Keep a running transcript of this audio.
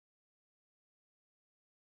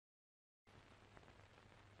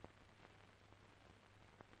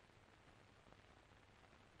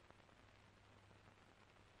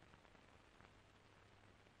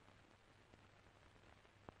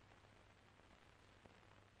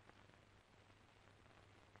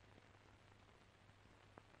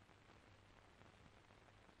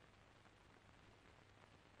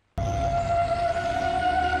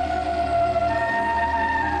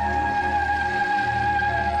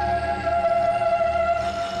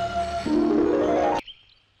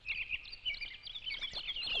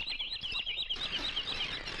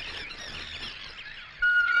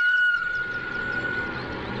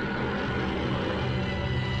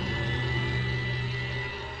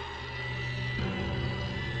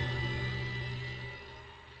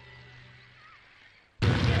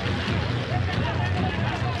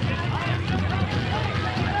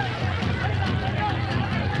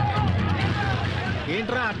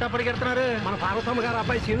అట్టా పడికెడుతున్నారు? మన పార్వతమ్మ గారు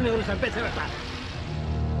అబ్బాయి సీను ఎవరు చంపేశారట.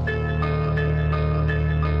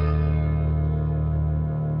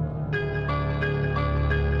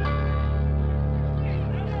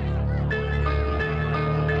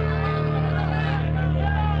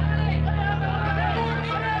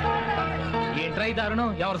 ఏంట్రా ఈ దారుణం?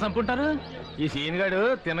 ఎవరు చంపుంటారు? ఈ సీన్ గాడు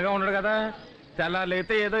తినగా ఉండడు కదా,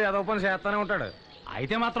 తెల్లారైతే ఏదో ఏదో పని చేస్తానే ఉంటాడు.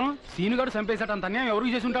 అయితే మాత్రం సీనుగాడు చంపేశాడు అంత అన్యాయం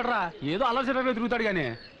ఎవరికి చేసి ఉంటాడు రా? ఏదో అలసటలో తిరుగుతాడు గానీ.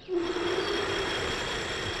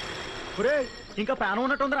 ఇంకా ప్రాణం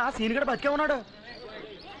ఉన్నట్టుందిరా, సీన్ గడు బతికే ఉన్నాడు.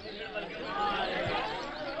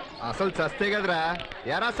 అసలు చస్తే కదరా.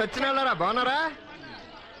 ఎరా సచ్చినారా, బాగున్నారా?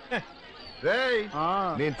 రేయ్,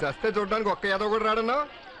 నేను చస్తే చూడడానికి ఒక్క యాదవ్ కూడా రాడను.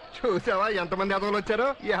 చూసావా ఎంతమంది యాదవులు వచ్చారో?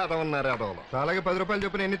 యాదవ్ ఉన్నారు యాదవులు. అలాగే 10 రూపాయలు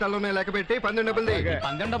చొప్పున ఎన్ని తల్లు ఉన్నాయి లెక్క పెట్టి 12 డబ్బులు.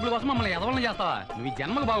 12 డబ్బుల కోసం మమ్మల్ని ఎదవలను చేస్తావా? నువ్వు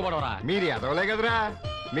జన్మకు బాగుపడవరా? మీరు యాదవలే కదరా.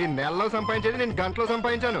 మీ నెలలో సంపాదించేది నేను గంటలో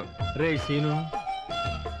సంపాదించాను. రే సీను,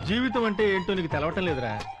 జీవితం అంటే ఏంటో నీకు తెలవటం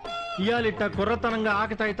లేదురా. ఇయాలిట్ట కుర్రతనంగా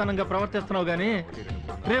ఆకతాయితనంగా ప్రవర్తిస్తున్నావు గాని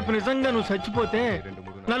రేపు నిజంగా నువ్వు చచ్చిపోతే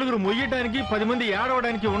నలుగురు మొయ్యడానికి 10 మంది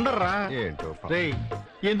ఏడవడానికి ఉండర్రా. రే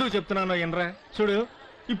ఎందుకు చెప్తున్నానో ఎనరా, చూడు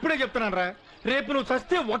ఇప్పుడే చెప్తున్నాను రా, రేపు నువ్వు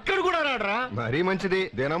చస్తే ఒక్కడు కూడా రాడరా. మరీ మంచిది.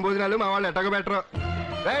 దినం భోజనాలు మా వాళ్ళు ఎట్టగ బెటరు.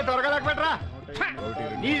 త్వరగా లెక్క పెట్టరా.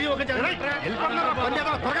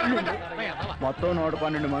 మొత్తం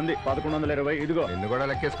 112 మంది, 1120. ఇదిగో నిన్ను కూడా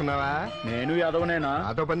లెక్కేసుకున్నావా? నేను యాదవనేనా?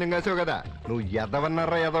 నాతో పందెం కాసావు కదా, నువ్వు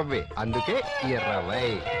ఎదవన్నారా ఎదవ్వి, అందుకే 20.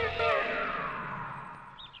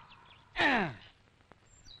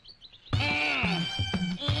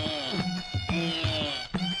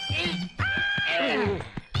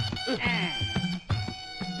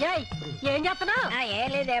 ఏం చేస్తున్నావు? ఏం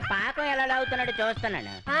లేదే, పాకం ఎలా అవుతున్నాడు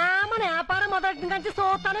చూస్తున్నాను. మన వ్యాపారం మొదటి నుంచి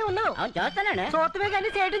చూస్తానే ఉన్నావు. అవును చూస్తున్నాను. చూస్తమే కానీ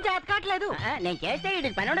చేయడం చేత కావట్లేదు. నేను చేస్తే ఇది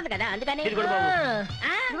పని ఉండదు కదా, అందుకని.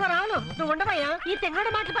 రావును, నువ్వు ఉండవయ్యా. ఈ తెంగడు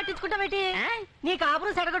మాటలు పట్టించుకుంటావేటి? నీ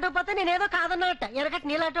కాపురం సెడగొట్టకపోతే నేనేదో కాదన్నట్ట. ఎనకటి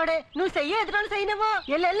నీలాటోడే నువ్వు చెయ్యి, ఎదురు చెయ్యి. నువ్వు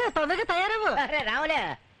ఎల్లు తొందరగా తయారవు. రావులే,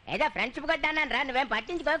 ఏదో ఫ్రెండ్షిప్ కొట్టాను రా, నువ్వేం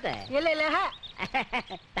పట్టించుకోకు.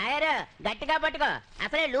 తయారు గట్టిగా పట్టుకో,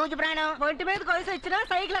 అసలే లూజు ప్రాణం. ఒంటి మీద కొలిసి వచ్చినా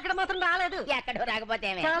సైకిల్ అక్కడ మాత్రం రాలేదు. ఎక్కడో రాకపోతే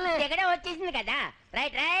ఎక్కడే వచ్చేసింది కదా.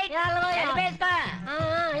 Right right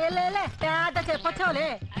చెప్పొచ్చావులే.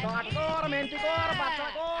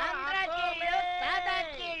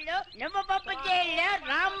 నువ్వు పప్పు చేయలు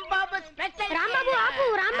రాంబాబు స్పెషల్. రాంబాబు ఆపు,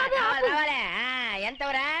 రాంబాబు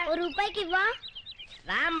ఎంతవరా? రూపాయికి ఇవ్వా.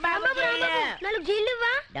 రాంబాబు 4 జీళ్ళు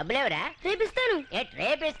ఇవ్వా. డబ్బులేవరా? రేపిస్తాను.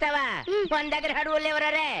 రేపిస్తావా? మన దగ్గర అడుగులు లేవరా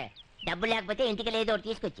రే. డబ్బు లేకపోతే ఇంటికి లేదో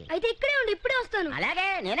తీసుకొచ్చి. అయితే ఇక్కడే ఉండి ఇప్పుడే వస్తాను. అలాగే,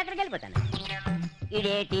 నేను ఎక్కడికి వెళ్ళిపోతాను.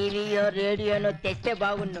 ఇదే టీవీయో రేడియోనో తెస్తే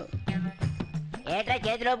బాగుండు. ఏట్రా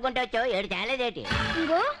చేతులు ఒప్పుకుంటూ వచ్చావు, ఏడు తేలేదేటి?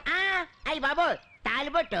 ఇంకో అయ్యి బాబు,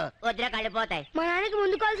 తాలిబొట్టు వద్దురా కళ్ళిపోతాయి. మా నాన్నకి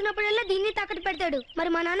ముందు కాల్సినప్పుడల్లా దీన్ని తాకట్టు పెడతాడు. మరి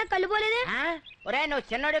మా నాన్న కళ్ళు పోలేదే? ఒరే నువ్వు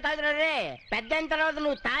చిన్నోడు కాదు రే, పెద్ద అయిన తర్వాత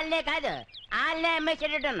నువ్వు తాళ్ళనే కాదు ఆళ్ళనే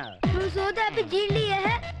అమ్మేసేటట్టున్నావు. నువ్వు సోదాపి జీళ్ళు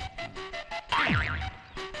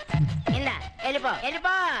ఇందా వెళ్ళిపో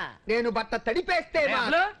వెళ్ళిపో. నేను బట్ట తడిపేస్తే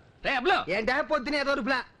ఏంటా పొద్దున ఏదో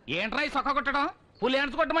రూపులా ఏంట్రా ఈ సొక్క కొట్టడం? పులి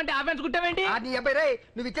హ్యాండ్స్ కొట్టమంటే ఆ హ్యాండ్స్ కుట్టావేంటి? నీ అబ్బాయి రే,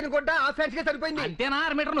 నువ్వు ఇచ్చిన గుడ్డ ఆ ఫ్యాన్స్ గా సరిపోయింది. అంతేనా?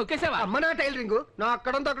 6 మీటర్ నొక్కేసావా? అమ్మ నా టైలరింగ్ నా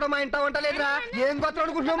అక్కడం తొక్కడం మా ఇంట వంట లేదురా. ఏం గొత్తం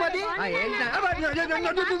అనుకుంటున్నావు? అది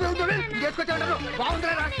చేసుకొచ్చాడు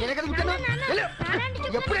బాగుందిరా, నేనే కదా కుట్టాను.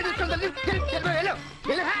 ఎప్పుడే తీసుకెళ్తాను.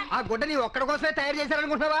 ఆ గుడ్డ నీ ఒక్కడ కోసమే తయారు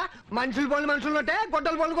చేశారనుకుంటున్నావా? మనుషులు పనులు మనుషులు ఉంటే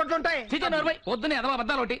గొడ్డలు పనులు కొట్టుంటాయి. పొద్దున ఎదవ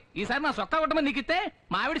అబద్ధాలు ఒకటి. ఈసారి నా సొక్కా కొట్టమని నీకు ఇస్తే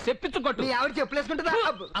మా ఆవిడ చెప్పించు కొట్టు. నీ ఆవిడ చెప్పులేసుకుంటుందా?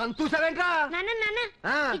 అంత చూసావేంట్రా?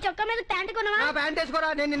 చొక్కా మీద ప్యాంట్ కొనవా? ప్యాంట్ వేసుకోరా,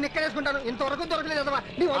 నేను నిక్కరేసుకుంటాను. ఇంతవరకు దొరకలేదు.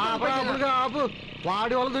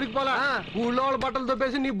 వాడి వాళ్ళు దొరికిపోలా, ఊళ్ళో వాళ్ళ బట్టలు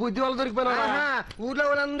దొబ్బేసి నీ బుద్ధి వాళ్ళు దొరికిపోయినా. ఊర్లో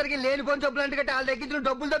వాళ్ళందరికీ లేని పోని జబ్బులు అంటే వాళ్ళ దగ్గర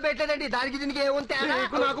డబ్బులు దొబ్బేయట్లేదండి. దానికి దీనికి ఏముంటే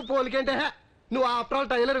నాకు పోలికేంటే నువ్వు ఆఫ్టర్ ఆల్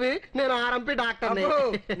టైలర్వి, నేను ఆర్ఎంపీ డాక్టర్.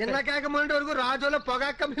 నిన్న కాక మొన్నటి వరకు రాజులో పొగా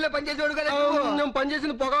కంపెనీలో పనిచేసేవాడు కదా. నేను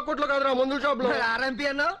పనిచేసిన పొగా కొట్లో కాదురా, మందుల షాప్ లో. ఆర్ఎంపీ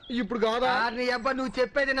అన్నావు ఇప్పుడు కాదా? నీ అబ్బా నువ్వు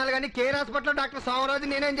చెప్పేది నాలుగు కానీ కేర్ హాస్పిటల్ డాక్టర్ సోమరాజు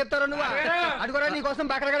నేనేం చెప్తారు నువ్వు అడుగురా. నీ కోసం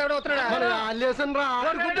బక్కడగా వస్తున్నాడా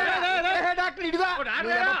డాక్టర్? ఇదిగో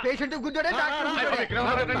పేషెంట్ గుద్దాడే డాక్టర్.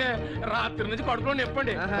 రాత్రి నుంచి కడుపులో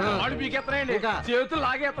నొప్పండి, ఆడు పీకెత్తనాయండి, చేతులు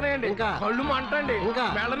లాగేస్తున్నాయండి, కళ్ళు మంటండి,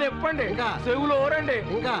 మెళ్ళ నొప్పండి, చెవులు ఓరండి,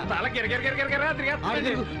 తల గిరగిరగిరగిర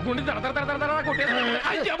గుండె తడ కొట్టేసి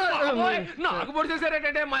నాకు పొడి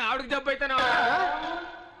చేశారేంటంటే మా ఆవిడకి జబ్బు అయితేనా?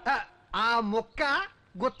 ఆ మొక్క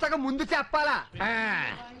గుత్తగా ముందు చెప్పాలా?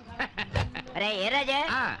 ఏ రాజా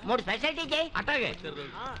 3 స్పెషాలిటీ చేయి. అట్టాగే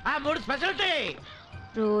 3 స్పెషాలిటీ.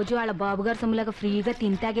 రోజు వాళ్ళ బాబుగారు సొమ్ములాగా ఫ్రీగా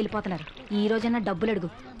తింటాకి వెళ్ళిపోతున్నారు. ఈ రోజైనా డబ్బులు అడుగు,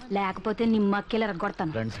 లేకపోతే నిమ్మక్కిలు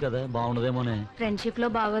ఎరగొడతాను. ఫ్రెండ్స్ కదా బాగుండదేమోనే. ఫ్రెండ్షిప్ లో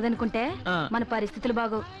బాగోదనుకుంటే మన పరిస్థితులు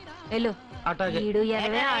బాగోవు. వెళ్ళు. ఈడు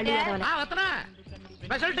ఎదవే, ఆడు ఎదవలే.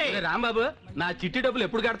 స్పెషాలిటీ రాంబాబు, నా చిట్టి డబ్బులు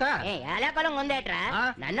ఎప్పుడు కడతా? ఏలాకాలం ఉందేట్రా,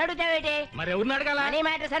 నన్ను అడుగుతావేటి? మరి ఎవరిని అడగాల? మనీ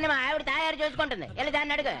మ్యాటర్స్ అన్ని మా ఆవిడ తయారు చూసుకుంటుంది, వెళ్ళి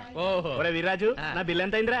దాన్ని అడుగు. ఓహో వీరాజు, నా బిల్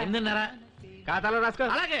ఎంత అయిందిరా? 8.5. ఖాతాలో రాసుకో.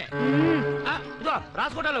 అలాగే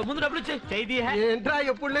రాసుకుంటాను, ముందు డబ్బులు ఇచ్చి. ఏంట్రా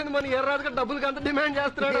ఎప్పుడు లేదు మన ఎర్రాజుగా డబ్బులకి అంత డిమాండ్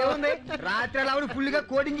చేస్తున్నాడు. రాత్రి ఆవిడ ఫుల్ గా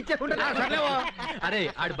కోడింగ్ ఇచ్చేకుంటా. అరే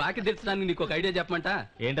ఆడు బాకీ తీర్చడానికి నీకు ఒక ఐడియా చెప్పమంట.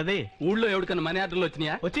 ఏంటది? ఊళ్ళో ఎవరికన్నా మనీ ఆర్డర్లు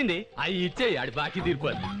వచ్చినాయా? వచ్చింది. అవి ఇచ్చేయి, ఆడి బాకీ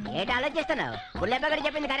తీరిపోద్ది. ఏంటి ఆలోచిస్తున్నావు? బుల్లెప్పగడి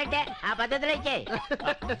చెప్పింది కరెక్టే, ఆ పద్ధతిలో ఇచ్చేయి.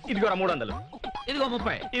 ఇదిగోరా 300. ఇదిగో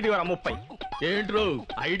 30. ఇదిగోరా 30. ఏంట్రో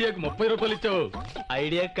ఐడియాకి 30 రూపాయలు ఇచ్చావు?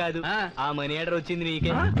 ఐడియా కాదు, ఆ మనీ ఆర్డర్ వచ్చింది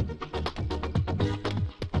నీకే.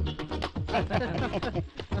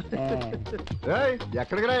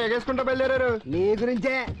 ఎక్కడికి రా ఎగేసుకుంటా బయలుదేరారు? నీ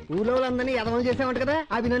గురించే ఊళ్ళో వాళ్ళందరినీ ఎదవలు చేసామంట కదా,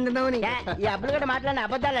 అభినందిద్దామని. ఈ అబ్బులు కూడా మాట్లాడిన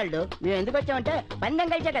అబద్ధాలు. మేము ఎందుకు వచ్చామంటే పందెం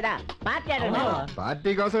కలిసే కదా, పార్టీ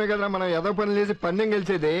పార్టీ కోసమే కదా మనం ఏదో పనులు చేసి పందెం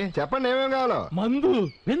గెలిచేది. చెప్పండి ఏమేం కావాలో. మందు,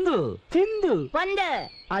 విందు, చిందు, పొందు.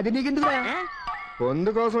 అది నీకెందుకు?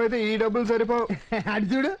 పొందు కోసం అయితే ఈ డబ్బులు సరిపోవు. అది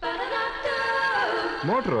చూడు,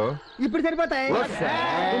 మోటరు ఇప్పుడు సరిపోతాయి.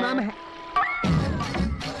 మామ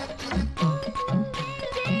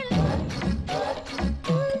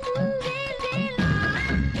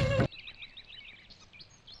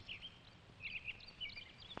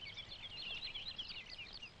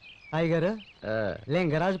అయ్యగారు,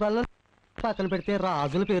 లింగరాజు పల్లె పక్కన పెడితే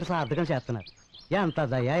రాజుల పేరు సార్థకం చేస్తున్నారు. ఎంత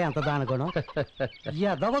దయ, ఎంత దానగుణం.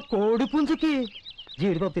 ఎదవ కోడి పుంజుకి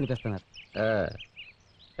జీడిపప్పు తినిపిస్తున్నారు.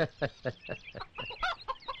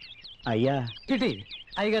 అయ్యా ఇటీ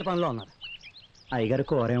అయ్యగారు పనిలో ఉన్నారు. అయ్యగారు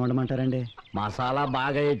కూర ఏమండమంటారండి? మసాలా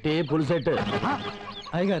బాగా ఎట్టి పులుసెట్టు.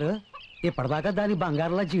 అయ్యగారు, ఇప్పటిదాకా దాని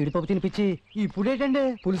బంగారంలో జీడిపప్పు తినిపించి ఇప్పుడేటండి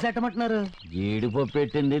పులిసెట్టమంటున్నారు? జీడిపప్పు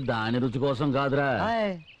పెట్టింది దాని రుచి కోసం కాదురా,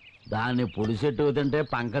 దాన్ని పులిసెట్టు తింటే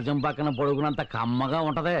పంకజం పక్కన పొడుగునంత కమ్మగా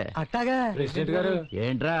ఉంటది. అట్టాగా? ప్రెసిడెంట్ గారు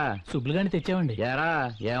ఏంట్రా సుబ్బులు గాని తెచ్చామండి. ఏరా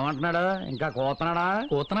ఏమంటున్నాడు? ఇంకా కూతున్నాడా?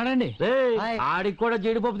 కూతున్నాడండి. ఆడికి కూడా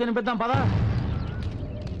జీడిపప్పు తినిపిద్దాం పదా.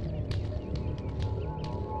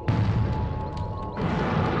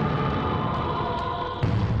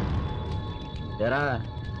 ఏరా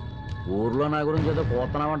ఊర్లో నా గురించి ఏదో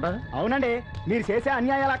పోతున్నావంట? అవునండి, మీరు చేసే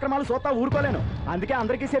అన్యాయాల అక్రమాలు చూస్తా ఊరుకోలేను. అందుకే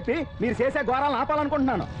అందరికీ చెప్పి మీరు చేసే ఘోరాలను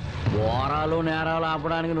ఆపాలనుకుంటున్నాను. ఘోరాలు నేరాలు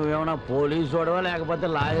ఆపడానికి నువ్వేమన్నా పోలీసు వాడివా లేకపోతే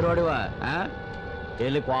లాయర్ వాడివా?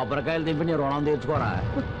 వెళ్ళి కొబ్బరికాయలు తింపి నీ రుణం తీర్చుకోరా.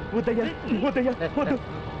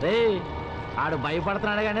 రే ఆడు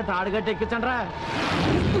భయపడుతున్నాడు కానీ తాడు కట్టి ఎక్కించండ్రా.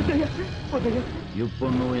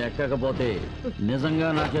 ఇప్పుడు నువ్వు ఎక్కకపోతే నిజంగా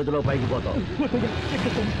నా చేతిలో పైకి పోతావు.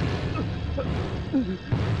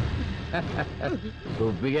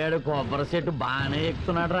 సుబ్బిగాడు కొబ్బరి చెట్టు బాగానే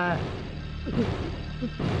ఎక్కుతున్నాడు రా.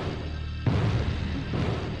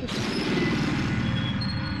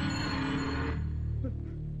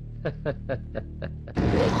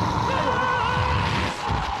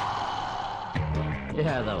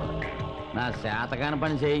 యాదవ్ నా శాతకాని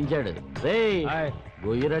పని చేయించాడు. రే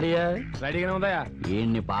గొయ్యి రెడీయా? రెడీగానే ఉందయా.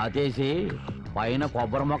 ఈయన్ని పాతేసి పైన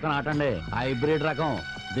కొబ్బరి మొక్క నాటండి. హైబ్రిడ్ రకం,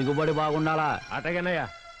 దిగుబడి బాగుండాలా. అటగనయ్యా.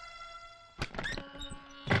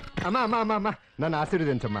 అమ్మా అమ్మా అమ్మా అమ్మా నన్ను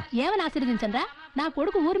ఆశీర్వదించమ్మా. ఏమని ఆశీర్వదించండ్రా? నా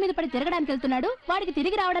కొడుకు ఊరి మీద పడి తిరగడానికి వెళ్తున్నాడు, వాడికి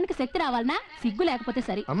తిరిగి రావడానికి శక్తి రావాలనా? సిగ్గు లేకపోతే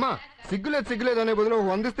సరి. అమ్మా సిగ్గులేదు సిగ్గులేదు అనే బదులు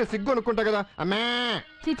వందిస్తే సిగ్గు అనుకుంటా కదా. అమ్మా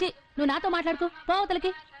చిచి, నువ్వు నాతో మాట్లాడుకో,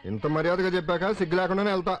 పోవతలకి. ఇంత మర్యాదగా చెప్పాక సిగ్గు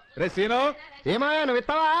లేకుండానే వెళ్తా. రే సీను, ఏమాయా నువ్వు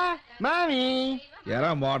ఇస్తావా? మామి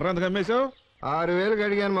ఎరా మోటార్ ఎంత కమ్మేశావు? 6,000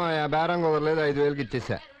 అడిగాను మాయా, బేరం కుదరలేదు, 5,000కి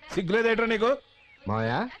ఇచ్చేసా. సిగ్గులేదేట్రా నీకు?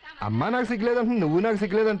 మాయా అమ్మా నాకు సిగ్గులేదంట, నువ్వు నాకు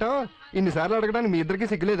సిగ్గులేదంటావు. ఇన్నిసార్లు అడగడానికి మీ ఇద్దరికి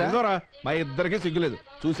సిగ్గులేదా? మా ఇద్దరికి సిగ్గులేదు.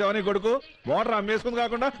 చూసావా నీ కొడుకు మోటార్ అమ్మేసుకుంది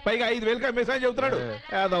కాకుండా పైగా 5,000కి అమ్మేసా అని చెబుతున్నాడు.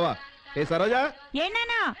 ఏదవా ఏ సరోజా,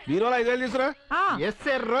 బీరోలో 5,000 తీసురా. ఎస్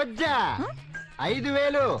రోజా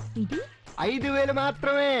 5,000 5,000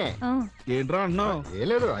 మాత్రమే. ఏంట్రా అంటున్నావు? ఏ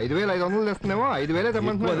లేదు, 5,500 తెస్తున్నామో, 5,000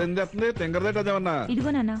 తెమ్మంటున్నా. తెంగరదేట అదేమన్నా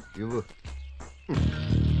ఇదిగో నాన్న. ఇవ్వు.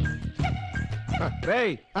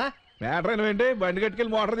 రేయ్ మ్యాటర్ ఏంటి? బండి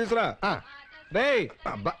కట్టుకెళ్ళి మోటార్ తీసురా. రేయ్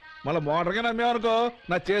అబ్బా మళ్ళీ మోటార్ గా నమ్మేవనుకో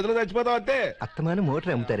నా చేతిలో చచ్చిపోతావు అంతే. అత్తమాను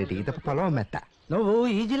మోటార్ అమ్ముతారేటి, ఈ తప్ప పొలం అమ్మేత్త. నువ్వు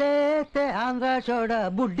ఈజిలేస్తే ఆంధ్ర చోడ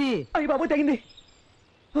బుడ్డి. అయ్యి బాబు తెగింది.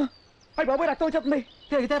 అయ్యి బాబు రక్తం వచ్చేస్తుంది.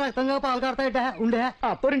 తెగితే రక్తంగా పాలు కడతాయట. ఉండే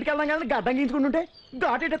అత్తోరింటికి వెళ్దాం కానీ గడ్డం గీంచుకుంటుంటే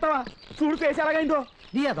ఘాటెట్టావా? చూడు ఫేస్ ఎలాగైందో.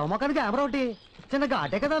 నీ ఎదో మొక్కని కెమెరా ఒకటి చిన్న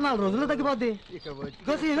ఘాటే కదా, 4 రోజుల్లో తగ్గిపోద్ది.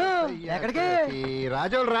 ఎక్కడికి?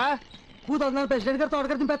 రాజోలు రా కూతురు ప్రెసిడెంట్ గారు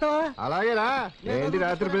తోటగారు దింపేస్తావా? అలాగేరా. ఏంటి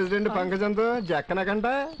రాత్రి ప్రెసిడెంట్ పంకజంతో జక్కనకంట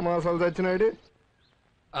మోసాలు తెచ్చినాడు.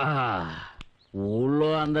 ఊళ్ళో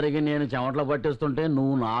అందరికి నేను చెమటలు పట్టిస్తుంటే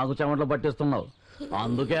నువ్వు నాకు చెమటలు పట్టిస్తున్నావు.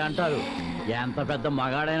 అందుకే అంటారు ఎంత పెద్ద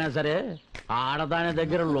మగాడైనా సరే ఆడదాని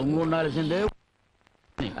దగ్గర లొంగు ఉండాల్సిందే.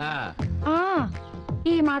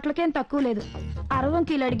 ఈ మాటలకేం తక్కువ లేదు. 60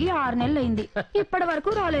 కిలో అడిగి 6 నెలలు అయింది, ఇప్పటి వరకు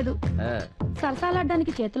రాలేదు.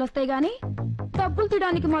 సరసాలాడ్డానికి చేతులు వస్తాయి గాని డబ్బులు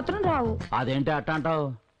తీయడానికి మాత్రం రావు. అదేంటి అట్ట అంటావు?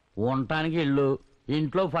 ఉండటానికి ఇల్లు,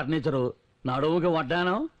 ఇంట్లో ఫర్నిచరు, నడుముకి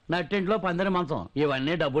వడ్డానం, నట్టింట్లో పందిరి మంచం,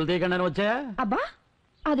 ఇవన్నీ డబ్బులు తీయకుండానే వచ్చాయా? అబ్బా,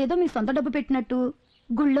 అదేదో మీ సొంత డబ్బు పెట్టినట్టు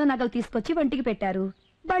గుళ్ళో నగలు తీసుకొచ్చి వంటికి పెట్టారు,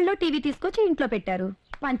 బళ్ళో టీవీ తీసుకొచ్చి ఇంట్లో పెట్టారు,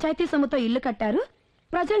 పంచాయతీ సొమ్ముతో ఇల్లు కట్టారు,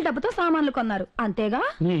 ప్రజల డబ్బుతో సామాన్లు కొన్నారు, అంతేగా?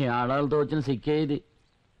 నీ ఆడాలతో వచ్చిన సిక్కే ఇది.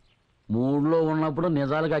 మూడ్లో ఉన్నప్పుడు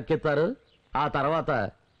నిజాలకు అక్కెత్తారు, ఆ తర్వాత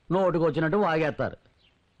నోటికి వచ్చినట్టు వాగేస్తారు.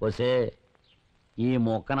 వసే, ఈ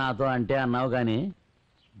మొక్క నాతో అంటే అన్నావు గాని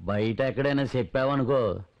బయట ఎక్కడైనా చెప్పావనుకో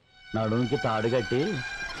నడుముకి తాడు కట్టి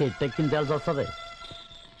చెట్టెక్కించాల్సి వస్తుంది.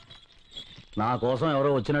 నా కోసం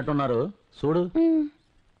ఎవరో వచ్చినట్టున్నారు చూడు.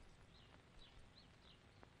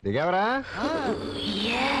 దిగావరా?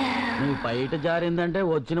 నీ బయట జారిందంటే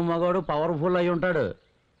వచ్చిన మగవాడు పవర్ఫుల్ అయి ఉంటాడు.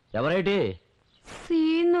 ఎవరైటి?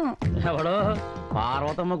 సీను. ఎవడో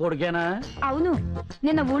పార్వతమ్మ కొడుకేనా? అవును,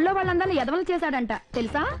 నిన్న ఊళ్ళో వాళ్ళందరినీ ఎదవలు చేశాడంట,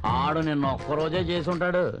 తెలుసా? ఆడు నిన్న ఒక్కరోజే చేసి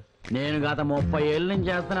ఉంటాడు. నేను గత 30 ఏళ్ళ నుంచి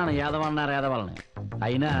చేస్తున్నాను ఎదవన్నారు ఎదవల్ని.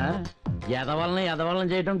 అయినా ఎదవల్ని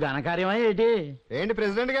చేయటం ఘనకార్యమా ఏంటి? ఏంటి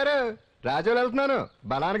ప్రెసిడెంట్ గారు, రాజులు వెళ్తున్నాను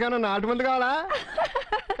బలానిగాను నాటు ముందు కావాలా?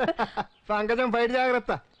 పంకజం బయట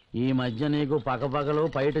జాగ్రత్త. ఈ మధ్య నీకు పక్కపక్కలు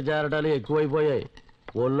బయట జారటాలు ఎక్కువైపోయాయి.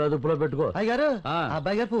 ఒళ్ళు అదుపులో పెట్టుకో. అయ్యగారు,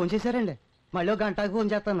 అబ్బాయి గారు ఫోన్ చేశారండి, మళ్ళీ ఒక గంటకు ఫోన్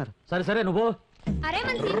చేస్తున్నారు. సరే సరే నువ్వు.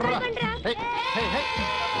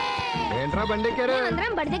 ఏంట్రా బండి ఎక్కారు?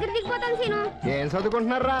 బడి దగ్గర దిగిపోతాం సీను. ఏం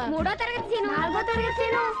చదువుకుంటున్నారా? 3వ తరగతి సీను. 4వ తరగతి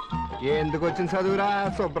సీను. ఎందుకు వచ్చిన చదువురా?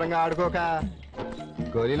 శుభ్రంగా ఆడుకోక.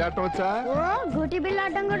 గోళీలు ఆడటం వచ్చా? ఓ, గూటి బిళ్ళ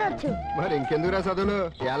ఆడటం కూడా వచ్చు. మరి ఇంకెందుకురా చదువులు?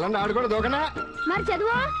 ఎల్లండి ఆడుకోండి దూకనా. మరి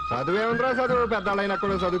చదువు? చదువేముందిరా చదువు, పెద్దవాళ్ళైనా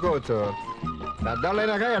కూడా చదువుకోవచ్చు.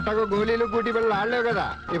 పెద్దవాళ్ళైనాక ఎట్టగో గోళీలు గూటి బిళ్ళలు ఆడలేవు కదా.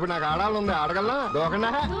 ఇప్పుడు నాకు ఆడాలనుంది, ఆడగలనా? దూకనా?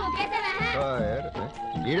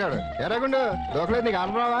 ఈడాడు ఎరాగుండు దూకలేదు, నీకు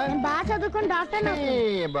ఆడరావా? బాగా చదువుకుని డాక్టర్.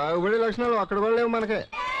 బాగుపడే లక్షణాలు అక్కడ కూడా లేవు మనకి.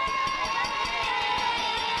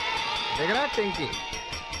 దగ్గర టెంకి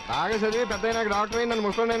బాగా చదివి పెద్ద నాకు డాక్టర్ అయింది, నన్ను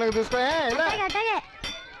ముసలి నాకు చూసుకో.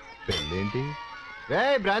 పెళ్ళేంటి? రే,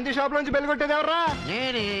 బ్రాంతి షాప్ నుంచి బెల్ కొట్టేది ఎవర్రా?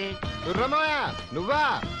 నేనే. దుర్రమ్మయ్య నువ్వా?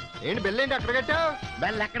 ఏంటి బెల్లేంటి అక్కడ కట్టావు?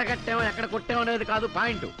 బెల్ ఎక్కడ కట్టావు ఎక్కడ కొట్టావు అనేది కాదు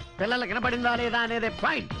పాయింట్, పిల్లలకి వినపడిందా లేదా అనేది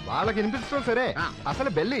పాయింట్. వాళ్ళకి వినిపిస్తాం సరే, అసలు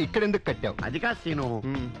బెల్ ఇక్కడ ఎందుకు కట్టావు? అది కాదు సీను,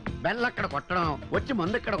 బెల్ అక్కడ కొట్టడం వచ్చి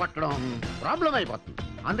మందు ఇక్కడ కొట్టడం ప్రాబ్లం అయిపోతుంది.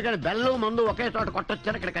 అందుకని బెల్లు మందు ఒకే చోట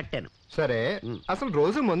కొట్టొచ్చని ఇక్కడ కట్టాను. సరే, అసలు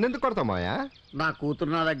రోజు మందు ఎందుకు కొడతామాయా? నా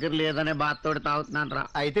కూతురు నా దగ్గర లేదనే బాధతోటి తాగుతున్నాను రా.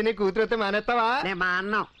 అయితే నీ కూతురు అయితే మానేస్తావా? నేను మా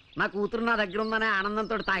అన్నం, నా కూతురు నా దగ్గర ఉందనే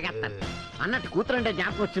ఆనందంతో తాగేస్తాను. అన్నట్టు కూతురు అంటే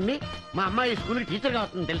జ్ఞాపకం వచ్చింది, మా అమ్మాయి స్కూల్కి టీచర్ గా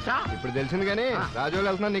వస్తుంది తెలుసా? ఇప్పుడు తెలిసింది కానీ రాజోలు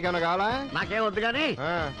వెళ్తున్నాను, నీకన్నా కావాలా? నాకేం వద్దు కానీ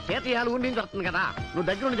చేతియాలు ఊరి నుంచి వస్తుంది కదా, నువ్వు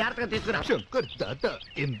దగ్గర ఉండి జాగ్రత్తగా తీసుకురా.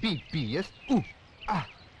 MBBS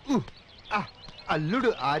అల్లుడు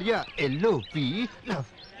Arya LOV love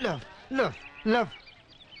love love love.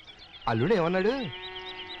 అల్లుడు ఏమన్నాడు?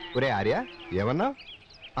 ఒరే ఆర్య ఏమన్నావు?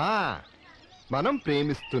 మనం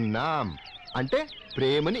ప్రేమిస్తున్నాం అంటే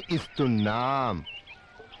ప్రేమని ఇస్తున్నాం.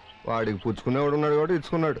 వాడికి పుచ్చుకునేవాడు ఉన్నాడు కాబట్టి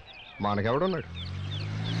ఇచ్చుకున్నాడు, మనకెవడున్నాడు?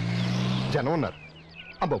 జనం ఉన్నారు.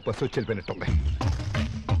 అబ్బా, బస్సు వచ్చి వెళ్ళిపోయినట్టుంది.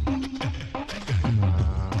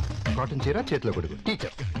 కాటన్ చీర చేతిలో కొడుకు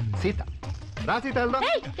టీచర్ సీత. రా సీత వెళ్దాం.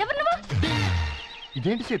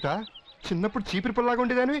 ఇదేంటి సీత, చిన్నప్పుడు చీపిరి పుల్లాగా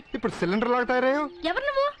ఉండేదానివి ఇప్పుడు సిలిండర్ లాగా తయారయ్యావు. ఎవరు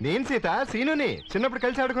నువ్వు? నేను సీత, సీనుని. చిన్నప్పుడు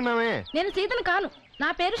కలిసి ఆడుకున్నామే. నేను సీతను కాను, నా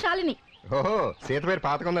పేరు శాలిని. ఓహో, సీత పేరు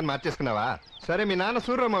పాతకుందని మార్చేసుకున్నావా? సరే, మీ నాన్న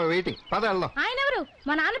సూర్యమ్మ వెయిటింగ్, పద వెళ్దాం. ఆయన ఎవరు?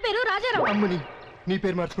 మా నాన్న పేరు రాజారావు. అమ్మని, నీ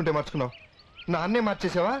పేరు మార్చుకుంటే మార్చుకున్నావు, నాన్నే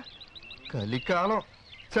మార్చేసావా? కలికాలం.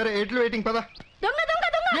 సరే, ఎట్లు వెయిటింగ్, పద. దొంగ దొంగ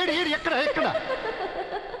దొంగ. ఏడి ఏడి, ఎక్కడ ఎక్కడ?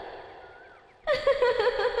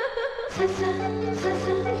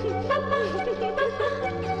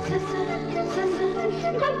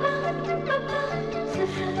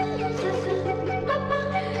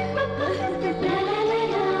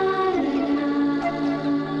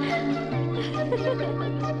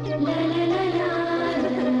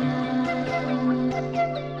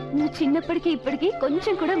 నువ్వు చిన్నప్పటికి ఇప్పటికి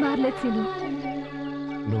కొంచెం కూడా మారలేదు సీను.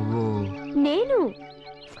 నువ్వు? నేను.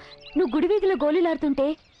 నువ్వు గుడి వీధిలో గోళీలాడుతుంటే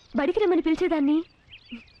బడికి రమ్మని పిలిచేదాన్ని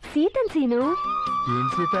సీతన్ సీను. ఏం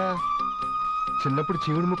సీత, చిన్నప్పుడు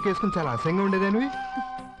చీవుడు ముక్కేసుకుని చాలా అసహ్యంగా ఉండేదానివి,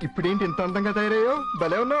 ఇప్పుడేంటి ఇంత అందంగా తయారయ్యో?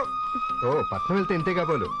 భలే ఉన్నావు. ఓ పట్నం వెళ్తే ఇంతే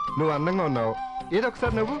కాబోలు. నువ్వు అందంగా ఉన్నావు. ఏదో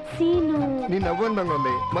ఒకసారి నవ్వు. సీను నీ నవ్వు అందంగా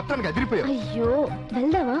ఉంది. మొత్తానికి అదిరిపోయావు. అయ్యో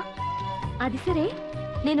వెళ్దావా? అది సరే,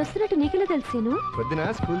 నేను వస్తున్నట్టు నీకెలా తెలిసాను? పొద్దున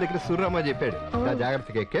స్కూల్ దగ్గర సూర్యరామ చెప్పాడు.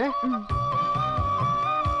 జాగ్రత్తగా ఎక్కే.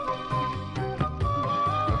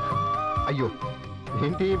 అయ్యో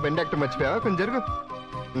ఏంటి బండి ఎక్కడ మర్చిపోయావా? కొంచెం జరుగు.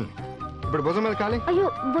 ఇప్పుడు భుజం మీద కాలి. అయ్యో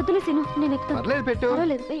వద్దులే సీను, నేను ఎక్కుతాను. పర్లేదు పెట్టు.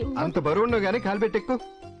 అంత బరువు ఉండవు కానీ కాలు పెట్టి ఎక్కు.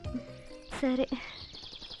 సరే.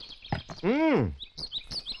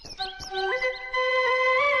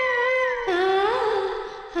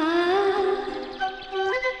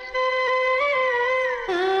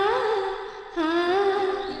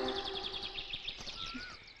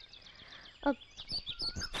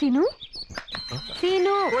 సీను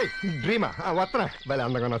సీను డ్రీమా వస్తున్నా. భలే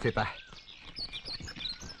అందంగా ఉన్నావు సీత.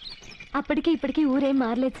 అప్పటికి ఇప్పటికి ఊరేం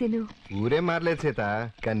మారలేదు సీను. ఊరేం మారలేదు సీత,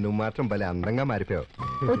 కానీ నువ్వు మాత్రం భలే అందంగా మారిపోయావు.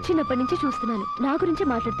 వచ్చినప్పటి నుంచి చూస్తున్నాను, నా గురించే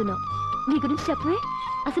మాట్లాడుతున్నావు. నీ గురించి చెప్పవే,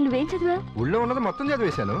 అసలు నువ్వేం చదివా? ఊళ్ళో ఉన్నది మొత్తం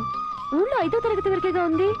చదివేశాను. ఊళ్ళో 5వ తరగతి వరకేగా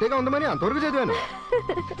ఉంది. ఉందమని అంతవరకు చదివాను.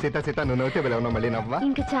 సీత సీత నువ్వు నవ్వుతే భలే ఉన్నావు. మళ్ళీ నవ్వా?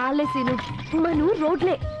 ఇంకా చాలే సీను, మన ఊరు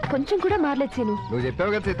రోడ్లే కొంచెం కూడా మారలేదు సీను. నువ్వు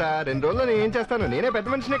చెప్పావు కదా సీత, 2 రోజుల్లో నేను ఏం చేస్తాను? నేనే పెద్ద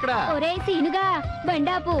మనిషిని ఇక్కడ. ఒరే సీనుగా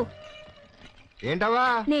బండాపు. ఏంటవా?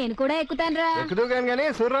 నేను కూడా ఎక్కుతానురా. ఎక్కుదు కానీ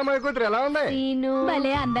సూర్యరామయ్య కూతురు ఎలా ఉంది? సీను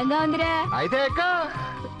భలే అందంగా ఉందిరా. అయితే ఎక్క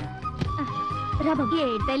ఏ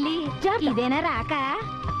తల్లి ఇదేనా రాక?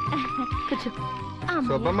 కూర్చో.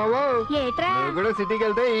 సుబ్బమ్మవ్వు ఏట్రా నువ్వు కూడా సిటీకి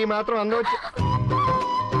వెళ్తే ఈ మాత్రం అందవచ్చు.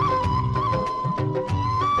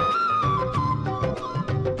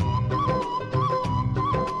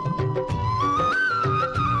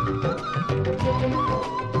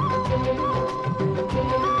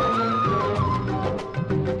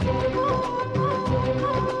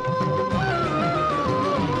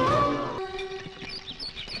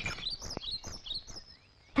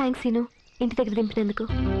 థ్యాంక్స్ సీను, ఇంటి దగ్గర దింపినందుకు.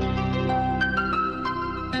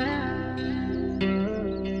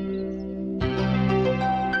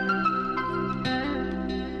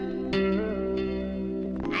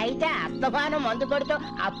 అయితే అస్తమానం మందు కొడుతూ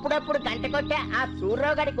అప్పుడప్పుడు గంట కొట్టే ఆ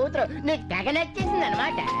సూర్యరావు గారి కూతురు నీకు తెగ నచ్చేసింది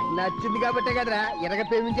అనమాట. నచ్చింది కాబట్టే కదరా ఇరగ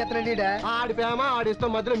ప్రేమించేస్తున్నాడు. ఆడి ప్రేమ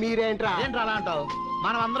ఆడిస్తాం మధ్యలో మీరేంట్రా? ఏంట్రా అలా అంటావు?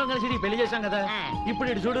 మనం అందరం కలిసి నీకు పెళ్లి చేశాం కదా. ఇప్పుడు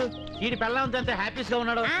ఇటు చూడు, ఈడి పెళ్ళంతా ఎంత హ్యాపీస్ గా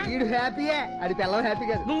ఉన్నాడు. వీడు హ్యాపీయే, ఆడి పిల్లలు హ్యాపీ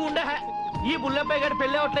కాదు. నువ్వు ఉండే ఈ బుల్లబ్బాయి గారు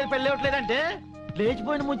పెళ్లి అవ్వట్లేదు అంటే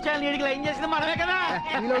లేచిపోయిన ముత్యాలు నీడికి లైన్ చేసింది మనమే కదా.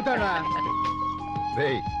 వీలవుతాడా?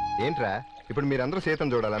 రేయ్ ఏంట్రా ఇప్పుడు మీరందరూ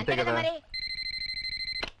సీతను చూడాలి అంతే కదా?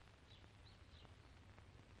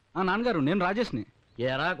 నాన్నగారు నేను రాజేష్ని.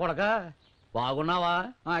 ఏరా కొడక బాగున్నావా?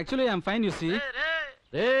 Actually I'm fine. You see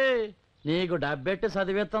రే నీకు డబ్బెట్టి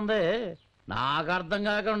చదివేస్తుంది, నాకు అర్థం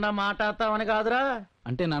కాకుండా మాట్లాడతావని కాదురా.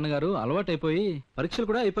 అంటే నాన్నగారు అలవాటు అయిపోయి పరీక్షలు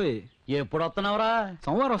కూడా అయిపోయి. ఎప్పుడు వస్తున్నావురా?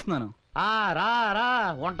 సోమవారం వస్తున్నాను. రా రా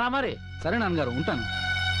ఉంటా మరి. సరే నాన్నగారు ఉంటాను.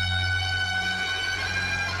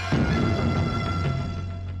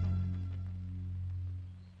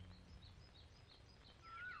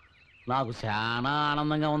 నాకు చాలా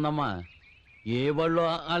ఆనందంగా ఉందమ్మా. ఏ బడిలో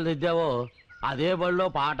దిద్దావో అదే బడిలో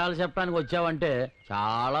పాఠాలు చెప్పడానికి వచ్చావంటే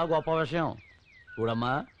చాలా గొప్ప విషయం.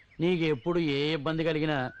 చూడమ్మా, నీకు ఎప్పుడు ఏ ఇబ్బంది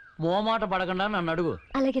కలిగినా మోమాట పడకుండా నన్ను అడుగు.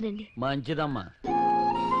 అలాగేనండి. మంచిదమ్మా.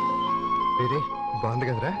 బాగుంది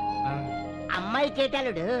కదరా? అమ్మాయి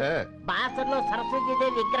చేటాలుడు బాసర్లో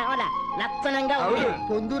సరస్వతీదేవి విగ్రహం లక్షణంగా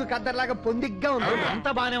పొందూరు కద్దర్లాగా పొందిగ్గా ఉంది.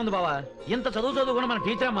 అంతా బానే ఉంది బావా. ఇంత చదువుకున్న మన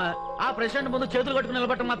టీచర్ అమ్మా ఆ ప్రెసిడెంట్ ముందు చేతులు కట్టుకుని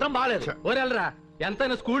నిలబట్టం మాత్రం బాగాలేదు. ఓరెళ్ళరా,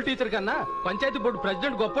 ఎంతైనా స్కూల్ టీచర్ కన్నా పంచాయతీ బోర్డు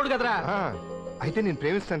ప్రెసిడెంట్ గొప్పోడు కదరా. అయితే నేను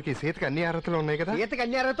ప్రేమిస్తానికి సీతకి అన్ని అర్హతలు ఉన్నాయి కదా? సీతకి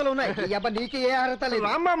అన్ని అర్హతలు ఉన్నాయి. నీకు ఏ అర్హత లేదు.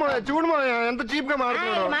 చూడు ఎంత చీప్ గా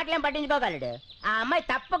మాట్లాడుతున్నాడు. మాటలేం పట్టించుకోగలడు. ఆ అమ్మాయి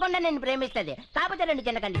తప్పకుండా నిన్ను ప్రేమిస్తది. కాకపోతే 2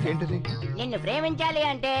 చిన్న కండిషన్. నిన్ను ప్రేమించాలి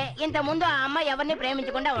అంటే ఇంత ముందు ఆ అమ్మాయి ఎవరిని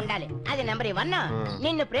ప్రేమించకుండా ఉండాలి. అది నెంబర్ 1.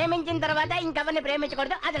 నిన్ను ప్రేమించిన తర్వాత ఇంకెవరిని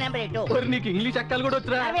ప్రేమించకూడదు. అది నెంబర్ 2. నీకు ఇంగ్లీష్ అక్కలు కూడా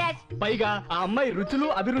వచ్చురా. పైగా ఆ అమ్మాయి రుచులు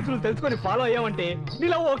అభిరుచులు తెలుసుకొని ఫాలో అయ్యామంటే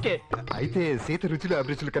నీలో ఓకే. అయితే సీత రుచులు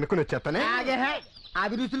అభిరుచులు కనుక్కొని వచ్చేస్తానే.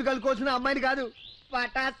 అభిరుచులు కలుకోవాల్సిన అమ్మాయిని కాదు,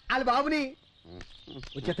 వాళ్ళ బాబుని.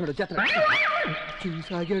 వచ్చేస్తున్నాడు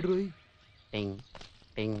చూసాగాడు రోయ్.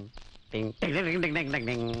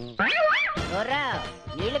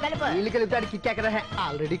 నీళ్లు కలుపు. నీళ్ళు కలిపితే కిక్కెక్కదా?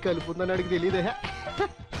 ఆల్రెడీ కలుపుందని అడిగి తెలియదే.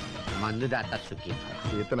 మందు దాట సుఖీ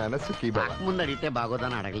సీత నాన్న సుఖీ బాబా. ముందు అడిగితే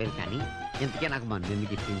బాగోదని అడగలేదు కానీ ఇంతకే నాకు మందు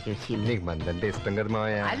ఎందుకు ఇప్పించేసి. నీకు మంది అంటే ఇష్టం కదా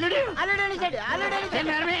మావయ్య.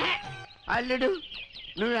 అల్లుడు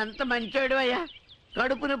నువ్వెంత మంచోడు అయ్యా.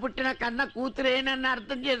 కడుపున పుట్టిన కన్న కూతురేనన్న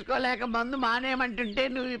అర్థం చేసుకోలేక మందు మానేయమంటుంటే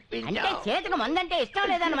నువ్వు ఇప్పించావు. చేతికి మందంటే ఇష్టం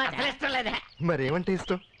లేదన్నమాట. ఇష్టం లేదా? మరేమంటే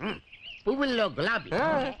ఇష్టం? పువ్వుల్లో గులాబీ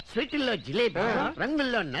స్వీటుల్లో జిలేబీ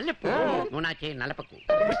రంగుల్లో నలుపు నువ్వు నా చేయి నలపకు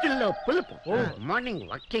పుట్టుల్లో పులుపు మార్నింగ్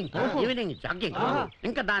వాకింగ్ ఈవినింగ్ జాగింగ్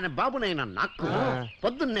ఇంకా దాని బాబునైనా నాకు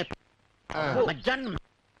పొద్దున్నే మధ్యాహ్నం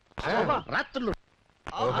రాత్రులు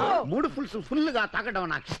 3 ఫుల్ గా తాగడం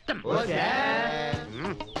నాకు ఇష్టం.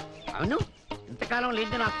 అవును ఇంతకాలం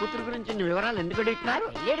లేదు నా కూతురు గురించి వివరాలు ఎందుకు అడుగుతున్నారు?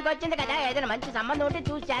 లేడికి వచ్చింది కదా ఏదైనా మంచి సంబంధం ఉంటే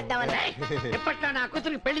చూసి చేద్దామని. ఎప్పట్లో నా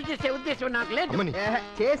కూతురికి పెళ్లి చేసే ఉద్దేశం నాకు లేదు.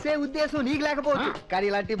 చేసే ఉద్దేశం నీకు లేకపోవచ్చు కానీ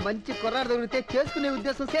ఇలాంటి మంచి కుర్రాడు దొరికితే చేసుకునే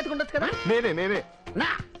ఉద్దేశం చేతుకుండొచ్చు కదా. నేనే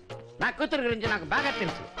నా కూతురు గురించి నాకు బాగా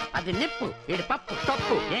తెలుసు. అది నిప్పు ఇది పప్పు.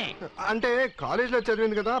 తప్పు అంటే కాలేజ్ లో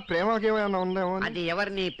చదివింది కదా ప్రేమకేమైనా ఉందేమో. అది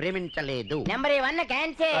ఎవరిని ప్రేమించలేదు. Number 1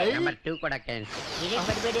 cancel. నెంబర్ 2 కూడా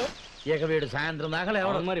క్యాన్సిల్. ఇక వీడు సాయంత్రం దాకా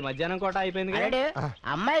లేవడం. మరి మధ్యాహ్నం కోట అయిపోయింది.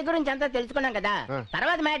 అమ్మాయి గురించి అంతా తెలుసుకున్నాం కదా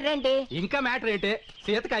తర్వాత మ్యాటర్ ఏంటి? ఇంకా మ్యాటర్ ఏంటి?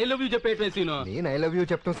 సీతకి ఐ లవ్ యూ చెప్పేసి నేను ఐ లవ్ యూ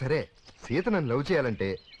చెప్తాం సరే, సీత నన్ను లవ్ చేయాలంటే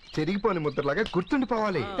చెరిగిపోని ముద్రలాగా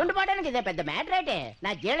గుర్తుండిపోవాలి. గుర్తుండిపోవడానికి ఇదే పెద్ద మ్యాటర్ అయితే. నా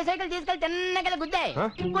జీడ సైకిల్ తీసుకెళ్లి తిన్నగా గుద్దాయి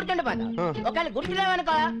గుర్తుండిపోతాం. ఒకవేళ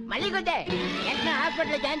గుర్తులేవనుకో మళ్ళీ గుద్దాయి వెంటనే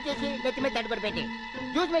హాస్పిటల్ జాయిన్ చేసి నెత్తి మీద తడుపుడు పెట్టి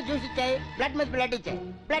జ్యూస్ మీద జ్యూస్ ఇచ్చాయి, బ్లడ్ మీద బ్లడ్ ఇచ్చాయి.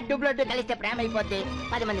 బ్లడ్ కలిస్తే ప్రేమ అయిపోద్ది.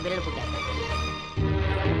 10 మంది పిల్లలు పుట్టారు.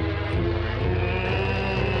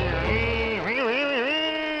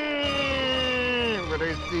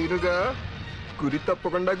 సీనుగా గురి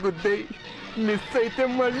తప్పకుండా గుద్దేయి, మిస్ అయితే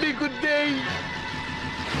మళ్ళీ గుద్దేయి.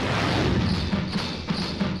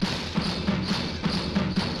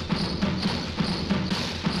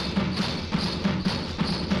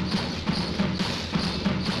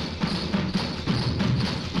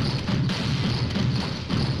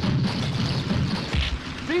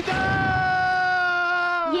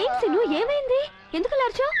 ఏం సిను ఏమైంది? ఎందుకు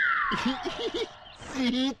లార్చావు?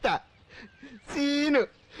 సీత సీను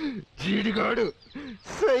జీడిగాడు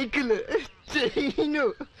సైకిల్ చైను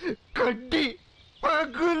కడ్డి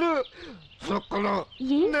పగులు సొక్కలు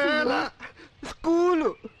నేల స్కూలు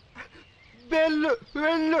బెల్లు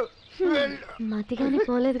వెళ్ళు మతిగానే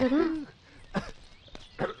పోలేదు కదా.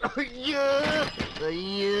 అయ్యో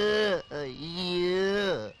అయ్యో అయ్యో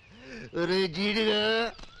రే జీడిగా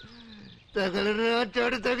తగలరా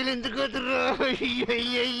చాడు తగిలిందుకోతురా.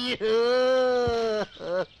 అయ్యో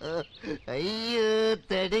అయ్యో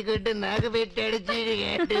తడిగుడ్డ నాకు పెట్టాడు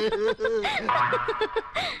జీడిగాడు.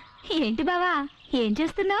 ఏంటి బావా ఏం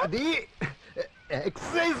చేస్తున్నావు? అది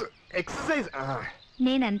ఎక్సర్సైజ్.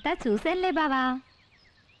 నేనంతా చూసానులే బావా.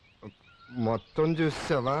 మొత్తం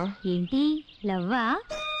చూసావా? ఏంటి లవ్వా?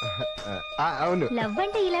 అవును. లవ్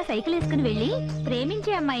అంటే ఇలా సైకిల్ వేసుకుని వెళ్ళి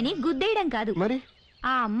ప్రేమించే అమ్మాయిని గుద్దేయడం కాదు. మరి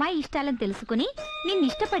ఆ అమ్మాయి ఇష్టాలను తెలుసుకుని నిన్ను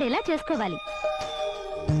ఇష్టపడేలా చేసుకోవాలి.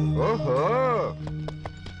 ఓహో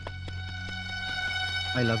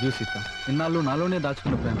ఐ లవ్ యూ సీత. ఇన్నాళ్ళు నాలోనే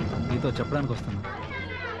దాచుకున్న ప్రేమ నీతో చెప్పడానికి వస్తున్నా.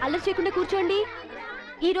 అల్లరి చేయకుండా కూర్చోండి.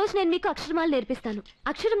 ఈ రోజు నేను మీకు అక్షరమాలు నేర్పిస్తాను.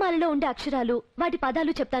 అక్షరమాలలో ఉండే అక్షరాలు వాటి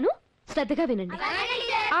పదాలు చెప్తాను, శ్రద్ధగా వినండి.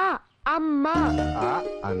 ఆ అమ్మ,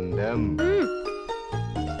 అందం,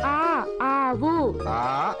 ఆ ఆవు,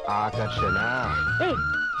 ఆకర్షణ,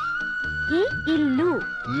 ఈ ఇల్లు,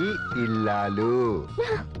 ఈ ఇల్లాలు,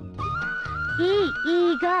 ఈ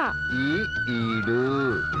ఈగ, ఈ ఈడు,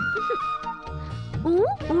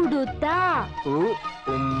 ఉడుత,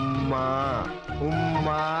 ఉమ్మా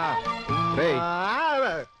ఉమ్మా.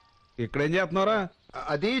 ఇక్కడేం చేస్తున్నారా?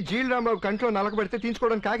 అది జీల్ రాంబాబు కంట్లో నలక పెడితే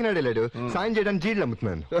తీసుకోవడానికి కాకినాడ వెళ్ళాడు. సాయం చేయడానికి జీళ్ళు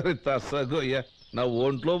అమ్ముతున్నాను. తస్సగోయ్యా నా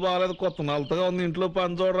ఒంట్లో బాగాలేదు, కొత్త నలతగా ఉంది, ఇంట్లో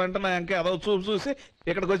పని చూడరంటే నా ఇంకా ఏదో చూపు చూసి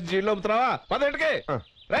ఇక్కడికి వచ్చి జీళ్ళు అమ్ముతున్నావా? పదేటికి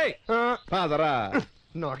రా.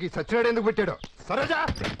 నాకు ఈ సచ్చినాడు ఎందుకు పెట్టాడు?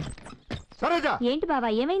 సరోజా ఏంటి బావా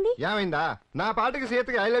ఏమైంది? ఏమైందా? నా పాటకి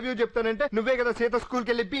సీతకి ఐ లవ్ యూ చెప్తానంటే నువ్వే కదా సీత స్కూల్కి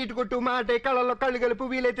వెళ్ళి బీట్ కొట్టు మాటే కళ్ళల్లో కళ్ళు కలుపు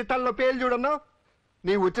వీలైతే తల్లో పేలు చూడన్నావు.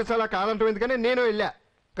 నీ వచ్చేసలా కాదంటాం ఎందుకని నేను వెళ్ళా.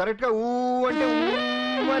 కరెక్ట్ గా ఊ అంటే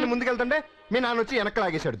అని ముందుకెళ్తుంటే మీ నాన్న వచ్చి వెనక్కి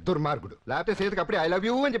లాగేశాడు దుర్మార్గుడు. లేకపోతే సీతకి అప్పుడే ఐ లవ్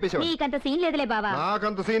యూ అని చెప్పేసాడు. నీకంత సీన్ లేదులే బావా.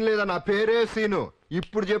 నాకంత సీన్ లేదా, నా పేరే సీను.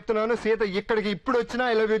 ఇప్పుడు చెప్తున్నాను, సీత ఇక్కడికి ఇప్పుడు వచ్చినా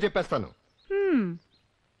ఐ లవ్ యూ చెప్పేస్తాను.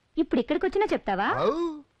 ఇప్పుడు ఇక్కడికి వచ్చినా చెప్తావా?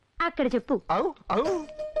 అక్కడ చెప్పు.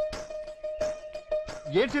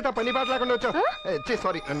 ఏంటి సీత పని బాట లేకుండా వచ్చావు?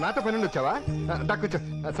 సారీ నాతో పని వచ్చావా? కూర్చో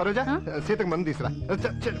సరోజా, సీతకు మందు తీసురా.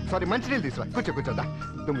 సారీ మంచినీళ్ళు తీసురా. కూర్చోదా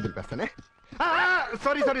దుమ్ము దులిపేస్తానే.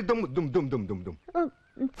 సారీ దుమ్ము.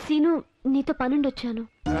 సీను నీతో పనుండి వచ్చాను.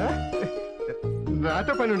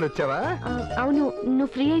 నాతో పని వచ్చావా? అవును,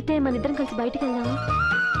 నువ్వు ఫ్రీ అయితే మన ఇద్దరం కలిసి బయటికి వెళ్దామా?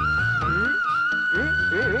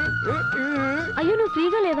 అయ్యో నువ్వు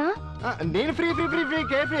ఫ్రీగా లేవా? నేను ఫ్రీ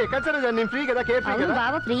కేర్ ఫ్రీ ఎక్కడ సరోజా? నేను ఫ్రీ కదా, కేర్ ఫ్రీ కదా.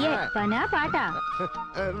 బావా ఫ్రీయే, పనా పాట.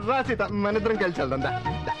 రా సీత మన ఇద్దరం కలిసి వెళ్దాం.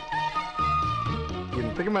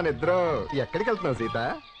 ఇంతకి మన ఇద్దరం ఎక్కడికి వెళ్తున్నావు సీత?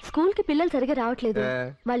 స్కూల్ కి పిల్లలు సరిగా రావట్లేదు,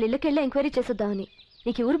 వాళ్ళ ఇళ్ళకి వెళ్ళి ఎంక్వైరీ చేసొద్దామని.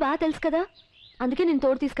 నీకు ఊరు బాగా తెలుసు కదా, అందుకే నేను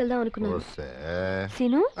తోడు తీసుకెళ్దాం అనుకున్నాను.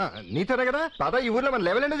 సీను నీతోనే కదా పద, ఈ ఊర్లో మన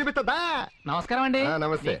లెవెల్ ఏంటో చూపిస్తుందా. నమస్కారం అండి.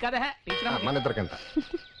 నమస్తే. మన ఇద్దరికంట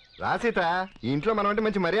రా సీత, ఈ ఇంట్లో మనం అంటే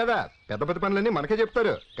మంచి మర్యాద. పెద్ద పెద్ద పనులన్నీ మనకే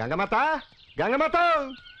చెప్తారు. గంగమాత, గంగమాత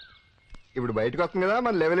ఇప్పుడు బయటకు వస్తుంది కదా,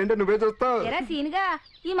 మన లెవెల్ ఏంటో నువ్వే చూస్తావు. సీనుగా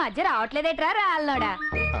ఈ మధ్య రావట్లేదేట్రా రాళ్ళోడా?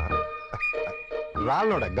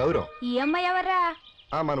 రాళ్ళోడా గౌరవం. ఈ అమ్మాయి ఎవర్రా?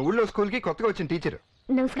 మన ఊళ్ళో స్కూల్ కి కొత్తగా వచ్చిన టీచర్.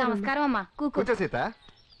 నమస్కారం అమ్మా. కూర్చో సీత.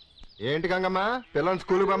 ఏంటి గంగమ్మ, పిల్లల్ని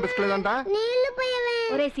స్కూల్ పంపించలేదంట?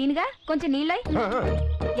 ఒరే సీనుగా కొంచెం నీళ్ళై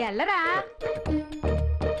ఎల్లరా.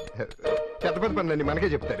 పెద్ద పెద్ద పనులన్నీ మనకే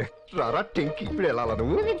చెప్తారు. రారా టెంకి, ఇప్పుడు వెళ్ళాలా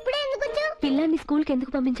నువ్వు? పిల్లాన్ని స్కూల్ కి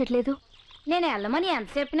ఎందుకు పంపించట్లేదు? నేను వెళ్ళమని ఎంత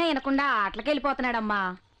చెప్పినా వినకుండా ఆటలకి వెళ్ళిపోతున్నాడమ్మా.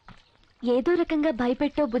 ఏదో రకంగా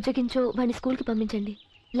భయపెట్టో బుజ్జగించో వాడిని స్కూల్ కి పంపించండి,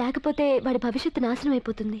 లేకపోతే వాడి భవిష్యత్తు నాశనం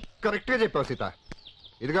అయిపోతుంది. కరెక్ట్ గా చెప్పావు సీత.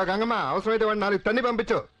 ఇదిగా గంగమ్మ, అవసరమైతే వాడిని 4 తన్ని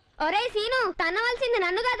పంపించు. ఒరే సీను, తన్నవలసింది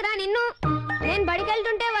నన్ను కాదురా నిన్ను. నేను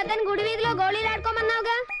బడికెళ్తుంటే వద్దని గుడి వీధిలో గోళీలు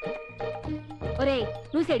ఆడుకోమన్నావుగా. ఒరే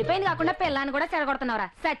నువ్వు చెడిపోయింది కాకుండా పిల్లాన్ని కూడా చెడగొడుతున్నావురా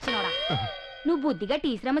సచ్చినవరా. నువ్వు బుద్ధిగా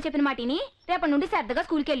టీచర్ అమ్మ చెప్పిన మాటిని రేపటి నుండి శ్రద్ధగా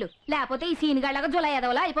స్కూల్కి వెళ్ళు, లేకపోతే ఈ సీనుగాళ్ళగా జులై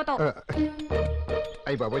ఎదవలా అయిపోతావు.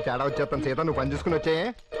 అయ్యి బాబోయ్, తేడా వచ్చేస్తాను సీత, నువ్వు పని చూసుకుని వచ్చే.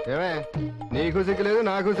 ఏమే, నీకు సిగ్గులేదు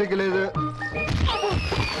నాకు సిగ్గులేదు.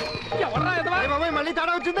 మళ్ళీ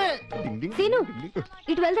తేడా వచ్చింది. సీను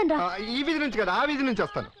ఇటు వెళ్దాం రా. ఈ వీధి నుంచి కదా, ఆ వీధి నుంచి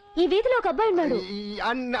వస్తాను. ఈ వీధిలో ఒక అబ్బాయి ఉన్నాడు.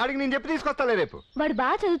 అడిగి నేను చెప్పి తీసుకొస్తాలే రేపు. వాడు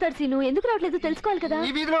బాగా చదువుతాడు సీను, ఎందుకు రావట్లేదు తెలుసుకోవాలి కదా.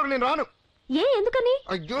 ఈ వీధిలో నేను రాను. ఏ ఎందుకని?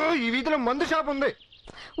 అయ్యో, ఈ వీధిలో మందు షాప్ ఉంది.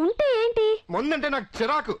 ఉంటే ఏంటి? మందు అంటే నాకు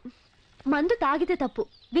చిరాకు. మందు తాగితే తప్పు,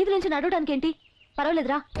 వీధి నుంచి నడవడానికి ఏంటి?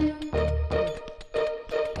 పర్వాలేదురా.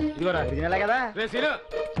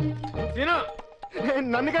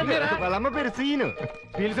 నన్ను కాదు, వాళ్ళ అమ్మ పేరు సీను.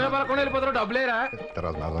 పిలిచిన పలకుండా వెళ్ళిపోతారు, డబ్బులేరా?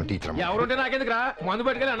 తర్వాత టీచర్ ఎవరుంటే నాకెందుకురా? మందు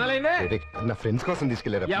పట్టుకెళ్ళి అనాలైందే. నా ఫ్రెండ్స్ కోసం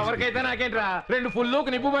తీసుకెళ్లారు. ఎవరికైతే నాకేంట్రా? 2 ఫుల్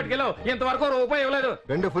నిప్పు పట్టుకెళ్ళావు, ఇంతవరకు రూపాయి ఇవ్వలేదు.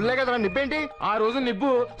 2 ఫుల్లే కదా, నిప్పేంటి? ఆ రోజు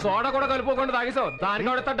నిప్పు సోడా కూడా కలుపుకోకుండా తాగేసావు, దానికి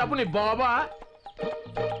వాడతా డబ్బు నీ బాబా.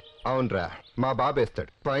 అవునరా, మా బాబు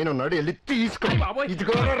వేస్తాడు, పైన ఉన్నాడు, వెళ్ళి తీసుకో.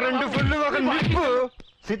 ఇదిగో 2 ఫుల్లు, ఒక నిప్పు.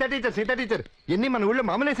 సీతా టీచర్, సీతా టీచర్, ఎన్ని మన ఊళ్ళో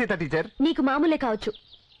మామూలే సీతా టీచర్. నీకు మామూలే కావచ్చు,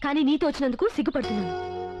 కానీ నీతో వచ్చినందుకు సిగ్గుపడుతున్నాను.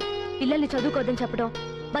 పిల్లల్ని చదువుకోవద్దని చెప్పడం,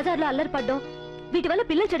 బజార్లో అల్లరి పడ్డం, వీటి వల్ల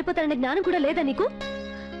పిల్లలు చెడిపోతారనే జ్ఞానం కూడా లేదా నీకు?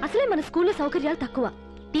 అసలే మన స్కూల్లో సౌకర్యాలు తక్కువ,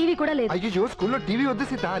 టీవీ కూడా లేదు. అయ్యో, స్కూల్లో టీవీ వద్దు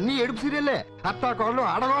సీత, అన్ని ఏడుపు సీరియల్లే. అత్తా కోళ్ళు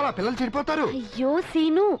ఆడవాళ్ళ పిల్లలు చెడిపోతారు. అయ్యో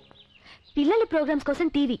సీను, పిల్లల ప్రోగ్రామ్స్ కోసం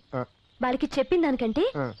టీవీ. వాళ్ళకి చెప్పిన దానికంటే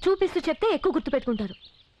చూపిస్తూ చెప్తే ఎక్కువ గుర్తు పెట్టుకుంటారు.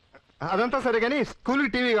 అదంతా సరే గానీ స్కూల్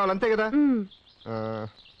కి టీవీ కావాలి అంతే కదా.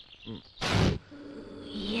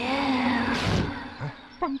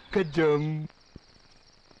 పంకజం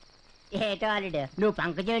ఏటో అల్లుడు, నువ్వు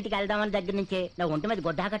పంకజం ఇంటికి వెళ్దామని దగ్గర నుంచి నా ఒంటి మీద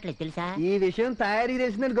గొడ్డాకట్లేదు తెలుసా? ఈ విషయం తయారీ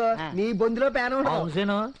చేసిందనుకో నీ బొందులో పేన.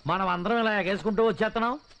 మనం అందరం ఇలా ఎగేసుకుంటూ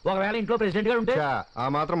వచ్చేస్తున్నాం. ఒకవేళ ఇంట్లో ప్రెసిడెంట్ గారు ఉంటే ఆ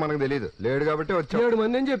మాత్రం మనకు తెలియదు, లేడు కాబట్టి వచ్చా. 7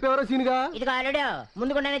 మంది అని చెప్పేవారో సీనుగా. ఇదిగో అల్లుడు,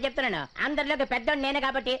 ముందుకుండానే చెప్తున్నాను, అందరిలోకి పెద్దోడు నేనే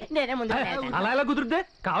కాబట్టి నేనే ముందు. అలా ఎలా కుదిరితే?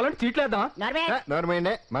 కావాలంటే చీట్లు వేద్దాం.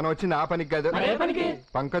 నోర్మైండే, మనం వచ్చింది ఆ పనికి కాదు,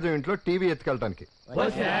 పంకజం ఇంట్లో టీవీ ఎత్తుకెళ్ళటానికి.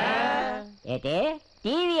 ఏటే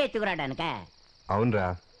టీవీ ఎత్తుకురాడానిక? అవునరా,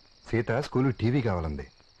 సీత స్కూల్ టీవీ కావాలంది.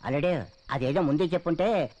 అల్లుడు, అదేదో ముందే చెప్పుంటే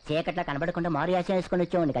చీకట్లో కనబడకుండా మారు యాసం వేసుకుని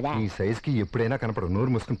వచ్చేవాడిని కదా. ఈ సైజ్ కి ఎప్పుడైనా కనపడు,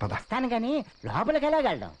 నోరు మూసుకుని పద. వస్తాను గానీ లోపలికి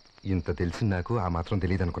వెళ్ళగలడం. ఇంత తెలిసి నాకు ఆ మాత్రం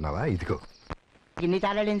తెలియదు అనుకున్నావా? ఇదిగో ఇన్ని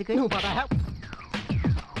తాళాలు ఎందుకు?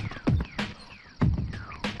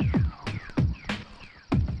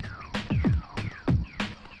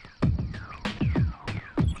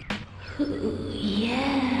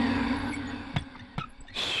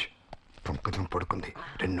 పంకజం పడుకుంది,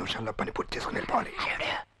 2 నిమిషాల్లో పని పూర్తి చేసుకుని వెళ్ళిపోవాలి.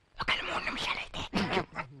 ఒక 3 నిమిషాలైతే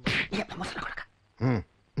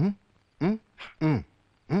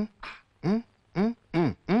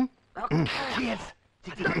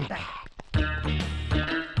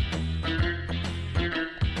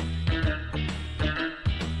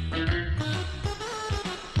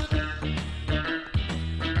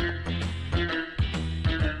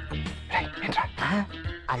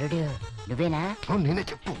అల్లుడు నువ్వేనా? నేనే,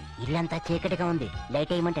 చెప్పు. ఇల్లంతా చీకటిగా ఉంది,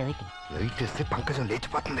 లైట్ వేయమంటే లైట్ వేస్తే పంకజం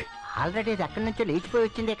లేచిపోతుంది. ఆల్రెడీ అక్కడి నుంచి లేచిపోయి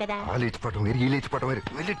వచ్చిందే కదా. ఆ లేచిపోవడం వేరు, ఈ లేచిపోవడం వేరు.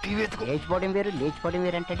 వెళ్ళి టీవీ ఎత్తుకో. లేచిపోవడం వేరు, లేచిపోవడం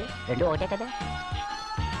వేరు అంటాడు, 2 ఒకటే కదా.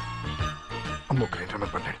 అమ్మో, గ్రైండర్ మీద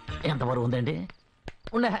పడ్డాడు. ఎంత బరువు ఉందండి?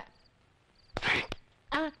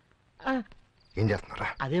 ఏం చేస్తున్నారా?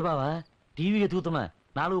 అదే బావా, టీవీ ఎత్తుకుతున్నా.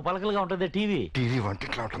 4 పలకలుగా ఉంటుంది టీవీ. టీవీ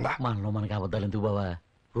వంటింట్లో ఉంటుందా? మనలో మనకి అబద్ధాలు ఎందుకు బావా?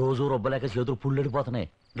 రోజు రొబ్బలేక చేతులు పుల్లడిపోతున్నాయి.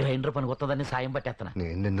 గ్రైండర్ పని కొత్తదని సాయం పట్టేస్తున్నా.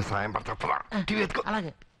 నేను నిన్ను సాయం పడతా. టీవీ ఎత్తుకో.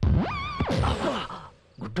 అలాగే.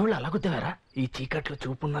 గుడ్డోళ్ళు అలా గుద్దేవారా? ఈ చీకట్లో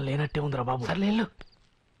చూపున్నా లేనట్టే ఉందిరా బాబు. సర్లేళ్ళు.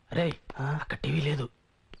 రే, అక్కడ టీవీ లేదు,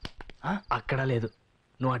 అక్కడ లేదు,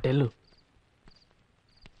 నువ్వు అటెళ్ళు.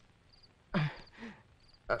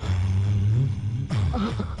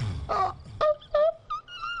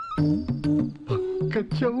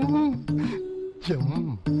 పంకజం జం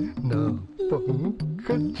నా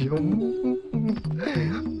పంకజం.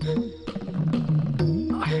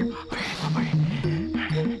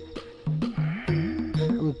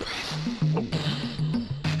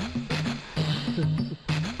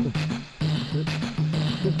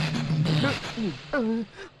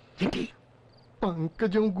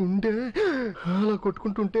 పంకజం గుండె అలా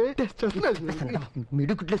కొట్టుకుంటుంటే టెస్ట్ చేస్తున్నా.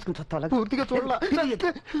 మిడు గుడ్లేసుకుని చత్తాలా పూర్తిగా చూడాల.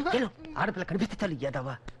 ఆడపిల్ల కనిపిస్తే చాలు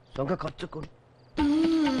ఏదవా దొంగ ఖర్చుకోండి.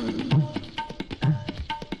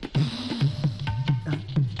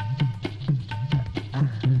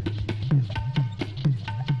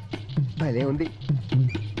 భలే ఉంది.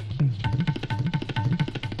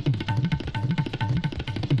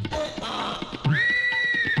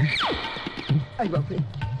 అయ్య బాబు,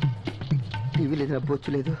 టీవీ లేదు, నా బొచ్చు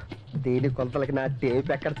లేదు. దేని కొలతలకి నా టేప్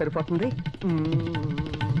ఎక్కడ సరిపోతుంది?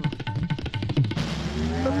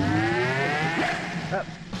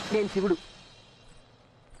 నేను శివుడు.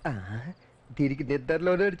 దీనికి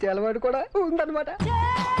నిద్రలో నడిచే అలవాటు కూడా ఉందన్నమాట.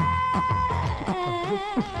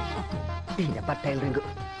 టైలరింగ్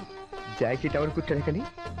జాకెట్ ఎవరు కుట్టాడు కానీ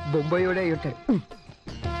బొంబాయిడే అయి ఉంటాడు.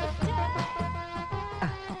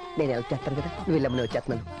 నేను హెల్ప్ చేస్తాను కదా, నువ్వు వెళ్ళమని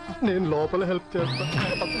వచ్చేస్తున్నాను. నేను లోపల హెల్ప్ చేస్తాను.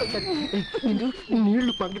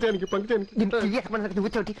 నీళ్లు పంకజానికి నువ్వు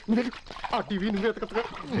చోటి ఆ టీవీ నువ్వు ఎతకగా.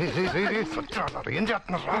 ఏం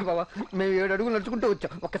చేస్తున్నారు బాబా? మేము 7 అడుగులు నడుచుకుంటూ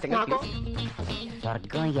వచ్చాం. ఒక్క సెకండ్.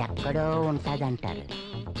 స్వర్గం ఎక్కడో ఉంటదంటారు,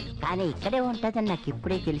 కానీ ఇక్కడే ఉంటదని నాకు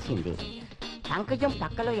ఇప్పుడే తెలిసింది. పంకజం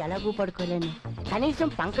పక్కలో ఎలాగూ పడుకోలేను, కనీసం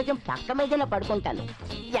పంకజం పక్క మీదనే పడుకుంటాను.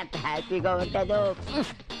 ఎంత హ్యాపీగా ఉంటుందో.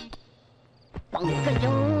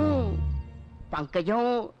 పంకజం పంకజం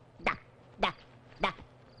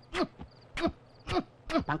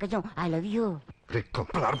పంకజం ఐ లవ్ యూ.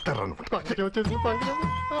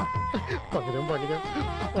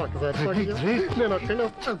 నేను అక్కడ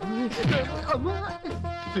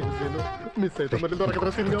మిస్ అయితే మళ్ళీ దొరకదా?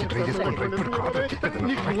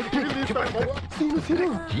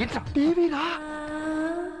 టీవీరా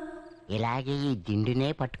ఇలాగే ఈ దిండునే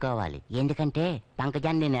పట్టుకోవాలి, ఎందుకంటే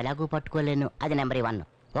పంకజాన్ని నేను ఎలాగూ పట్టుకోలేను. అది నెంబర్ 1.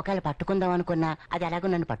 ఒకవేళ పట్టుకుందాం అనుకున్నా అది ఎలాగో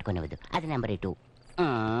నన్ను పట్టుకునేవద్దు. అది నెంబర్ 2.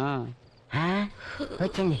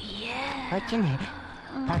 వచ్చింది వచ్చింది,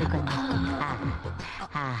 పడుకుంది.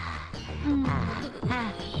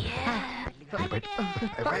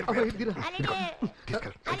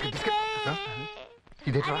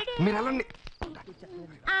 ఇదేట్రా, మీరు వెళ్ళండి.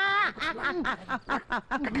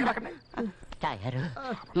 తయారు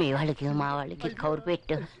మీ వాళ్ళకి మా వాళ్ళకి కౌరు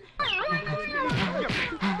పెట్టు.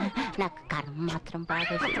 నాకు కర్మ మాత్రం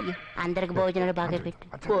బాగా చెయ్యి. అందరికి భోజనాలు బాగా పెట్టు.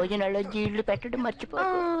 భోజనాల్లో జీళ్ళు పెట్టడం మర్చిపో.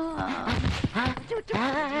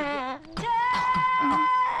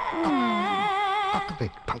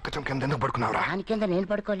 పంకజం కింద ఎందుకు పడుకున్నావురా? దాని కింద నేను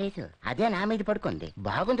పడుకోలేదు, అదే నా మీద పడుకుంది.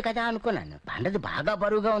 బాగుంది కదా అనుకున్నాను. పండది బాగా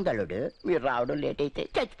బరువుగా ఉంది అల్లుడు. మీరు రావడం లేట్ అయితే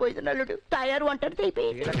చచ్చిపోయింది అల్లుడు. తయారు అంటారు అయిపోయి.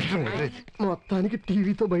 మొత్తానికి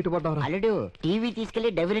టీవీతో బయటపడ్డారు. అల్లుడు టీవీ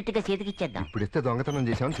తీసుకెళ్లి డైరెక్ట్ గా సీతకి ఇచ్చేద్దాం. ఇప్పుడు ఇస్తే దొంగతనం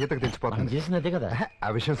చేసామని సీతకు తెలిసిపోతుంది. చేసినదే కదా ఆ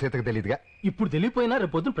విషయం సీతకు తెలియదుగా. ఇప్పుడు తెలియపోయినా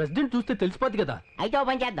రేపు పొద్దున ప్రెసిడెంట్ చూస్తే తెలిసిపోద్ది కదా. అయితే ఓ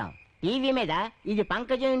పని చేద్దాం, టీవీ మీద ఇది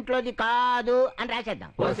పంకజం ఇంట్లోది కాదు అని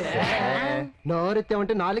రాసేద్దాం.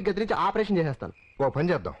 నోరెత్తామంటే 4 గది నుంచి ఆపరేషన్ చేసేస్తాను. ఓ పని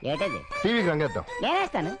చేద్దాం, ఏంటది? టీవీకి రంగేద్దాం.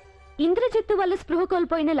 నేనేస్తాను. ఇంద్రజిత్తు వల్ల స్పృహ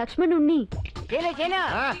కోల్పోయిన లక్ష్మణుణ్ణి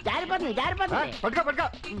జారిపోతుంది జారిపోతుంది. పట్టుకో పట్టుకో.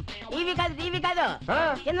 టీవీ కాదు టీవీ కాదు,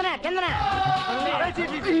 కిందన కిందన.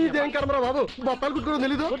 ఇదేం కర్మరా బాబు, బొత్తాలు కుట్టుకోవడం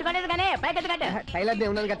తెలీదు. కుట్టుకోలేదు కానీ పైకి కట్టు. టైలర్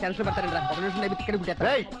దేవుడు టెన్షన్ పడతారండి. ఒక నిమిషం నవ్వి ఇక్కడ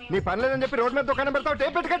కుట్టేస్తా. నీ పని లేదని చెప్పి రోడ్ మీద దుకాణం పెడతావు,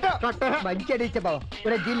 టేప్ పెట్టి కట్టు. మంచి అడి ఇచ్చే బాబు.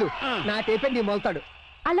 ఒరే జిల్లు, నా టేపే నీ మొలుతాడు.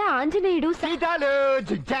 అలా ఆంజనేయుడు సీతాలు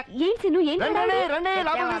జిగ్జాగ్. ఏం సిను ఏం రండి రండి,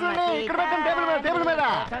 లోపల కూర్చోండి. ఇక్కడ పెట్టండి, టేబుల్ మీద, టేబుల్ మీద.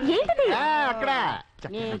 ఏంటిది? అక్కడ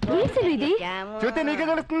ఏం సిను ఇది? చూస్తే నీకే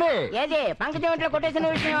తెలుస్తుంది. ఏది పంకజం ఇంట్లో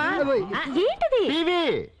కొట్టేసిన విషయమా? ఏంటిది? టీవీ.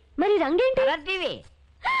 మరి రంగేంటి? టీవీ.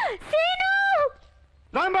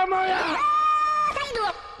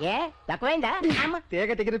 ఏ తక్కువైందా?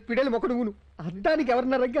 తీగ తెగిన పిడలు మొక్కడు ఊను. అద్దానికి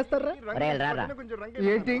ఎవరన్నా రంగేస్తారా?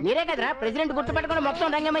 ఏంటి? మీరే కదరా ప్రెసిడెంట్ గుర్తుపెట్టుకుని మొత్తం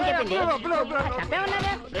రంగమని చెప్పింది.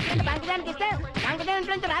 తప్పేమన్నారా? ప్రెసిడెంట్ పంకజానికి ఇస్తే పంకజం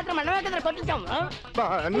ఇంట్లో నుంచి రాత్రి మనమే కదా కొట్టించాం.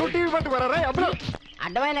 నువ్వు టీవీ పట్టుకోరా అప్పుడు.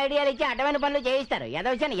 అడ్డమైన ఐడియాలు ఇచ్చి అడ్డమైన పనులు చేయిస్తారు.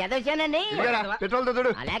 ఎదవశానండి. పెట్రోల్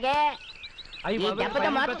చూడు. అలాగే ఈ దెబ్బతో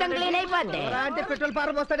మొత్తం క్లీన్ అయిపోద్ది. అంటే పెట్రోల్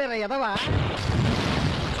పారం వస్తాడేరా ఎదవా.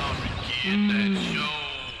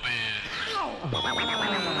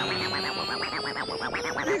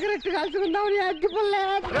 సిగరెట్ కాల్చుకుందామని అగ్గిపుల్లే.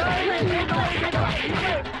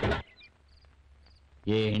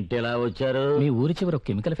 ఏంటి ఇలా వచ్చారు? మీ ఊరి చివర ఒక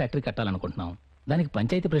కెమికల్ ఫ్యాక్టరీ కట్టాలనుకుంటున్నాం. దానికి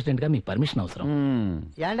పంచాయతీ ప్రెసిడెంట్ గా మీ పర్మిషన్ అవసరం.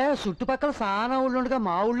 ఏంటే చుట్టుపక్కల చాలా ఊళ్ళు ఉండగా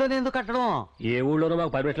మా ఊళ్ళోనే ఎందుకు కట్టడం? ఏ ఊళ్ళోనూ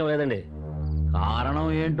మాకు పర్మిషన్ లేదండి. కారణం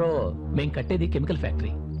ఏంటో? మేం కట్టేది కెమికల్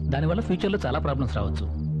ఫ్యాక్టరీ. దానివల్ల ఫ్యూచర్ లో చాలా ప్రాబ్లమ్స్ రావచ్చు.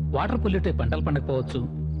 వాటర్ పొల్యూట్ అయి పంటలు పండకపోవచ్చు.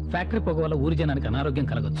 ఫ్యాక్టరీ పొగ వల్ల ఊరి జనానికి అనారోగ్యం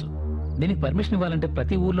కలగొచ్చు. దీనికి పర్మిషన్ ఇవ్వాలంటే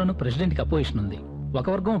ప్రతి ఊర్లోనూ ప్రెసిడెంట్ కి అపోజిషన్ ఉంది. ఒక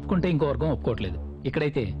వర్గం ఒప్పుకుంటే ఇంకో వర్గం ఒప్పుకోవట్లేదు.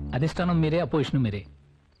 ఇక్కడైతే అధిష్టానం మీరే, అపోజిషన్ మీరే.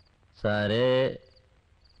 సరే,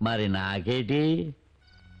 మరి నాకేటి?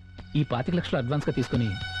 ఈ 25 లక్షలు అడ్వాన్స్ గా తీసుకుని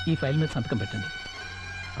ఈ ఫైల్ మీద సంతకం పెట్టండి.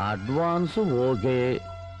 అడ్వాన్స్ ఓకే,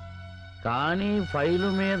 కానీ ఫైలు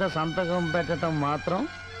మీద సంతకం పెట్టడం మాత్రం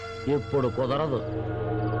ఇప్పుడు కుదరదు.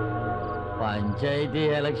 పంచాయతీ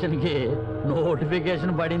ఎలక్షన్కి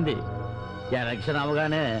నోటిఫికేషన్ పడింది. ఎలక్షన్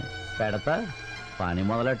అవగానే పెడతా, పని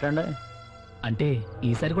మొదలెట్టండి. అంటే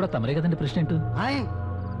ఈసారి కూడా తమరే కదండి ప్రెసిడెంట్?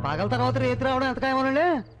 పగల తర్వాత రేతి రావడం ఎంత ఖాయమనండి?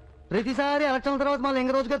 ప్రతిసారి ఎలక్షన్ తర్వాత మళ్ళీ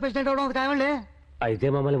ఇంక రోజుగా ప్రెసిడెంట్ అవడం ఎంత ఖాయమండి? అయితే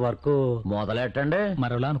మమ్మల్ని వర్క్ మొదలెట్టండి.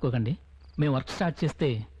 మరోలా అనుకోకండి. మేము వర్క్ స్టార్ట్ చేస్తే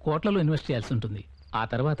కోట్లలో ఇన్వెస్ట్ చేయాల్సి ఉంటుంది. ఆ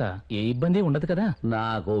తర్వాత ఏ ఇబ్బంది ఉండదు కదా.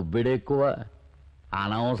 నాకు ఒబ్బిడి ఎక్కువ,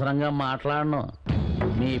 అనవసరంగా మాట్లాడను.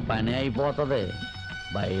 మీ పని అయిపోతుంది.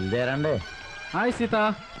 బయలుదేరండి. హాయ్ సీత.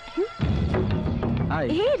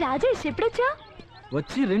 ఏ రాజేష్, ఎప్పుడొచ్చా?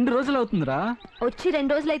 వచ్చి 2 రోజులు అవుతుందిరా. వచ్చి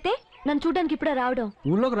 2 రోజులైతే నన్ను చూడడానికి ఇప్పుడే రావడం?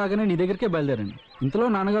 ఊళ్ళోకి రాగానే నీ దగ్గరికే బయలుదేరండి. ఇంతలో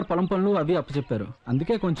నాన్నగారు పొలం పనులు అవి అప్పచెప్పారు.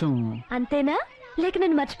 అందుకే కొంచెం. అంతేనా? లేక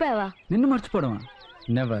నన్ను మర్చిపోయావా? నిన్ను మర్చిపోవడమా?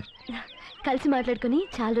 నెవర్. కలిసి మాట్లాడుకుని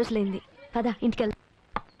చాలా రోజులైంది. పద ఇంటికెళ్తా.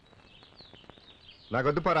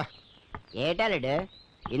 నాకొద్దు పోరా. ఏటాలుడు,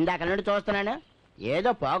 ఇందాక నుండి చూస్తున్నాను, ఏదో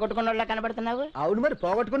పోగొట్టుకున్న కనబడుతున్నావు. అవును, మరి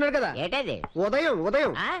పోగొట్టుకున్నాడు కదా. ఏటది? ఉదయం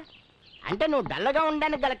ఉదయం. అంటే నువ్వు డల్లగా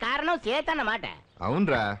ఉండడానికి గల కారణం సీత అన్నమాట.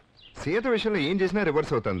 అవునరా, సీత విషయంలో ఏం చేసినా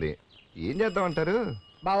రివర్స్ అవుతుంది. ఏం చేద్దాం అంటారు?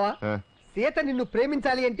 బావా, సీత నిన్ను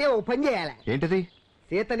ప్రేమించాలి అంటే ఓ పని చేయాలి. ఏంటిది?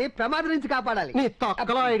 సీతని ప్రమాదం నుంచి కాపాడాలి. నీ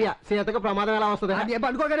తొక్కలో ఐడియా. సీతకు ప్రమాదం ఎలా వస్తుంది? అది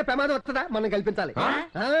అనుకోగానే ప్రమాదం వస్తుందా? మనం కల్పించాలి.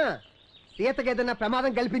 సీతకి ఏదైనా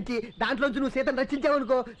ప్రమాదం కల్పించి దాంట్లోంచి నువ్వు సీతను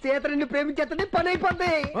రక్షించావనుకో, సీత నిన్ను ప్రేమించేస్తుంది, పని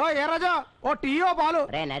అయిపోద్ది. ఓ ఏ రాజా, ఓ టీయో పాలు.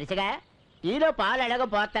 రే నరిసిగా, టీలో పాలు ఎలాగో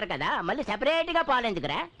పోస్తారు కదా, మళ్ళీ సెపరేట్ గా పాలు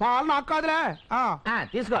ఎందుకురా? పాలు నాకు కాదులే.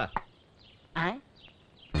 తీసుకో.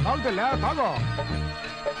 తాగు.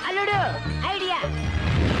 అల్లుడు ఐడియా.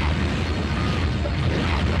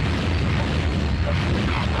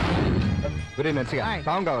 నర్సిగా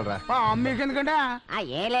పాము కావాలరా? మీకెందుకంటే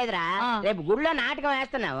ఏం లేదురా, రేపు గుడిలో నాటకం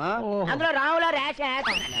వేస్తున్నాము. అందులో రాములో రేషన్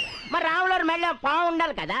వేస్తున్నాను. మరి రాములూరు మెళ్ళ పాము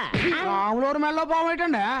ఉండాలి కదా. రాములూరు మెళ్ళ పాము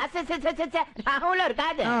ఏంటండి? రాములూరు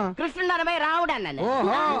కాదు, కృష్ణుడు అనబై రాముడు అన్నాను.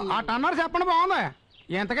 అన్నారు చెప్పండి. బాగుంది.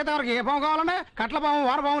 ఎంతకైతే ఎవరికి ఏ పాము కావాలండి? కట్ల పాము,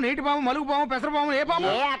 వారపాము, నీటి పాము, మలుగు పాము, పెసర పాము, ఏ పాము?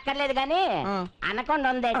 ఏ అక్కర్లేదు గాని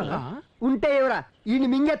అనకొండ ఉంది. ఉంటే ఎవరా ఈ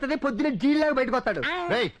మింగెత్తది, పొద్దున జీళ్ళగా బయటకు వస్తాడు.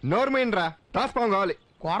 నోరు మైండ్రా, టాస్ పాము కావాలి.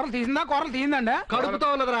 కూరలు తీసిందా? కూరలు తీసిందండి. కడుపుతా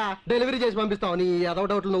ఉన్నదిరా, డెలివరీ చేసి పంపిస్తావు. నీ అదొక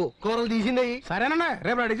డౌట్లు. నువ్వు కూరలు తీసింది. సరేనండి,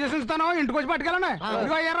 రేపు రెడీ చేసి ఉంచుతాను. ఇంటికి వచ్చి పట్టుకెళ్ళండి.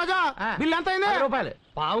 ఇదిగో ఏ రాజా, బిల్ ఎంత అయింది? రూపాయలు.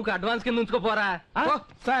 పావుకి అడ్వాన్స్ కింద ఉంచుకోపోరా.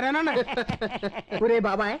 సరేనండి. ఒరే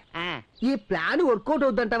బాబాయ్, ఈ ప్లాన్ వర్కౌట్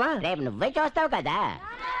అవుద్దంటావా? రేపు నువ్వే చూస్తావు కదా.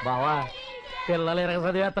 బావా, పిల్లలు ఎరగ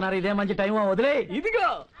చదివేస్తున్నారు. ఇదే మంచి టైం. వదిలే. ఇదిగో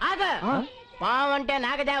ఆగ. పావు అంటే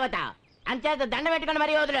నాగదేవత, అంచేత దండ పెట్టుకుని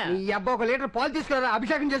మరీ వదిలే. ఈ అబ్బా 1 లీటర్ పాలు తీసుకురా,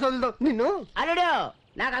 అభిషేకం చేసి వదులుతావు నిన్ను. అల్లుడు,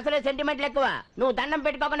 నాకు అసలే సెంటిమెంట్లు ఎక్కువ. నువ్వు దండం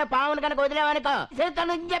పెట్టుకోకుండా పావును కనుక వదిలేవనుకో,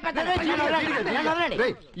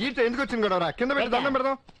 ఎందుకు వచ్చింది కూడా? కింద పెట్టి దండం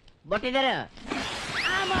పెడదాం. బొట్టిదారు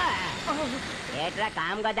ఏట్రా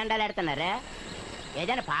కామ్గా దండాలు ఎడుతున్నారు?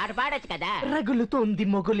 ఏదైనా పాట పాడొచ్చు కదా. రగులుతోంది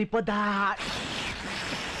మొగులి పొద.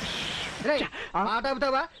 పాట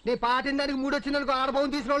అవుతావా? నీ పాటిన దానికి 3 వచ్చిందనుకో,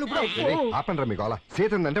 ఆడబోని తీసిన వాళ్ళు ఇప్పుడు. ఆపండ్రా మీకు అలా.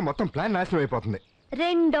 సీత ఉందంటే మొత్తం ప్లాన్ నాశనం అయిపోతుంది.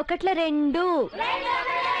 2 ఒకట్ల 2,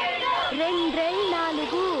 2 2 4,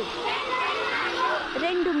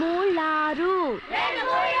 2 3 6.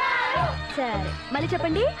 సరే మళ్ళీ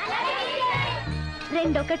చెప్పండి.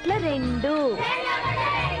 2 ఒకట్ల 2,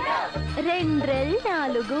 2 2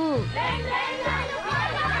 4.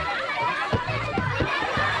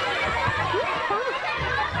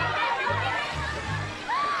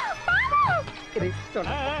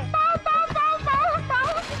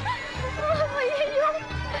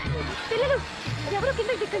 పిల్లలు ఎవరు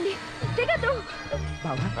కిందకి దిక్కండి, దిగద్దు.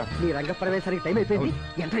 బాబా, నీ రంగ ప్రవేశానికి టైం అయిపోయింది.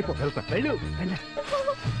 ఎంత అయిపో వెళ్ళు.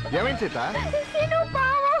 ఏమైంది సీత?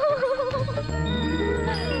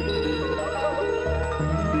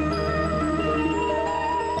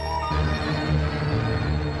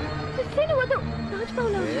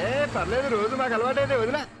 పర్లేదు, రోజు మాకు అలవాటైతే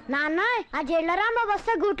వదిలే. నాన్న, ఆ జైల్లో రాంబాబు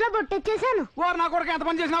వస్తే గూట్లో బొట్టెచ్చేసాను. వారు నా కొరకు ఎంత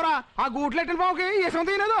పని చేసినావురా? ఆ గూట్లో ఎట్టిన బావుకి ఏసం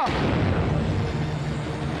తీయలేదు.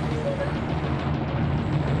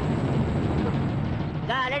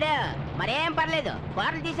 ఇదిగా అల్లుడు మరేం పర్లేదు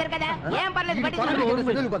కూరలు తీశారు కదా ఏం పర్లేదు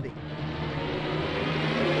పట్టించుకోండి.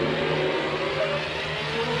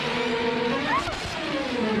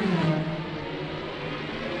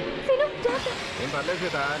 ఏం పర్లేదు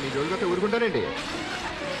సీత, నీ జోలికొస్తే ఊరుకుంటానండి.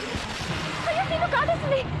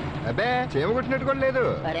 అబ్బే చేమ కొట్టినట్టు కూడా లేదు.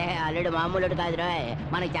 అరే అల్లుడు మామూలుడు కాదురా,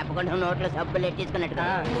 మనకి చెప్పకుండా నోట్లో సబ్బులు ఎట్టించుకున్నట్టు.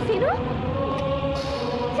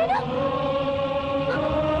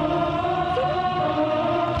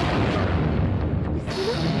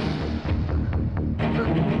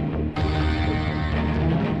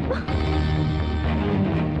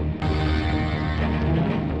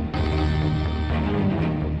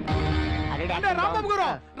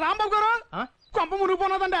 రాంబాబు గారు కొంప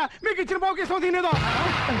మునిగిపోన్నదండ, మీకు ఇచ్చిన పోకేసం తినేదో.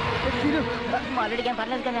 అల్లుడికి ఏం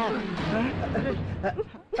పర్లేదు కదా.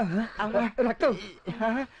 రక్తం.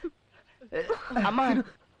 అమ్మా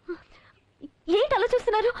ఏంటి అలా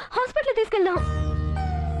చూస్తున్నారు? హాస్పిటల్ తీసుకెళ్దాం.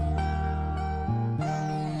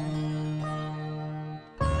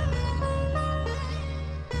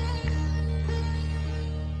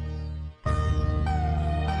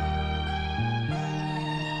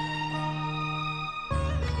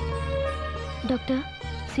 డాక్టర్,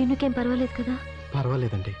 సీనుకేం పర్వాలేదు కదా?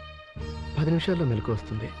 పర్వాలేదండి, 10 నిమిషాల్లో మెలకు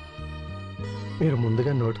వస్తుంది. మీరు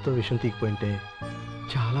ముందుగా నోటితో విషం తీగిపోయింటే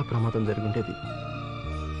చాలా ప్రమాదం జరుగుండేది.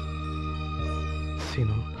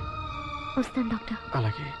 సీను వస్తాను డాక్టర్.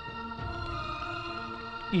 అలాగే.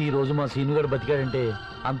 ఈ రోజు మా సీనుగాడు బతికాడంటే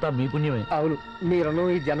అంతా మీ పుణ్యమే. అవును, మీ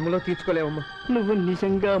రుణం ఈ జన్మలో తీర్చుకోలేవమ్మా. నువ్వు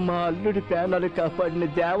నిజంగా మా అల్లుడి ప్రాణాలు కాపాడిన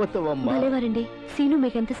దేవతవమ్మా. భలేవారండి. సీను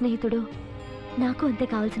మీకెంత స్నేహితుడు, నాకు అంతే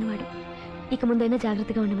కావాల్సిన వాడు. ఇక ముందైనా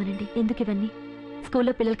జాగ్రత్తగా ఉండమనండి. ఎందుకు ఇవన్నీ?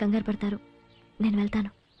 స్కూల్లో పిల్లలు కంగారు పడతారు. నేను వెళ్తాను.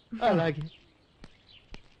 అలాగే.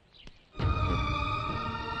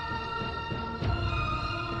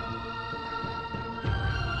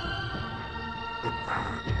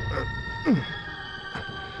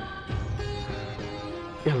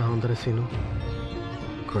 ఎలా ఉందరా సీను?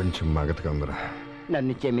 కొంచెం మగతగా ఉందరా.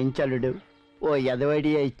 నన్ను క్షమించలుడు. ఓ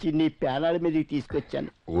ఎదవడియా ఇచ్చి నీ పేనాల మీదకి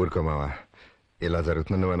తీసుకొచ్చాను. ఊరుకో మావా, ఇలా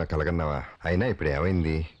జరుగుతుందని మనం కలగన్నావా? అయినా ఇప్పుడు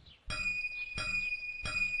ఏమైంది?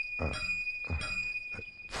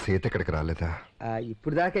 సీత ఇక్కడికి రాలేదా?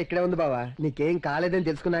 ఇప్పుడు దాకా ఇక్కడే ఉంది బావా. నీకేం కాలేదని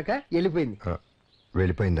తెలుసుకున్నాక వెళ్ళిపోయింది.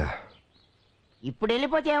 వెళ్ళిపోయిందా? ఇప్పుడు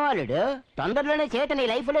వెళ్ళిపోతే ఏవాళ్ళుడు తొందరలోనే చేత నీ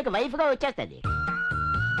లైఫ్ లోకి వైఫ్ గా వచ్చేస్తుంది.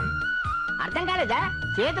 అర్థం కాలేదా?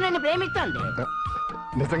 చేత నన్ను ప్రేమిస్తోంది.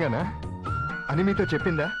 నిజంగానా? అని మీతో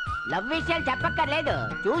చెప్పిందా? లవ్ విషయాలు చెప్పక్కర్లేదు,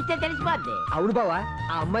 చూస్తే తెలిసిపోద్ది. అవును బావా,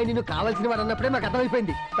 ఆ అమ్మాయి నిన్ను కావాల్సిన వాడు అన్నప్పుడే మాకు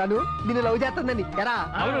అర్థమైపోయింది. తను నిన్ను లవ్ చేస్తుందని. ఎరా?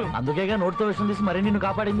 అందుకేగా నోటితో విషయం తీసి మరీ నిన్ను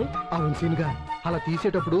కాపాడింది. అవును సీనుగా, అలా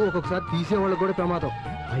తీసేటప్పుడు ఒక్కొక్కసారి తీసేవాళ్ళకు కూడా ప్రమాదం.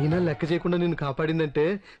 అయినా లెక్క చేయకుండా నిన్ను కాపాడిందంటే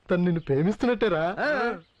తను నిన్ను ప్రేమిస్తున్నట్టేరా.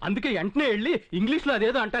 అందుకే వెంటనే వెళ్ళి ఇంగ్లీష్ లో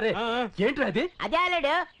అదేదో అంటారే, ఏంటి అది? అదే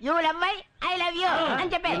అల్లుడు, you love I love you అని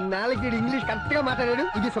చెప్పే. నాలుగు ఇంగ్లీష్ కరెక్ట్ గా మాట్లాడాడు.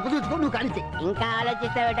 ఇది చూసుకో, నువ్వు కానిచ్చే. ఇంకా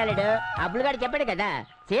ఆలోచిస్తావేటాడు? అబ్బులు గారు చెప్పాడు కదా,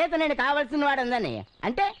 చేత నేను కావాల్సిన వాడు ఉందని,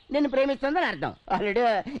 అంటే నిన్ను ప్రేమిస్తుందని అర్థం. అల్లుడు,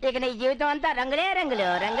 ఇక నీ జీవితం అంతా రంగులే రంగులు,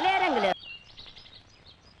 రంగులే రంగులు.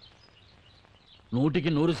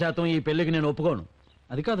 100% ఈ పెళ్లికి నేను ఒప్పుకోను.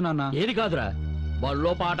 అది కాదు నాన్న. ఏది కాదురా?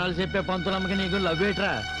 బళ్ళో పాఠాలు చెప్పే పంతులమ్మకి నీకు లవ్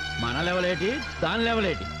ఏట్రా? మన లెవలేటి, దాని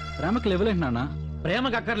లెవలేటి? ప్రేమకి లెవలేంటి నాన్న?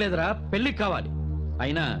 ప్రేమకు అక్కర్లేదురా, పెళ్లికి కావాలి.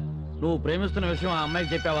 అయినా నువ్వు ప్రేమిస్తున్న విషయం ఆ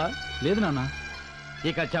అమ్మాయికి చెప్పావా? లేదు నాన్న.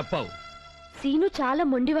 ఇక చెప్పావు. సీను చాలా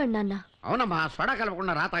మొండివాడు నాన్న. అవునమ్మా, సోడా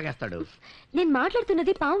కలపకుండా రా తాగేస్తాడు. నేను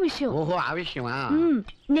మాట్లాడుతున్నది పాము విషయం. ఓహో, ఆ విషయమా?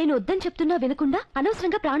 నేను వద్దని చెప్తున్నా వినకుండా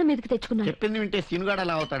అనవసరంగా ప్రాణం మీదకి తెచ్చుకున్నాను. చెప్పింది వింటే సీనుగాడు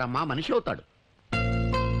ఎలా అవుతాడమ్మా? మనిషి అవుతాడు.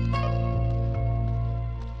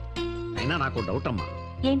 అయినా నాకు డౌట్ అమ్మా.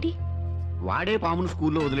 ఏంటి? వాడే పామును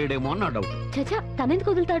స్కూల్లో వదిలేడేమో అని నా డౌట్. చచ్చా, తనెందుకు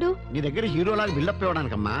వదులుతాడు? నీ దగ్గర హీరోలాగా బిల్డప్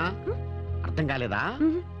ఇవ్వడానికమ్మా. అర్థం కాలేదా?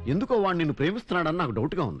 ఎందుకో వాడు నిన్ను ప్రేమిస్తున్నాడని నాకు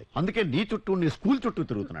డౌట్ గా ఉంది. అందుకే నీ చుట్టూ, నీ స్కూల్ చుట్టూ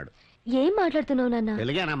తిరుగుతున్నాడు. ఏం మాట్లాడుతున్నావు నాన్న?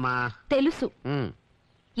 తెలిగానమ్మా. తెలుసు.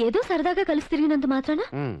 ఏదో సరదాగా కలిసి తిరిగినంత మాత్రాన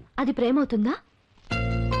అది ప్రేమ అవుతుందా?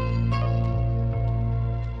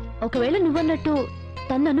 ఒకవేళ నువ్వన్నట్టు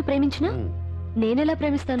తను నన్ను ప్రేమించినా నేనెలా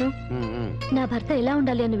ప్రేమిస్తాను? నా భర్త ఎలా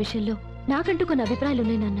ఉండాలి అన్న విషయంలో నాకంటూ కొన్ని అభిప్రాయాలు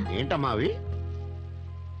ఉన్నాయి నాన్న. ఏంటమ్మా అవి?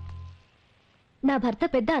 నా భర్త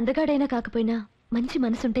పెద్ద అందగాడైనా కాకపోయినా మంచి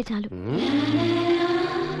మనసుంటే చాలు.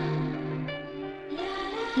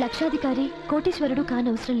 లక్షాధికారి, కోటీశ్వరుడు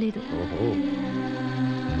కానవసరం లేదు.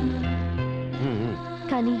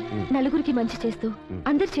 కానీ నలుగురికి మంచి చేస్తూ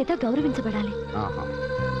అందరి చేత గౌరవించబడాలి.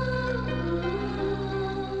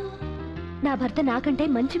 నా భర్త నాకంటే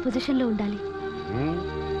మంచి పొజిషన్ లో ఉండాలి.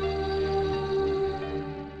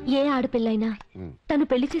 ఏ ఆడపిల్లైనా తను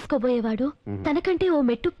పెళ్లి చేసుకోబోయేవాడు తనకంటే ఓ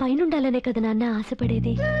మెట్టు పైనుండాలనే కదా నాన్న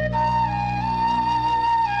ఆశపడేది.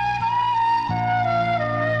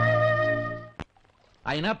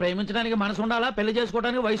 అయినా ప్రేమించడానికి మనసు ఉండాలా, పెళ్లి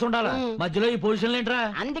చేసుకోవడానికి వయసు ఉండాలా, మధ్యలో ఈ పొజిషన్ ఏంట్రా?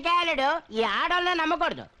 అందుకే అల్లుడు ఈ ఆడోళ్ళని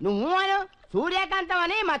నమ్మకూడదు. నువ్వు అను సూర్యకాంతం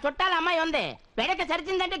అని మా చుట్టాల అమ్మాయి ఉంది. పిడక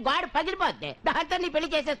సరిచిందంటే గాడు పగిలిపోద్ది. దాంతో నీ పెళ్లి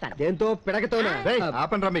చేసేస్తాను. దేంతో పిడకతోనే?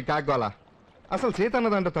 ఆపనరా మీ కాగ్గోలా. అసలు సీత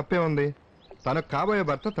అన్నదంటే తప్పే ఉంది. తనకు కాబోయే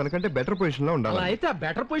భర్త తనకంటే బెటర్ పొజిషన్ లో ఉండాలి. అయితే ఆ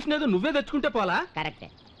బెటర్ పొజిషన్ ఏదో నువ్వే తెచ్చుకుంటే పోలా? కరెక్టే.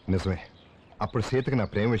 నిజమే. అప్పుడు సీతకి నా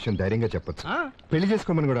ప్రేమ విషయం ధైర్యంగా చెప్పొచ్చు. పెళ్లి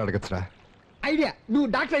చేసుకోమని కూడా అడగచ్చురా. ఐడియా. నువ్వు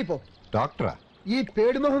డాక్టర్ అయిపో. డాక్టరా? ఈ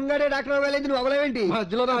పేడు మొహంగాడే డాక్టర్ అవ్వలేదు. నువ్వు అవ్వలేవేంటి?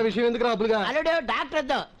 మధ్యలో నా విషయం ఎందుకు రాబులుగా? అల్లుడు డాక్టర్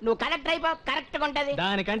వద్దు, నువ్వు కలెక్టర్ అయిపో. కరెక్ట్ గా ఉంటది.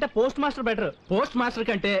 దానికంటే post master better. Post master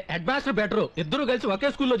కంటే హెడ్ మాస్టర్ బెటర్. ఇద్దరు కలిసి ఒకే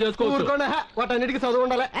స్కూల్లో చేసుకోవచ్చు. వాటన్నిటికీ చదువు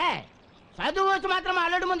ఉండాలి. చదువు వచ్చి మాత్రం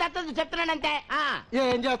అల్లుడు ముందు అత్తది చెప్తున్నానంతే.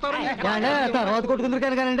 ఏం చేస్తారు? తర్వాత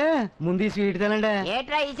కొట్టుకుందరు కానండి, ముందు ఈ స్వీట్ తినండి.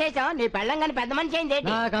 ఏట్రా విశేషం? నీ పెళ్ళం కానీ పెద్ద మనిషి అయింది.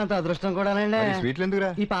 నాకంత అదృష్టం కూడా స్వీట్లు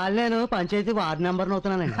ఎందుకురా? ఈ పాలు నేను పంచాయతీ వార్డు నెంబర్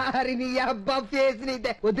అవుతున్నానండి. అరే నీ అబ్బా ఫేస్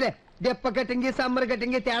నీదే. వదిలే. దెప్ప కటింగ్ సమ్మర్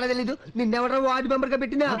కటింగ్ తేడా తెలీదు. నిన్నెవడో వార్డు మెంబర్ గా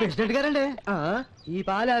పెట్టినా? ప్రెసిడెంట్ గారండి. ఈ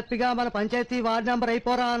పాలు హ్యాపీగా మన పంచాయతీ వార్డు నెంబర్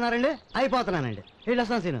అయిపోరా అన్నారండి. అయిపోతున్నానండి.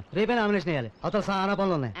 వెళ్ళొస్తాను సీను, రేపే నామినేషన్ వేయాలి. అవతల చాలా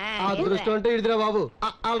పనులు ఉన్నాయి. అదృష్టం అంటే ఇడిదిరా బాబు.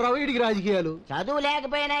 రావు ఇడికి రాజకీయాలు. చదువు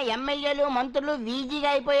లేకపోయినా ఎమ్మెల్యేలు మంత్రులు వీజీగా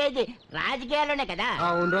అయిపోయేది రాజకీయాల్లోనే కదా.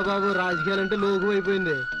 అవునరా బాబు, రాజకీయాలు అంటే లోగు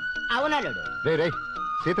అయిపోయింది. అవునల్లుడు. రే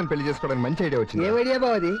సీతను పెళ్లి చేసుకోవడానికి మంచి ఐడియా వచ్చింది. ఏం ఐడియా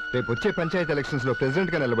బాబు అది? రేపు వచ్చే పంచాయతీ ఎలక్షన్స్ లో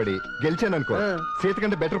ప్రెసిడెంట్ గా నిలబడి గెలిచాననుకో, సీత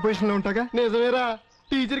కంటే బెటర్ పొజిషన్ లో ఉంటాగా. నిజమేరా,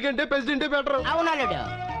 టీచర్ కంటే ప్రెసిడెంటే బెటర్. అవునల్లుడు.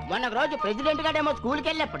 మొన్న రోజు ప్రెసిడెంట్ గారేమో స్కూల్కి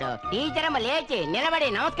వెళ్ళినప్పుడు టీచర్ అమ్మ లేచి నిలబడి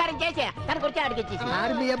నమస్కారం చేసి తన గురించి అడిగిచ్చేసి,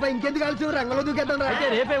 మీ అబ్బాయి ఇంకెందుకు కలిసి రంగంలో దూకేద్దాం. అయితే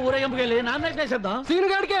రేపే ఊరేగింపుకి వెళ్ళి నామినేషన్ వేసేద్దాం. సీను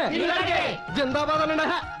గాడికే జిందాబాద్ అన్న.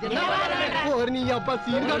 నీ అబ్బా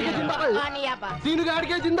సీను గాడికే జిందాబాద్. సీను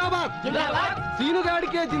గాడికే జిందాబాద్. సీను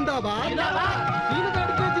గాడికే జిందాబాద్. సీను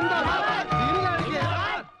గాడికే జిందాబాద్. సీను గాడికే.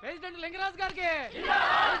 ప్రెసిడెంట్ లింగరాజ్ గారికి,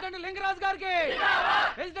 ప్రెసిడెంట్ లింగరాజ్ గారికి,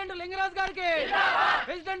 ప్రెసిడెంట్ లింగరాజ్ గారికి,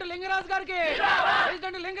 ప్రెసిడెంట్ లింగరాజ్ గారికి,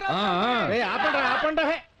 ప్రెసిడెంట్ లింగరాజ్. ఆపండి.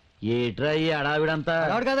 ఏట్రా ఈ అడావిడంతా?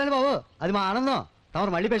 అడావిడ కాదండి బాబు, అది మా ఆనందం.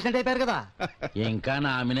 తమరు మళ్ళీ ప్రెసిడెంట్ అయిపోయారు కదా. ఇంకా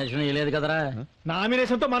నామినేషన్ వేయలేదు కదరా?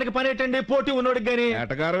 నామినేషన్ తో మనకి పని ఏంటండి? పోటీ ఉన్నోడికి గాని.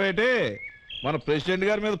 ఎటకారం ఏంటి? మన ప్రెసిడెంట్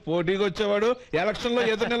గారి మీద పోటీకి వచ్చేవాడు ఎలక్షన్ లో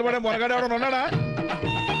ఎదురు నిలబడే మొనగాడు ఉన్నాడా?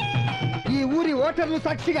 ఈ ఊరి ఓటర్లు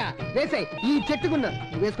సాక్షిగా వేసాయి. ఈ చెట్టుకున్న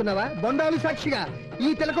వేసుకున్నావా? బొండాలు సాక్షిగా ఈ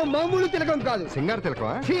తిలకం మామూలు తిలకం కాదు, సింగారు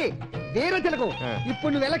తిలకమా? వేరే తిలకం.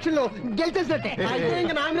 ఇప్పుడు నువ్వు ఎలక్షన్ లో గెలిచేసినట్టే.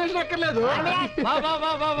 నామినేషన్ ఎక్కర్లేదు.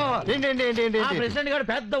 ప్రెసిడెంట్ గారు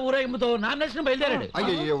పెద్ద ఊరేగింపుతో నామినేషన్ బయలుదేరాడు.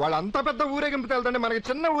 అయ్యో, వాళ్ళంతా పెద్ద ఊరేగింపు వెళ్తుంటే మనకి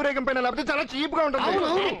చిన్న ఊరేగింపు అయినా లేకపోతే చాలా చీప్ గా ఉంటుంది.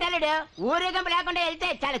 ఊరేగింపు లేకుండా వెళ్తే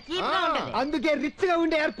చాలా చీప్ గా ఉంటుంది. అందుకే రిచ్ గా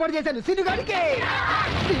ఉండే ఏర్పాటు చేశాను. సీను గారికే,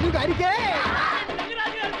 సీను గారికే.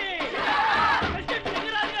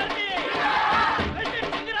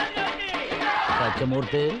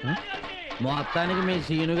 సత్యమూర్తి, మొత్తానికి మీ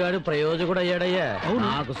సీనుగాడు ప్రయోజకుడు అయ్యాడయ్యా.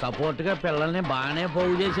 నాకు సపోర్ట్ గా పిల్లల్ని బాగానే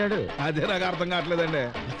పోగు చేశాడు. అదే నాకు అర్థం కావట్లేదండి.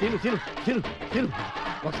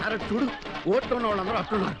 ఒకసారి చూడు, ఓట్లు ఉన్న వాళ్ళందరూ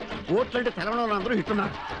అట్టున్నారు, ఓట్లు అంటే తెలవని వాళ్ళందరూ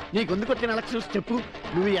ఇట్టున్నారు. నీకు ఎందుకు వచ్చిన ఎలక్షన్స్ చెప్పు.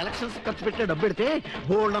 నువ్వు ఈ ఎలక్షన్స్ ఖర్చు పెట్టే డబ్బు పెడితే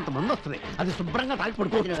బోల్డంత మంది వస్తుంది. అది శుభ్రంగా తాగి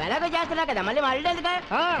పడుకో. నువ్వు ఎలాగో చేస్తున్నావు కదా, మళ్ళీ మళ్ళీ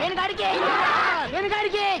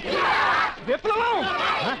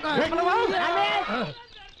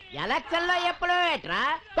ఎలక్షన్ లో ఎప్పుడు ఏట్రా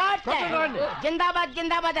జిందాబాద్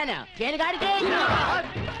జిందాబాద్ అని దేనికాడికి.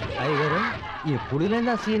 అయ్యగారు, ఎప్పుడు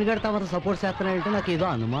లేని ఆ సీన్ గడి తమరు సపోర్ట్ చేస్తున్నాడంటే నాకు ఏదో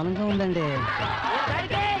అనుమానంగా ఉందండి.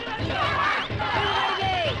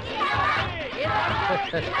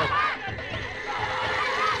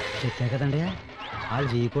 చెప్పా కదండి, వాళ్ళు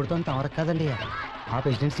చేయకూడదు అని తమరకు కదండి. ఆ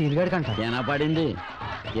ప్రెసిడెంట్ సీన్ గడికి అంట. పడింది.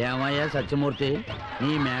 ఏమయ్యా సత్యమూర్తి,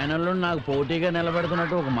 నీ మేనల్లు నాకు పోటీగా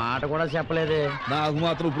నిలబెడుతున్నట్టు ఒక మాట కూడా చెప్పలేదే. నాకు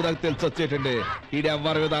మాత్రం ఇప్పుడు దాకా తెలిసి వచ్చేటండి. ఈ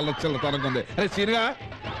ఎవ్వరి విధాలు చిల్లతనంగా ఉంది. అరే సీనుగా,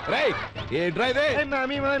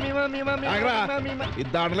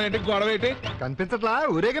 దాంట్లో ఏంటి గొడవ ఏంటి? కనిపించట్లా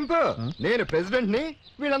ఊరేగింపు? నేను ప్రెసిడెంట్ ని,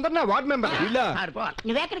 వీళ్ళందరూ నా వార్డ్ మెంబర్.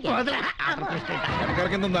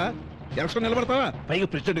 కింద ఉందా? ఎలక్షన్ నిలబడతావా? పైగా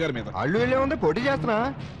ప్రెసిడెంట్ గారి మీద అల్లు వెళ్ళే ఉంది. పోటీ చేస్తున్నా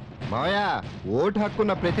మావయ్య. ఓటు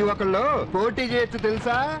హక్కున్న ప్రతి ఒక్కళ్ళు పోటీ చేయొచ్చు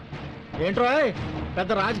తెలుసా? ఏంట్రో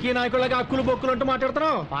పెద్ద రాజకీయ నాయకులగా హక్కులు బొక్కులు అంటూ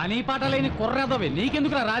మాట్లాడుతున్నావు. పని పాట లేని కుర్రదవి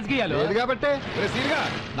నీకెందుకు రాజకీయాలు? లేదు కాబట్టి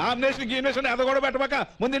నామినేషన్ ఎద కూడా పెట్టబాక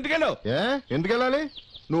ముందు ఇంటికెళ్ళు. ఎందుకు వెళ్ళాలి?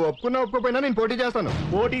 నువ్వు ఒప్పుకున్నా ఒప్పుకోపోయినా నేను పోటీ చేస్తాను.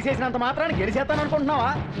 పోటీ చేసినంత మాత్రాన్ని గెలిచేస్తాను అనుకుంటున్నావా?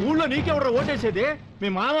 ఊళ్ళో నీకెవరు ఓటేసేది? మీ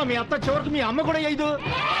మామ, మీ అత్త, చివరికి మీ అమ్మ కూడా వేయదు.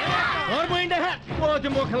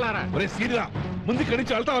 ముందు ఇక్కడి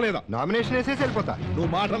నుంచి వెళ్తావా లేదా? నామినేషన్ వేసేసి వెళ్ళిపోతా. నువ్వు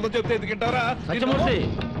మాటలతో చెప్తే ఎందుకంటారా? సత్యమూర్తి,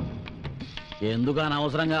 ఎందుకు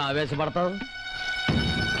అనవసరంగా ఆవేశపడతావు?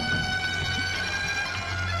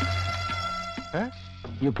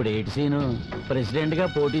 ఇప్పుడు ఏటి సీను, ప్రెసిడెంట్ గా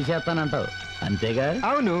పోటీ చేస్తానంటావు అంతేగా?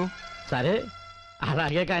 అవును. సరే,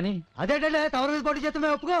 అలాగే కానీ అదేంటంటే తవర మీద పోటీ చేస్తే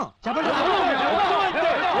మేము ఒప్పుకోం. చెప్పండి.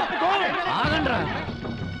 ఆగండ్రా.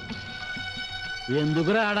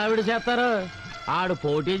 ఎందుకురా ఆడావిడి చేస్తారు? ఆడు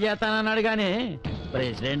పోటీ చేస్తానన్నాడు కానీ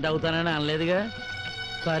ప్రెసిడెంట్ అవుతానని అనలేదుగా.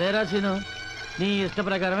 సరేరా సీను, నీ ఇష్ట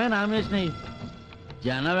ప్రకారమే నామినేషన్ అయ్యి.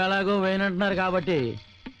 జనం ఎలాగో వేయనంటున్నారు కాబట్టి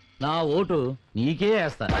నా ఓటు నీకే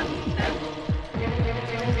వేస్తా.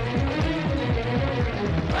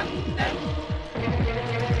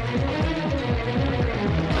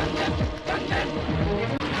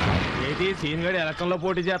 సీన్ గడి ఎలక్షన్ లో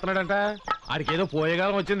పోటీ చేస్తున్నాడంట. ఆడికి ఏదో పోయే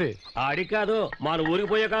కాలం వచ్చింది. ఆడికి కాదు, మన ఊరికి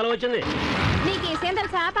పోయే కాలం వచ్చింది. నీకేసేం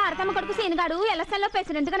తెలుసా? పార్తమ్మ కొడుకు సీనుగాడు ఎలక్షన్ లో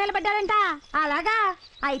ప్రెసిడెంట్ గా నిలబడ్డాడంట. అలాగా?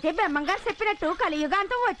 అయితే బ్రహ్మంగారు చెప్పినట్టు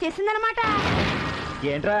కలియుగాంతం వచ్చేసిందనమాట.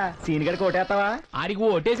 ఏంట్రా సీన్ గడికి ఓటేస్తావా? ఆడికి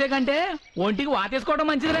ఓటేసే కంటే ఒంటికి వాటేసుకోవడం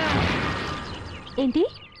మంచిదిరా. ఏంటి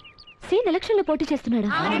సీన్ ఎలక్షన్ లో పోటీ చేస్తున్నాడా?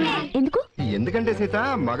 ఎందుకు? ఎందుకంటే సీత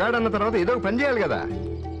మగాడన్న తర్వాత ఏదో ఒక పని చేయాలి కదా.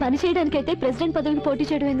 పని చేయడానికైతే ప్రెసిడెంట్ పదవికి పోటీ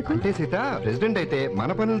చేయడం ఎందుకు? అంటే సీత ప్రెసిడెంట్ అయితే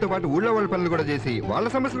మన పనులతో పాటు ఊళ్ళో వాళ్ళ పనులు కూడా చేసి వాళ్ళ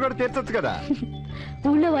సమస్యలు కూడా తీర్చొచ్చు కదా.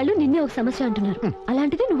 ఊళ్ళో వాళ్ళు నిన్నే ఒక సమస్య అంటున్నారు,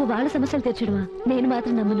 అలాంటిది నువ్వు వాళ్ళ సమస్యలు తీర్చడమా? నేను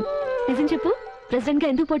మాత్రం నమ్మను. నిజం చెప్పు, ప్రెసిడెంట్ గా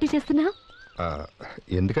ఎందుకు పోటీ చేస్తున్నావు?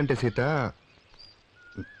 ఎందుకంటే సీత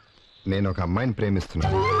నేను ఒక అమ్మాయిని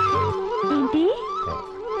ప్రేమిస్తున్నాను. ఏంటి?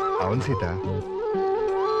 అవును సీత,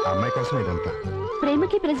 అమ్మాయి కోసం ఇదంతా.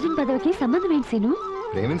 ప్రేమకి ప్రెసిడెంట్ పదవికి సంబంధం ఏంటి సీను?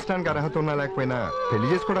 ప్రేమించడానికి అర్హత ఉన్నా లేకపోయినా పెళ్లి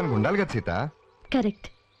చేసుకోవడానికి ఉండాలి కదా సీత. కరెక్ట్.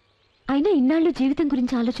 అయినా ఇన్నాళ్ళు జీవితం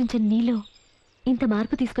గురించి ఆలోచించిన నీలో ఇంత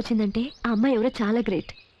మార్పు తీసుకొచ్చిందంటే ఆ అమ్మాయి ఎవరో చాలా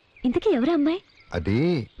గ్రేట్. ఇంతకీ ఎవరు అమ్మాయి? అది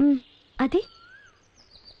అది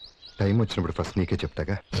టైం వచ్చినప్పుడు ఫస్ట్ నీకే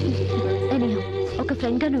చెప్తాగా. ఎనీహౌ, ఒక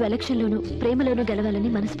ఫ్రెండ్ గా నువ్వు ఎలక్షన్ లోను ప్రేమలోనూ గెలవాలని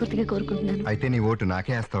మనస్ఫూర్తిగా కోరుకుంటున్నాను. అయితే నీ ఓటు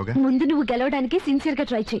నాకే వేస్తావుగా. ముందు నువ్వు గెలవడానికి సిన్సియర్ గా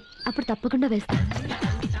ట్రై చేయి, అప్పుడు తప్పకుండా వేస్తా.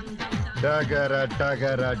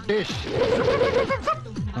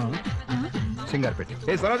 సింగార్ పెట్టి.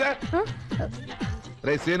 ఏ సరోజా,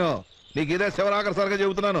 రే సీను, నీకు ఇదే శివరాకర్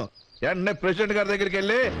చెబుతున్నాను. వెంటనే ప్రెసిడెంట్ గారి దగ్గరికి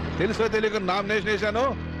వెళ్ళి తెలుసో తెలియక నామినేషన్ వేశాను,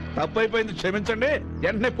 తప్పైపోయింది, క్షమించండి,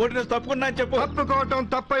 వెంటనే పోటీ నుంచి తప్పుకున్నా అని చెప్పు. తప్పుకోవటం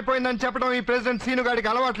తప్పైపోయిందని చెప్పడం ఈ ప్రెసిడెంట్ సీను గారికి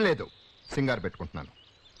అలవాట్లేదు. సింగార్ పెట్టుకుంటున్నాను.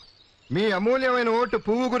 మీ అమూల్యమైన ఓటు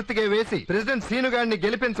పువ్వు గుర్తుకే వేసి ప్రెసిడెంట్ సీను గారిని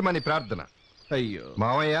గెలిపించమని ప్రార్థన. అయ్యో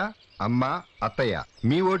మావయ్య, అమ్మ, అత్తయ్య,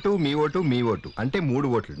 మీ ఓటు మీ ఓటు మీ ఓటు అంటే 3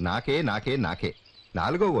 ఓట్లు. నాకే నాకే నాకే.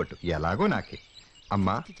 4వ ఓటు ఎలాగో నాకే.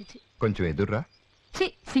 అమ్మా కొంచెం ఎదుర్రా.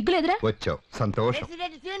 సిగ్గులేదురా? వచ్చావు, సంతోషం.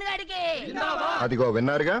 అదిగో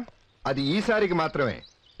విన్నారుగా, అది ఈసారికి మాత్రమే.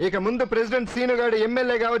 ఇక ముందు ప్రెసిడెంట్ సీనుగాడు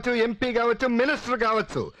ఎమ్మెల్యే కావచ్చు, ఎంపీ కావచ్చు, మినిస్టర్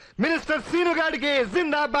కావచ్చు. మినిస్టర్ సీనుగాడికి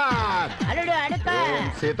జిందాబాద్. ఓం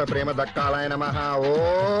సీత ప్రేమ దక్కాలయన మహా. ఓ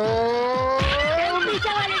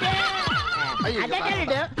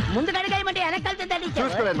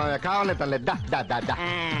చూసుకోలేదు మావయ్య, కావాలని తనలే.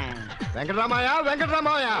 వెంకటరామయ్య,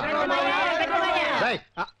 వెంకటరామయ్య.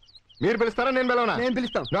 మీరు పిలుస్తారా నేను పిలవనా? నేను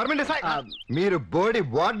పిలుస్తాం. గవర్నమెంట్ మీరు బోర్డు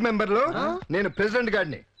వార్డ్ మెంబర్లు, నేను ప్రెసిడెంట్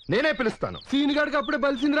గారిని, నేనే పిలుస్తాను. సీన్ గారికి అప్పుడే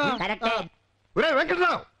బలిసిందిరా. ఒరే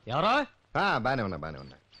వెంకటరావు. ఎవరో? బానే ఉన్నా.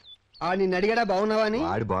 నిన్ను అడిగాడా బాగున్నావా అని?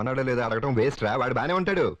 వాడు బాగున్నాడో లేదో అడగటం వేస్ట్ రా. వాడు బానే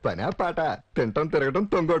ఉంటాడు. పనా పాట, తింటం తిరగటం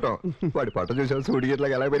తొంగటం. వాడి పాట చూసావు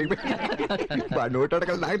సూడిగిట్లాగా ఎలా పెరిగిపోయి. వాడు నోటాడు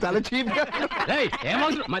కదా, నాకు చాలా చీప్ గా.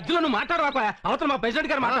 మధ్యలో నువ్వు మాట్లాడరా, అవతల మా ప్రెసిడెంట్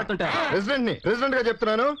గారు మాట్లాడుతుంటా. ప్రెసిడెంట్ గా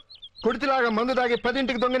చెప్తున్నాను, కుడితిలాగా మందు దాగి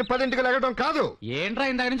 10ంటికి దొంగని 10ంటికి లెగటం కాదు. ఏంట్రా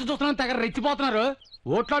ఇందాక నుంచి చూస్తున్నాను, తెగ రెచ్చిపోతున్నారు.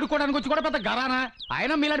 ఓట్లు ఆడుకోవడానికి వచ్చి కూడా పెద్ద గరానా?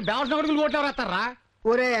 అయినా మీలాంటి బేవసిన కొడుకులు ఓట్లు ఎవరేస్తారా?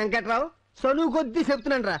 ఒరే వెంకట్రావు, చనువు కొద్దీ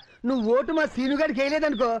చెప్తున్నాను రా, నువ్వు ఓటు మా సీనుగాడికి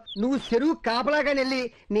వేయలేదనుకో, నువ్వు చెరువు కాపలాగా వెళ్ళి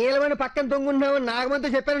నీలమైన పక్కన తొంగుంటున్నావు నాగమంతో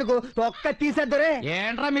చెప్పాననుకో, తొక్క తీసేద్దరే.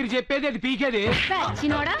 ఏంట్రా మీరు చెప్పేది? అది పీకేది.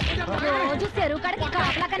 రోజు చెరువు కడికి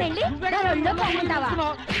కాపలాగా వెళ్ళి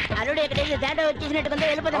అల్లుడు ఎక్కడైతే తేడా వచ్చేసినట్టుగా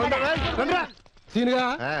వెళ్ళిపోతాం. సీనుగా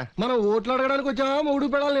మనం ఓట్లు అడగడానికి వచ్చావా, మొగుడు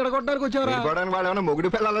పిల్లల్ని ఎడగొట్టడానికి వచ్చావరా? వాళ్ళు ఏమన్నా మొగుడు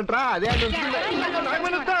పిల్లలంటరా? అదే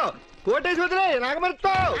కోటేసి వదిలే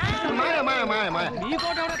నాగమరుతో.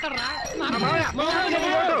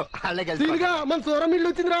 సీనుగా మన సోరం ఇల్లు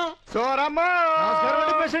వచ్చిందిరా. సోరమ్మ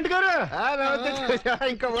ప్రెసిడెంట్ గారు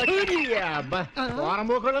ఇంకా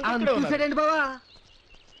చూసాడండి బావా.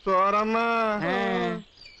 సోరమ్మ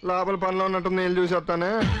లోపల పనిలో ఉన్నట్టుంది, నేను చూసి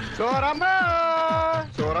వస్తాను. సోరమ్మ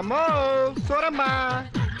సోరమ్మ సోరమ్మ.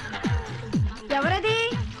 ఎవరది?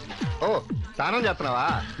 ఓ స్నానం చేస్తున్నావా?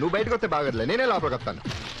 నువ్వు బయటకు వస్తే బాగోదులే, నేనే లోపలికి వస్తాను.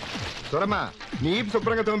 సోరమ్మ, నీ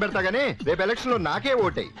శుభ్రంగా తోమి పెడతా గానీ రేపు ఎలక్షన్ లో నాకే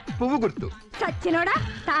ఓటేయి, పువ్వు గుర్తు. సచ్చినోడా,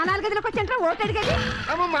 తానాలు గదిలోకి వచ్చంటారా ఓటు అడిగేది?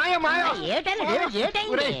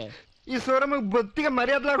 ఈ సూరమ్మ బొత్తిగా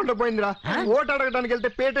మర్యాద లేకుండా పోయిందిరా. ఓటు అడగడానికి వెళ్తే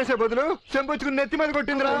పేటేసే బదులు చెంపొచ్చుకుని నెత్తి మీద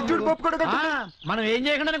కొట్టిందిరా. చూడు పప్పు కూడా మనం ఏం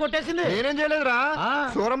చేయకుండా కొట్టేసింది. నేనేం చేయలేదురా.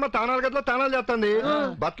 సూరమ్మ తానాలు గట్లా తానాలు చేస్తుంది.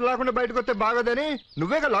 బట్టలు లేకుండా బయటకు వస్తే బాగోదని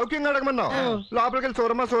నువ్వేగా లౌక్యంగా అడగమన్నావు. లోపలికి వెళ్ళి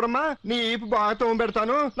సూరమ్మ సూరమ్మ నీ ఈపు బాగా తోమ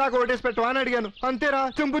పెడతాను, నాకు ఓటేసి పెట్టవా అని అడిగాను. అంతేరా,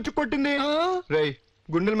 చెంపొచ్చు కొట్టింది. రేయ్,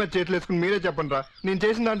 గుండెల మీద చేతులు వేసుకుని మీరే చెప్పండి రా, నేను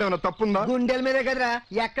చేసిన దాంట్లో ఏమన్నా తప్పుందా? గుండెల మీదే కదరా,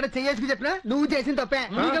 ఎక్కడ చెయ్యేసుకు చెప్పినా నువ్వు చేసిన తప్పే.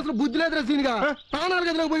 నీకు అసలు బుద్ధి లేదురా సీనిగా. తానాలు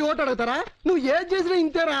గదిలోకి పోయి ఓటు అడుగుతారా? నువ్వు ఏం చేసినా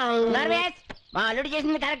ఇంతేరా. మా అల్లుడు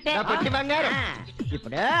చేసింది కరెక్టే.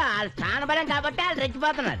 ఇప్పుడు వాళ్ళ స్థానబలం కాబట్టి వాళ్ళు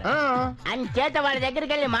రెచ్చిపోతున్నారు. అంచేత వాళ్ళ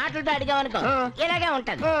దగ్గరికి వెళ్ళి మాటలతో అడిగామనుకో ఇలాగే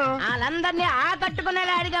ఉంటది. వాళ్ళందరినీ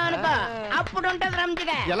ఆకట్టుకునేలా అడిగామనుకో అప్పుడు ఉంటది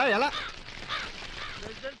రంజిగా. ఎలా ఎలా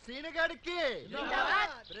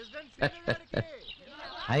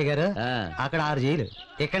అయ్యగారు అక్కడ 6 జైలు,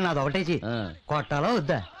 ఇక్కడ నాది ఒకటే చెయ్యి. కొట్టాలా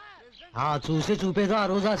వద్దా? ఆ చూపేదో ఆ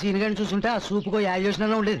రోజు ఆ సీన్ గారిని చూసుంటే ఆ సూపుకో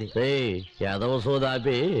యాజేషన్ ఉండేది. ఎదవ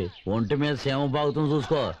సోదాపి ఒంటి మీద సేమ బాగుతుంది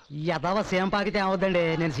చూసుకో. ఎదవ సేమ పాకితే ఏమవుద్దండి?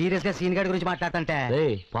 నేను సీరియస్ గా సీన్ గారి గురించి మాట్లాడుతుంటే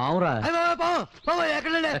పావురా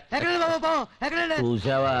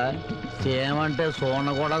చూసావా? సేమ అంటే సోన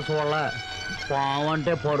కూడా చూడలా, పాము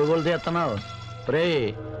అంటే పరుగులు తీస్తున్నావు. రే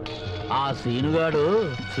ఆ సీనుగాడు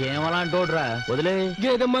చీమలాంటోడ్రా, వదిలే.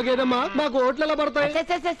 గేదమ్మా మాకు ఓట్లు ఎలా పడతాయి?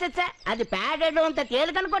 అది ప్యాడెడ్ అంత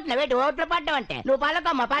తేలికనుకుంటున్నా వేటి ఓట్లు పడ్డం అంటే. నువ్వు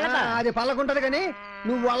పలకమ్మా పలక. అది పలకుంటది కానీ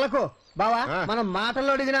నువ్వు వాళ్ళకో బావా. మనం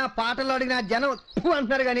మాటల్లో అడిగినా పాటల్లో అడిగినా జనం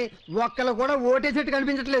అంటున్నారు కానీ ఒక్కళ్ళు కూడా ఓటేసేట్టు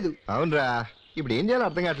కనిపించట్లేదు. అవునరా, ఇప్పుడు ఏం చేయాలో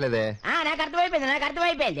అర్థం కావట్లేదే. నాకు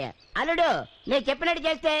అర్థమైపోయింది. అల్లుడు నేను చెప్పినట్టు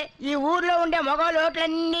చేస్తే ఈ ఊర్లో ఉండే మగవాళ్ళ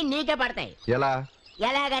ఓట్లన్నీ నీకే పడతాయి.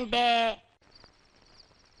 ఎలాగంటే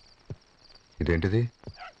ఇదేంటిది,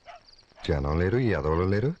 జనం లేరు, ఎదవలు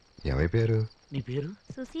లేరు, ఏమైపోయారు? నీ పేరు?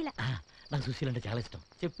 సుశీల. నాకు సుశీల అంటే చాలా ఇష్టం.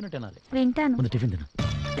 చెప్పినట్టే నాది. వింటాను. ముందు టిఫిన్ తిను.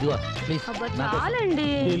 ఇదిగో ప్లీజ్. అబ్బా చాలండి,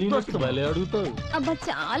 అబ్బా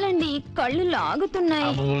చాలండి, కళ్ళు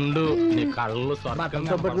లాగుతున్నాయి.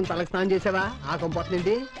 తలకు స్నానం చేసావా? ఆ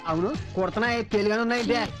కొంపొట్టింది. అవును, కుడుతున్నాయి, తేలిగానే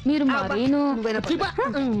ఉన్నాయంటే. మీరు మరీను.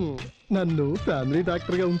 నన్ను ఫ్యామిలీ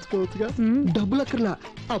డాక్టర్ గా ఉంచుకోవచ్చుగా, డబ్బులు అక్కర్లా,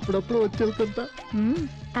 అప్పుడప్పుడు వచ్చి వెళ్తుంటా.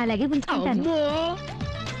 అలాగే ఉంచుకుంటాను.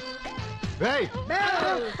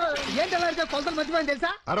 కొలతలు మర్చిపోయింది తెలుసా?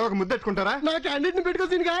 అరొక ముద్దెట్టుకుంటారా? నాకు అన్నింటిని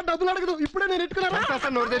పెట్టుకోసీనిగా డబ్బులు అడగదు. ఇప్పుడే నేను ఎట్టుకున్నా.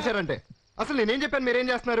 నోరు తెరిచారంటే అసలు నేనేం చెప్పాను, మీరేం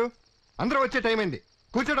చేస్తున్నారు? అందరూ వచ్చే టైం అయింది,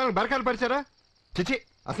 కూర్చోడానికి బరకాలు పరిచారా? చిచి,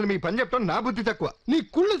 అసలు మీ పని చెప్తాం నా బుద్ధి తక్కువ. నీ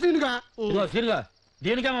కుళ్ళు సీనుగా. సీనుగా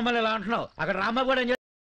దీనికే మమ్మల్ని ఇలా అంటున్నావు? అక్కడ రాంబాబు కూడా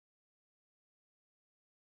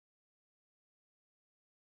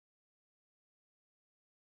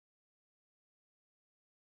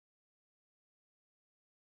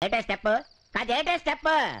స్టెప్ స్టెప్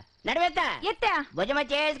నడివేత్తా భుజమ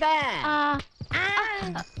చేసుకో.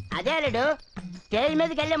 అదే అల్లుడు, స్టేజ్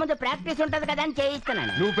మీదకి వెళ్లే ముందు ప్రాక్టీస్ ఉంటది కదా అని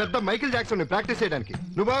చేయిస్తున్నాను. నువ్వు పెద్ద మైకిల్ జాక్సన్ ప్రాక్టీస్ చేయడానికి.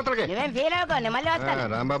 నువ్వు బాగుంటాగే. నువ్వేం ఫీల్ అవ్వకో, మళ్ళీ వస్తాను.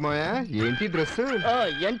 రాంబాబోయ్, ఏంటి డ్రెస్?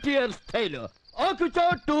 ఎన్టీఆర్ స్టైల్. ఆకు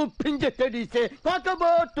చోటు పింజ తడిసే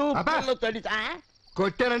కాకబోటు తడిసా.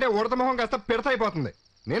 కొట్టానంటే ఉడత మొహం కాస్త పిడతైపోతుంది.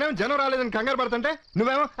 నేనేం జనం రాలేదని కంగారు పడుతుంటే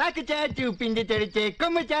నువ్వేమో ఆకు చాచు పిండి తెడిచే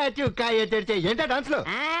కొమ్మ చాచు కాయ తెడిచే ఏంటా డాన్స్ లో?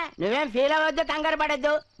 నువ్వేం ఫీల్ అవ్వద్దు, కంగారు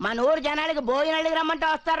పడద్దు. మన ఊరు జనాలకి భోజనాలకి రమ్మంటే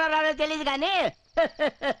వస్తారో రాదో తెలియదు కానీ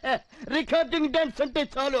రికార్డింగ్ డాన్స్ అంటే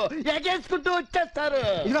చాలు ఎగేసుకుంటూ వచ్చేస్తారు.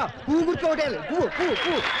 ఇదిగో పువ్వు గుర్తుకోవటాలు.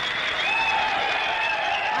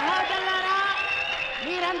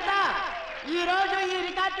 మీరంతా ఈ రోజు ఈ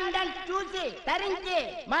రికార్డింగ్ డాన్స్ చూసి తరించి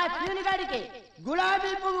మా ప్యూని గారికి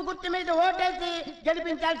గులాబీ పువ్వు గుర్తు మీద ఓటేసి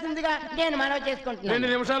గెలిపించాల్సిందిగా నేను మనవి చేసుకుంటున్నాను. 2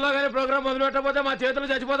 నిమిషాల్లో కానీ ప్రోగ్రామ్ మొదలు పెట్టకపోతే మా చేతులు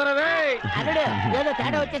చచ్చిపోతారా? అల్లుడు ఏదో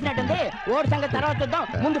తేడా వచ్చేసినట్టుంది. ఓటు సంగతి తర్వాత చూద్దాం,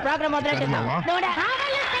 ముందు ప్రోగ్రామ్ మొదలెట్టిద్దాం.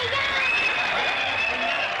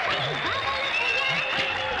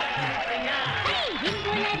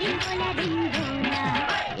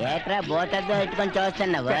 ఏట్రా బోటర్తో ఎట్టుకొని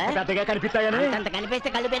చూస్తున్నావు? పెద్దగా కనిపిస్తాయని. అంత కనిపిస్తే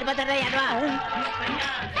కళ్ళు పెరిపోతారా? ఎడవా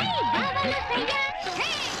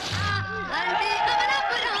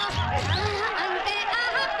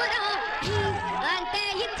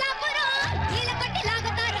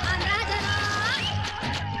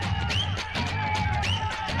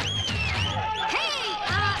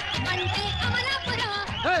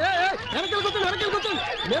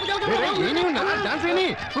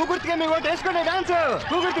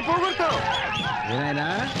ఏమైనా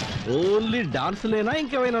ఓన్లీ డాన్స్ లేనా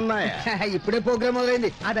ఇంకేమైనా ఉన్నాయా? ఇప్పుడే ప్రోగ్రామ్ మొదలైంది,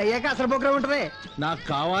 అది అయ్యాక అసలు ప్రోగ్రామ్ ఉంటది. నాకు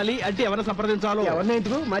కావాలి అంటే ఎవరిని సంప్రదించాలో? ఎవరిని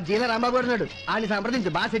ఎందుకు, మా జీల రాంబాబు గారు ఉన్నాడు, ఆయన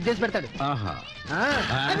సంప్రదించి బాగా సెట్ చేసి పెడతాడు.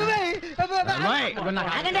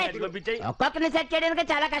 ఒక్కొక్కరిని సెట్ చేయడానికి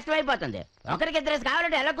చాలా కష్టం అయిపోతుంది. ఒకరికి 2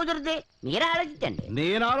 కావాలంటే ఎలా కుదురుద్ది? మీరే ఆలోచించండి.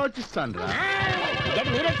 నేను ఆలోచిస్తాను.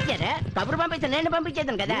 మీరు వచ్చారా? కబురు పంపించాను, నేను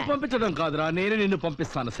పంపించేద్దాను కదా. పంపించడం కాదురా, నేను నిన్ను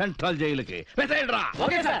పంపిస్తాను సెంట్రల్ జైలుకి.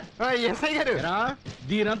 ఎస్ఐ గారు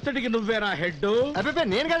దీనంతటికి నువ్వేనా హెడ్? అబ్బాయి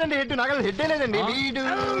నేను కాదండి హెడ్, నాకు హెడ్ లేదండి. వీడు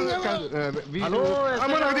హలో,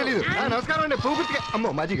 అమ్మో నాకు తెలియదు. నమస్కారం అండి. పూర్తిగా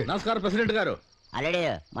అమ్మో మాజీ నమస్కారం ప్రెసిడెంట్ గారు. అలడే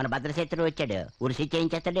మన భద్రశత్రువు వచ్చాడు. ఉరిసి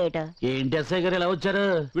చేయించేస్తాడు ఏటో. ఏంటి ఎస్ఐ గారు ఇలా వచ్చారు?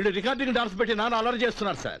 వీళ్ళు రికార్డింగ్ డాన్స్ పెట్టి నాన్న అలర్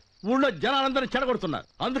చేస్తున్నారు సార్. ఊళ్ళో జనాలందరూ చెడగొడుతున్నారు.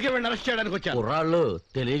 అందుకే వీళ్ళని అరెస్ట్ చేయడానికి వచ్చారు. కుర్రాళ్ళు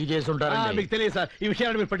తెలియక చేసి ఉంటారండి. మీకు తెలియదు సార్, ఈ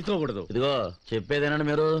విషయాన్ని మీరు పట్టించుకోకూడదు. ఇదిగో చెప్పేదేనండి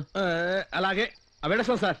మీరు. అలాగే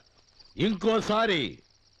వెళ్ళొస్తాం సార్. ఇంకోసారి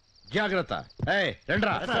జాగ్రత్త.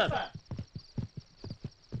 రండ్రా.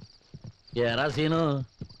 ఎరా సీను,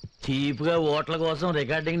 చీప్ గా ఓట్ల కోసం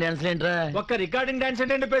రికార్డింగ్ డాన్స్ ఏంట్రా? ఒక్క రికార్డింగ్ డాన్స్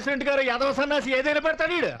ఏంటంటే ప్రెసిడెంట్ గారు యాదవ సన్నాసి ఏదైనా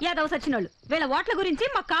పెడతాడు. యాదవ సచ్చినోళ్ళు వీళ్ళ ఓట్ల గురించి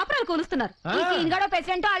మా కాపురాలు కొలుస్తున్నారు. ఈ సీన్ గడో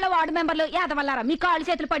ప్రెసిడెంట్ వాళ్ళ వార్డు మెంబర్లు యాదవల్లారా మీ కాళ్ళు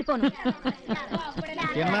చేతులు పడిపోను.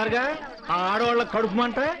 విన్నారుగా ఆ ఆడవాళ్ళ కడుపు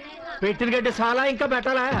మంట. పెట్టిన గడ్డి చాలా ఇంకా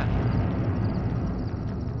పెట్టాలా?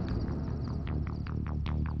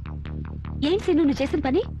 ఏంటి సీను నువ్వు చేసిన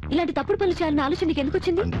పని? ఇలాంటి తప్పుడు పనులు చేయాలని ఆలోచన నీకు ఎందుకు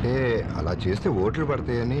వచ్చింది? అంటే అలా చేస్తే ఓట్లు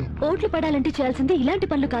పడతాయని. ఓట్లు పడాలంటే చేయాల్సింది ఇలాంటి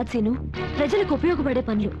పనులు కాదు సీను, ప్రజలకు ఉపయోగపడే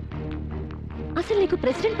పనులు. అసలు నీకు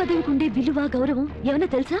ప్రెసిడెంట్ పదవికి ఉండే విలువ గౌరవం ఏమైనా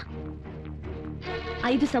తెలుసా?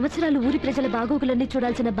 5 సంవత్సరాలు ఊరి ప్రజల బాగోగులన్నీ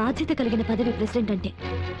చూడాల్సిన బాధ్యత కలిగిన పదవి ప్రెసిడెంట్ అంటే.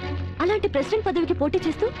 అలాంటి ప్రెసిడెంట్ పదవికి పోటీ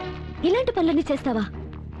చేస్తూ ఇలాంటి పనులన్నీ చేస్తావా?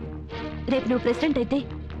 రేపు నువ్వు ప్రెసిడెంట్ అయితే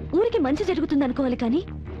ఊరికి మంచి జరుగుతుందనుకోవాలి కానీ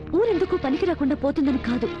ఊరెందుకు పనికి రాకుండా పోతుందని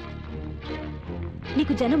కాదు.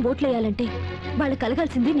 నీకు జనం ఓట్లేయాలంటే వాళ్ళు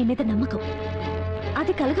కలగాల్సింది నీ మీద నమ్మకం.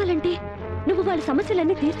 అది కలగాలంటే నువ్వు వాళ్ళ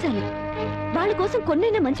సమస్యలన్నీ తీర్చాలి. వాళ్ళ కోసం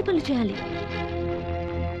కొన్నైనా మంచి పనులు చేయాలి.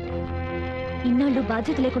 ఇన్నాళ్ళు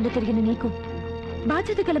బాధ్యత లేకుండా తిరిగిన నీకు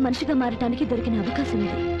బాధ్యత గల మనిషిగా మారటానికి దొరికిన అవకాశం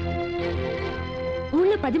ఇది.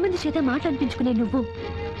 ఊళ్ళో 10 మంది చేత మాట్లాడిపించుకునే నువ్వు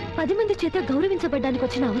 10 మంది చేత గౌరవించబడ్డానికి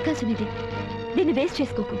వచ్చిన అవకాశం ఇది. దీన్ని వేస్ట్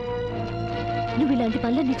చేసుకోకు. నువ్వు ఇలాంటి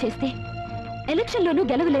పనులన్నీ చేస్తే ఎలక్షన్లోనూ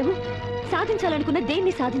గెలవలేవు, సాధించాలనుకున్న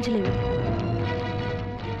దేన్ని సాధించలేవు.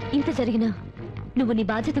 ఇంత జరిగినా నువ్వు నీ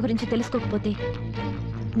బాధ్యత గురించి తెలుసుకోకపోతే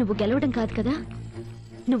నువ్వు గెలవడం కాదు కదా,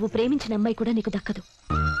 నువ్వు ప్రేమించిన అమ్మాయి కూడా నీకు దక్కదు.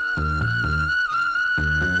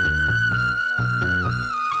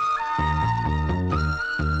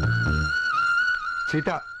 సీత,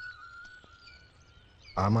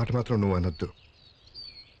 ఆ మాట మాత్రం నువ్వు అనొద్దు.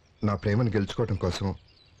 నా ప్రేమను గెలుచుకోవటం కోసం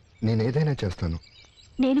నేనేదైనా చేస్తాను.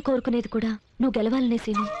 నేను కోరుకునేది కూడా నువ్వు గెలవాలనే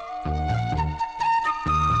సీను.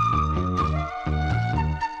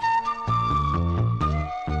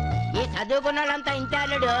 ఈ చదువుకున్న వాళ్ళంతా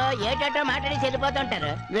ఇంటాడు ఏటో మాట్లాడి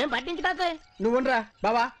చెడిపోతుంటారు. మేము పట్టించుకోక. నువ్వురా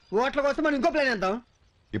బాబా, ఓట్ల కోసం మనం ఇంకో ప్లాన్ వేద్దాం.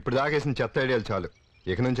 ఇప్పుడు దాగేసిన చెత్త ఐడియాలు చాలు.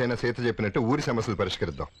 ఇక నుంచి అయినా సీత చెప్పినట్టు ఊరి సమస్యలు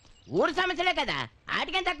పరిష్కరిద్దాం. ఊరు సమస్యలే కదా,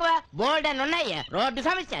 ఆటికేం తక్కువ. బోల్డ్ అని ఉన్నాయి. రోడ్డు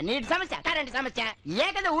సమస్య, నీటి సమస్య, కరెంటు సమస్య, ఏ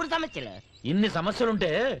కదా ఊరు సమస్యలు. ఇన్ని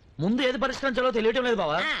సమస్యలుంటే ముందు ఏది పరిష్కరించాలో తెలియటం లేదు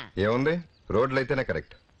బావా. ఏముంది, రోడ్లు అయితేనే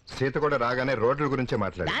కరెక్ట్. సీత కూడా రాగానే రోడ్ల గురించే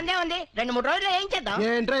మాట్లాడు. దాందే ఉంది, 2-3 రోజులు ఏం చేద్దాం.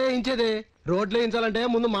 ఏంట్రా వేయించేది? రోడ్లు వేయించాలంటే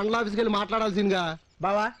ముందు మండల ఆఫీస్కి వెళ్ళి మాట్లాడాల్సిందిగా.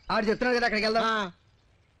 బావా ఆడు చెప్తున్నాడు కదా, అక్కడికి వెళ్దాం.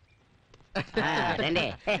 రండి.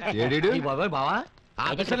 బావా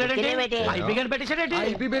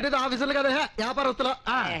ఐపీ పెట్టేది ఆఫీసులు కదా, వ్యాపారస్తులు.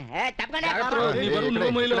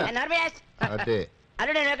 అదే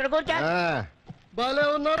అల్లుడు ఇక్కడ కూర్చో. భలే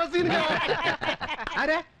ఉన్నారా సీన్.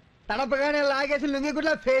 అరే తడపగానే లాగేసి లుంగి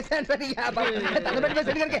గుడ్ల ఫేస్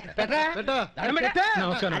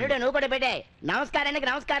అల్లుడు నువ్వు కూడా పెట్టే. నమస్కారానికి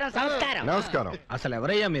నమస్కారం, సంస్కారం. నమస్కారం. అసలు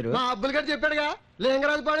ఎవరయ్యా మీరు? మా అబ్బుల్ గారు చెప్పాడుగా,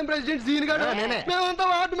 లింగరాజపాలెం ప్రెసిడెంట్ సీన్ గారు. మేమంతా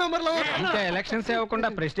వార్డు మెంబర్లు. ఇంకా ఎలక్షన్స్ అవ్వకుండా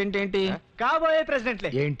ప్రెసిడెంట్ ఏంటి? కాబోయే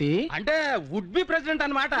ప్రెసిడెంట్లే. ఏంటి అంటే వుడ్ బి ప్రెసిడెంట్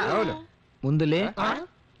అన్నమాట. ముందులే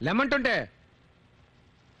లెమంటుంటే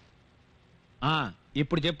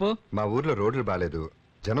ఇప్పుడు చెప్పు. మా ఊర్లో రోడ్లు బాలేదు,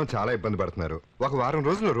 జనం చాలా ఇబ్బంది పడుతున్నారు. ఒక వారం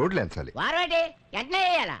రోజుల్లో రోడ్లు ఎంచాలి.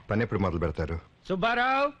 పని ఎప్పుడు మొదలు పెడతారు?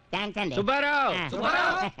 సుబ్బారావు. సుబ్బారావు.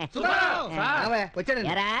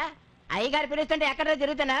 అయ్యగారు పిలుస్తుంటే ఎక్కడో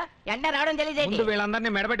తిరుగుతున్నా, ఎండ రావడం తెలియదు. వీళ్ళందరినీ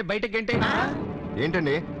మెడబెట్టి బయటకి ఏంటి?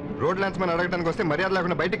 ఏంటండి రోడ్లు ఎంచమని అడగడానికి వస్తే మర్యాద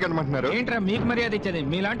లేకుండా బయటికి వెళ్ళమంటున్నారు? ఏంట్రా మీకు మర్యాద ఇచ్చేది?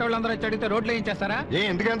 మీలాంటి వాళ్ళందరూ వచ్చి అడిగితే రోడ్లు ఏం చేస్తారా?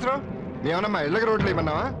 ఎందుకు ఎంచరు? మేమన్నా మా ఇళ్ళకి రోడ్లు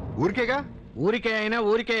ఇవ్వన్నావా? ఊరికేగా. ఊరికే అయినా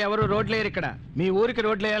ఊరికే ఎవరు రోడ్లు వేయరు ఇక్కడ. మీ ఊరికి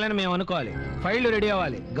రోడ్లు వేయాలని మేము అనుకోవాలి, ఫైళ్లు రెడీ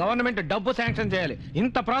అవ్వాలి, గవర్నమెంట్ డబ్బు శాంక్షన్ చేయాలి.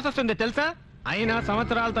 ఇంత ప్రాసెస్ ఉంది తెలుసా? అయినా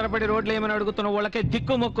సంవత్సరాల తరబడి రోడ్లు ఏమని అడుగుతున్న వాళ్ళకే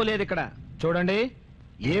దిక్కు మొక్కు లేదు ఇక్కడ. చూడండి,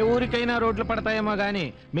 ఏ ఊరికైనా రోడ్లు పడతాయేమో గానీ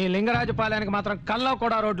మీ లింగరాజపాలెనికి మాత్రం కల్లో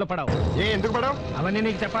కూడా రోడ్లు పడవు. ఎందుకు పడవు? అవన్నీ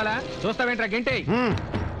నీకు చెప్పాలా? చూస్తావేంట్రా గింటే?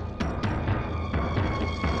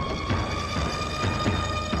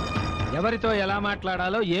 ఎవరితో ఎలా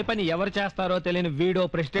మాట్లాడాలో, ఏ పని ఎవరు చేస్తారో తెలియని వీడో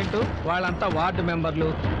ప్రెసిడెంట్, వాళ్ళంతా వార్డు మెంబర్లు.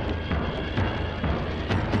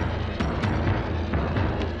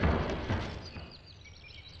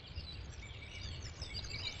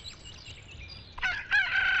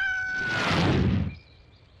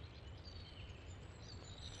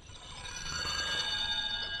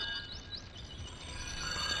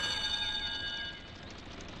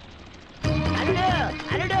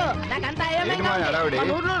 అయోమయంగా ఉంది.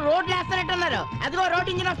 మన ఊర్లో రోడ్లు వేస్తున్నట్టున్నారు. అదిగో రోడ్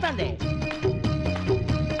ఇంజిన్ వస్తుంది.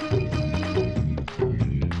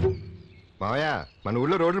 మావయ్య మన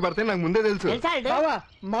ఊళ్ళో రోడ్లు పడితే నాకు ముందే తెలుసు. బావా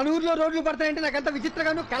మన ఊర్లో రోడ్లు పడతాయంటే నాకంత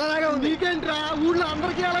విచిత్రంగాను కలలాగా ఉంది. నీకేంట్రా ఊర్లో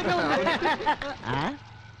అందరికీ అలాగే ఉంది.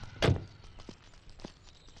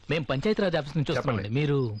 మేము పంచాయతీరాజ్ ఆఫీస్ నుంచి వస్తామండి.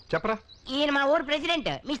 మీరు చెప్పరా? ఈయన మా ఊరు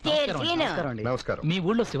ప్రెసిడెంట్ మిస్టర్ శ్రీను. నమస్కారం. మీ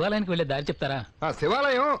ఊళ్ళో శివాలయానికి వెళ్ళే దారి చెప్తారా?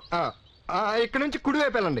 శివాలయం ఇక్కడ నుంచి కుడి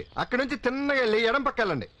వైపు వెళ్ళండి. అక్కడ నుంచి తిన్నగా వెళ్ళి ఎడం పక్క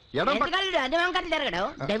వెళ్ళండి. ఎడం పక్క అన్ని వంకలు తిరగడం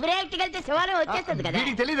డెబిరేట్ వెళ్తే శివాలయం వచ్చేస్తుంది కదా.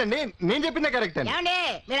 వీడికి తెలియదండి, నేను చెప్పిందే కరెక్ట్ అండి. ఏమండి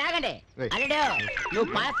మీరు ఆగండి. అల్లుడు నువ్వు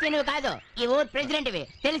పాస్ నువ్వు కాదు, ఈ ఊరు ప్రెసిడెంట్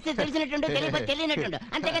తెలిసి తెలిసినట్టుండు, తెలియకపోతే తెలియనట్టుండు.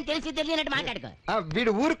 అంతేగాని తెలిసి తెలియనట్టు మాట్లాడుకో.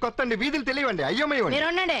 వీడు ఊరు కొత్త అండి, వీధులు తెలియవండి. అయ్యోమయ్య మీరు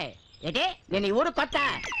ఉండండి. ఏంటి నేను ఈ ఊరు కొత్త,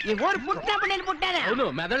 ఈ ఊరు పుట్టినప్పుడు నేను పుట్టాను. అవును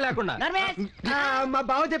మెదడు లేకుండా. మా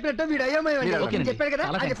బావ చెప్పినట్టు వీడు అయ్యోమయ్య చెప్పాడు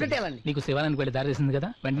కదా. నీకు శివాలయానికి వెళ్ళి దారి చేసింది కదా,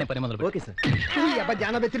 వెంటనే పని మొదలు. Okay sir.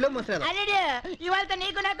 జానబెత్తిలో మోసారు. అల్లుడు ఇవాళ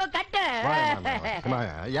నీకు నాకు కట్ట.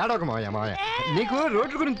 ఏడోక మావయ్య. మావయ్య నీకు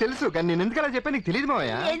రోడ్ల గురించి తెలుసు, కానీ నేను ఎందుకలా చెప్పా నీకు తెలియదు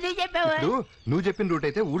మావయ్య. ఎందుకు చెప్పావు? నువ్వు చెప్పిన రూట్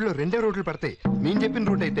అయితే ఊళ్ళో 2 రోడ్లు పడతాయి. నేను చెప్పిన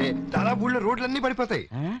రూట్ అయితే చాలా ఊళ్ళో రోడ్లన్నీ పడిపోతాయి.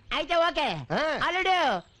 అయితే ఓకే అల్లుడు.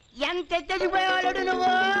 ఎంత ఎత్తడిపోయేవాడు నువ్వు.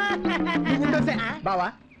 బావా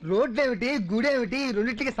రోడ్లేమిటి గుడేమిటి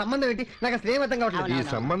రెండింటికి సంబంధం ఏంటి నాకు అసలు ఏం అర్థం కావట్లేదు. ఈ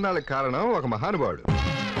సంబంధాలకు కారణం ఒక మహానుభావుడు.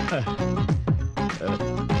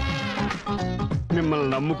 మిమ్మల్ని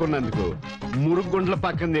నమ్ముకున్నందుకు మురుగుండ్ల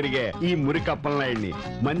పక్కన తిరిగే ఈ మురికి అప్పలనాయుడిని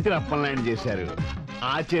మంత్రి అప్పలనాయుడు చేశారు.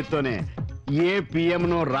 ఆ చేత్తోనే ఏ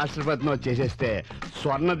పిఎంనో రాష్ట్రపతినో చేసేస్తే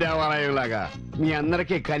స్వర్ణ దేవాలయం లాగా మీ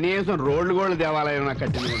అందరికి కనీసం రోడ్లు దేవాలయం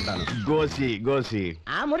కట్టించుకుంటాను. గోసి గోసి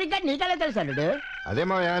ఆ మురికి నీకలా తెలుసు అల్లుడు? అదే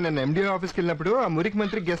మావయ్య, నేను ఎండిఓ ఆఫీస్కి వెళ్ళినప్పుడు ఆ మురికి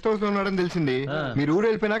మంత్రి గెస్ట్ హౌస్ లో ఉన్నాడని తెలిసింది. మీరు ఊరు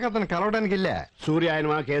వెళ్ళిపోయినాక అతను కలవడానికి వెళ్ళా.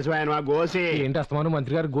 సూర్యాయనమా కేశవాయనమా గోసి ఏంటి అస్తమాను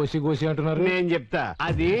మంత్రి గారు గోసి గోసి అంటున్నారు? నేను చెప్తా.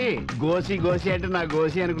 అది గోసి గోసి అంటే నా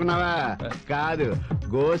గోసి అనుకున్నావా? కాదు,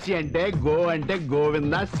 గోసి అంటే గో అంటే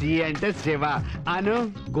గోవింద, సి అంటే శివ అను.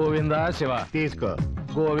 గోవింద శివ తీసుకో.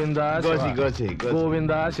 గోవింద గోసి గోసి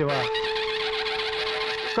గోవింద శివ.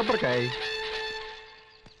 కొబ్బరికాయ.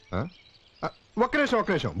 ఒక్క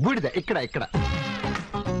నిమిషం బూడిద ఇక్కడ ఇక్కడ.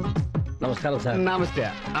 నమస్కారం సార్. నమస్తే.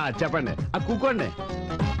 చెప్పండి. కూకోండి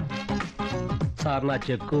సార్. నా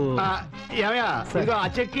చెక్కు ఏమయ్యా? ఆ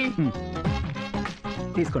చెక్కి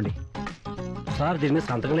తీసుకోండి సార్. దీని మీద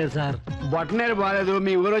సంతకం లేదు సార్. బొట్టనేరు బాగాలేదు.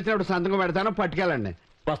 మీ ఊరు వచ్చినప్పుడు సంతకం పెడతాను, పట్టుకెళ్ళండి.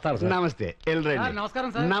 వస్తారు సార్. నమస్తే. నమస్కారం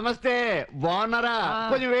సార్. నమస్తే. బాగున్నారా?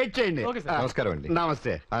 కొంచెం వెయిట్ చేయండి. నమస్కారం అండి.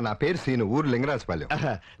 నమస్తే. నా పేరు సీను, ఊరు లింగరాజపాలెం.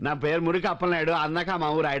 నా పేరు మురికి అప్పలనాయుడు. అన్నాక మా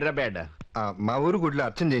ఊరు హైదరాబాద్. మా ఊరు గుడిలో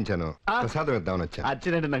అర్చన చేయించాను, ప్రసాదం ఇద్దామని వచ్చా.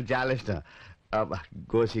 అర్చన అంటే నాకు చాలా ఇష్టం.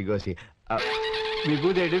 గోసి గోసి మీ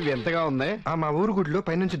బూదేటి వింతగా ఉంది. మా ఊరు గుడిలో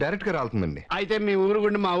పైనుంచి డైరెక్ట్ గా రాలుతుందండి. అయితే మీ ఊరు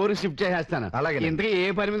గుడిని మా ఊరికి షిఫ్ట్ చేసేస్తాను. అలాగే. ఇంతకీ ఏ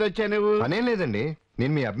పని మీద వచ్చా నువ్వు? పనేం లేదండి,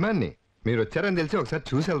 నేను మీ అభిమాన్ని. మీరు వచ్చారని తెలిసి ఒకసారి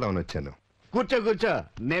చూసి వెళ్దామని వచ్చాను. కూర్చో కూర్చో.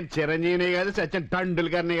 నేను చిరంజీవిని కాదు, సచిన్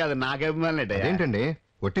టెండూల్కర్ని కాదు. నాకు అభిమానులు ఏంటండి?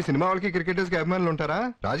 ఒట్టి సినిమా వాళ్ళకి క్రికెటర్స్ కి అభిమానులు ఉంటారా?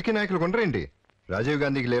 రాజకీయ నాయకులు ఉండరేంటి? రాజీవ్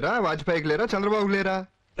గాంధీకి లేరా? వాజ్పేయికి లేరా? చంద్రబాబుకి లేరా?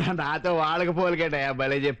 నాతో వాళ్ళకి పోలికేటయా,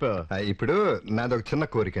 భలే చెప్పు. ఇప్పుడు నాదొక చిన్న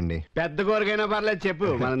కోరికండి. పెద్ద కోరికైనా పర్లేదు చెప్పు.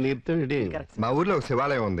 మనం నీరుతుంది. మా ఊర్లో ఒక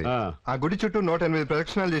శివాలయం ఉంది. ఆ గుడి చుట్టూ 108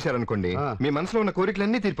 ప్రదక్షిణాలు చేశారనుకోండి, మీ మనసులో ఉన్న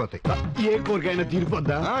కోరికలన్నీ తీరిపోతాయి. ఏ కోరికైనా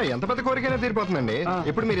తీరిపోద్దా? ఎంత పెద్ద కోరికైనా తీరిపోతుందండి.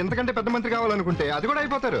 ఇప్పుడు మీరు ఎంతకంటే పెద్ద మంత్రి కావాలనుకుంటే అది కూడా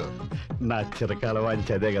అయిపోతారు. నా చిరకాల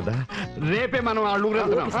వాంచి అదే కదా. రేపే మనం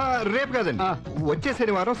రేపు కాదండి, వచ్చే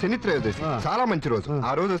శనివారం శని త్రయోదశి, చాలా మంచి రోజు.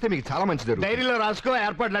 ఆ రోజు వస్తే మీకు చాలా మంచి జరుగుతుంది. డైరీలో రాసుకో,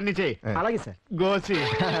 ఏర్పాట్లు అన్ని చేయి. అలాగే సార్. గోసి.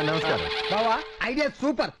 నమస్కారం బావా. Idea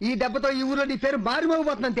super. ఈ దెబ్బతో ఈ ఊర్లో నీ పేరు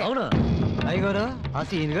మారిమోగిపోతుంది. అవును అయ్యగారు, ఆ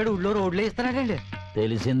సీన్ గడు ఊళ్ళో రోడ్లు ఇస్తున్నాడండి.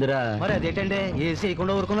 తెలిసిందిరా. మరి అదేంటండి ఏసీ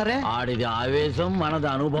వేయకుండా ఊరుకున్నారే? ఆడిది ఆవేశం, మనది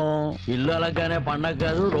అనుభవం. ఇల్లు అలాగానే పండగ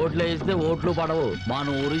కాదు, రోడ్లు వేస్తే ఓట్లు పడవు. మన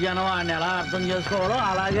ఊరు జనం ఆయన ఎలా అర్థం చేసుకోవాలో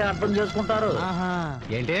అలాగే అర్థం చేసుకుంటారు.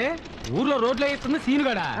 ఏంటి ఊర్లో రోడ్లు వేస్తుంది సీన్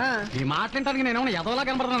గడా? ఈ మాట్లాడటానికి నేను ఎదవలా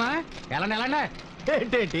కనపడుతున్నా? ఎలాండి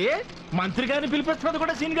ఏంటేంటి మంత్రి గారిని పిలిపిస్తున్నది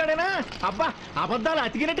కూడా సీన్ గాడేనా? అబ్బా, అబద్ధాలు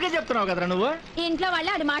అతికినట్టుగా చెప్తున్నావు కదరా నువ్వు. ఇంట్లో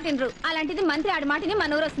వాళ్ళే ఆడి మాట వినరు, అలాంటిది మంత్రి ఆడి మాటని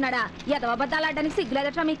మన ఊరు వస్తున్నాడా? ఎదవ అబద్ధాలు ఆడడానికి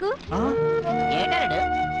సిగ్గులేదట్రా మీకు? ఏటాడు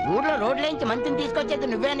ఊర్లో రోడ్ల నుంచి మంత్రిని తీసుకొచ్చేది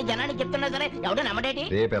నువ్వే అని జనానికి చెప్తున్నా సరే ఎవడో నమ్మడేటి?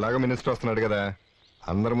 రేపు ఎలాగో మినిస్టర్ వస్తున్నాడు కదా,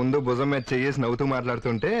 అందరి ముందు భుజం మీద చెయ్యేసి నవ్వుతూ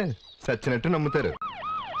మాట్లాడుతుంటే సచ్చినట్టు నమ్ముతారు.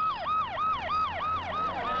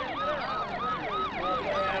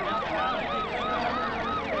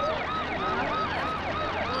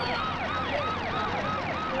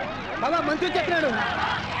 బాబా మంత్రి చెప్పినాడు.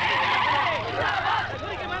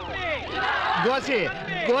 గోసి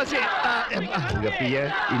గోసి.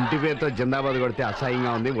 ఇంటి పేరుతో జిందాబాద్ కొడితే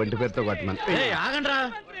అసహ్యంగా ఉంది, ఒంటి పేరుతో కొట్టమని. ఆగండ్రా,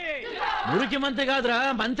 మురికి మంత్రి కాదురా,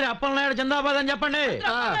 మంత్రి అప్పలనాయుడు జిందాబాద్ అని చెప్పండి.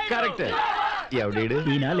 కరెక్ట్. ఎవడీడు?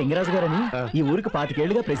 ఈయన లింగరాజు గారని ఈ ఊరికి 25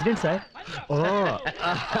 ఏళ్లుగా ప్రెసిడెంట్ సార్. ఓ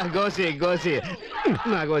గోసి గోసి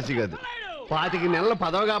నా గోసి కాదు. 25 నెలలు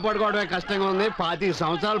పదవి కాపాడుకోవడమే కష్టంగా ఉంది. 25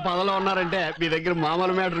 సంవత్సరాలు పదవిలో ఉన్నారంటే మీ దగ్గర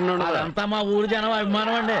మామూలు మ్యాటర్ ఉన్నాడు. అంతా మా ఊరు జనం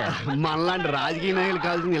అభిమానం అండి. మనలాంటి రాజకీయ నాయకులు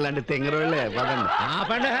కావాల్సింది ఇలాంటి తెంగరోళ్లే. పదండి.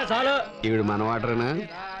 ఆపండి చాలు. ఈవిడ మన వాటరేనా?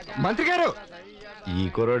 మంత్రి గారు ఈ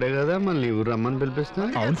కురోడే కదా మళ్ళీ ఊరు రమ్మని పిలిపిస్తా.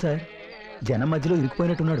 అవును సార్, జనం మధ్యలో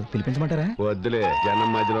ఇరుక్కుపోయినట్టున్నాడు, పిలిపించమంటారా? వద్దులే, జనం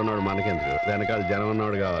మధ్యలో ఉన్నాడు మనకెందుకు, వెనకాల జనం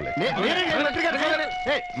ఉన్నవాడు కావాలి.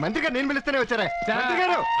 మంత్రి గారు నేను పిలుస్తూనే వచ్చారా మంత్రి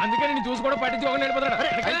గారు? అందుకే నేను చూసుకోవడం పట్టించుకోకుండా వెళ్ళిపోతాడు.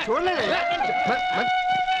 చూడలేదు.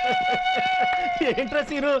 ఏంట్రా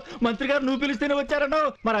సీను, మంత్రి గారు నువ్వు పిలిస్తేనే వచ్చారన్నావు,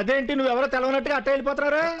 మరి అదేంటి నువ్వెవరో తెలవనట్టుగా అట్ట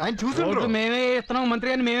వెళ్ళిపోతున్నారా? ఆయన చూసి మేమే ఇస్తున్నాం మంత్రి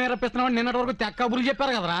గారిని మేమే రప్పిస్తున్నాం నిన్నటి వరకు తెక్క కబుర్లు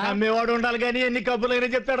చెప్పారు కదరా. అమ్మేవాడు ఉండాలి కానీ ఎన్ని కబుర్లైనా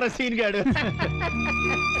చెప్తాడు రా సీన్ గాడు.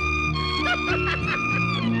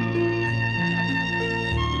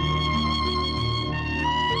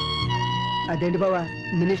 అదేంటి బావా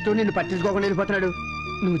మినిస్టర్ నిన్ను పట్టించుకోకుండా వెళ్ళిపోతున్నాడు?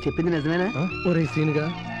 నువ్వు చెప్పింది నిజమేనా? ఒరే సీన్గా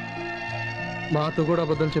మాతో కూడా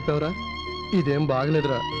అబద్ధాలు చెప్పావురా, ఇదేం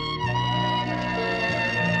బాగలేదురా.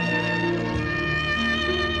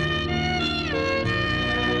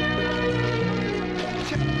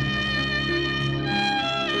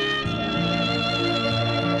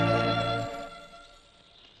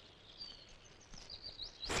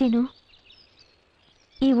 సీను,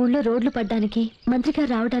 ఈ ఊళ్ళో రోడ్లు పడ్డానికి మంత్రి గారు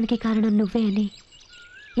రావడానికి కారణం నువ్వే అని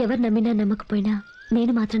ఎవరు నమ్మినా నమ్మకపోయినా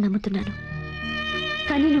నేను మాత్రం నమ్ముతున్నాను.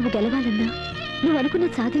 కానీ నువ్వు గెలవాలన్నా, నువ్వు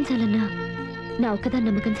అనుకున్నది సాధించాలన్నా నా ఒక్కదాని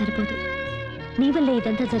నమ్మకం సరిపోదు. నీ వల్లే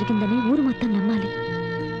ఇదంతా జరిగిందని ఊరు మొత్తం నమ్మాలి.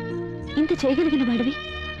 ఇంత చేయగలిగిన వాడివి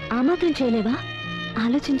ఆ మాత్రం చేయలేవా?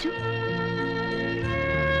 ఆలోచించు.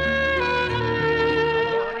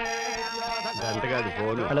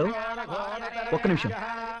 హలో, ఒక్క నిమిషం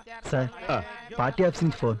సార్, పార్టీ ఆఫీస్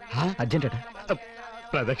నుంచి ఫోన్, అర్జెంట్ అట.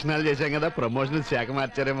 ప్రదక్షిణాలు చేశాం కదా, ప్రమోషన్ శాఖ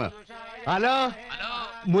మార్చారేమో. హలో,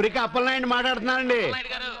 మురికి అప్పలనాయుడు మాట్లాడుతున్నానండి.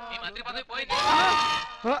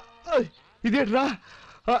 ఇదేట్రా?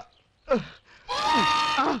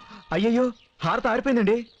 అయ్యయ్యో, హారత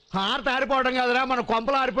ఆరిపోయిందండి. హారత ఆరిపోవడం కాదురా, మన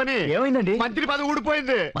కొంపలు ఆరిపోయి. ఏమైందండి? మంత్రి పదవి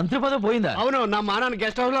ఊడిపోయింది. మంత్రి పదవి పోయిందా? అవును, నా మానాన్ని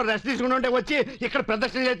గెస్ట్ హౌస్ లో రెస్ట్ తీసుకుని ఉంటే వచ్చి ఇక్కడ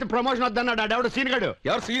ప్రదర్శన చేస్తే ప్రమోషన్ వద్దన్నాడు. ఆడెవడు సీన్గాడు.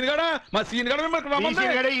 ఎవరు సీన్గాడా? మా సీన్గాడు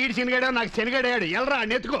సీన్గాడే, ఈడు సీన్గాడే, నాకు శనిగాడాడు. ఎల్రా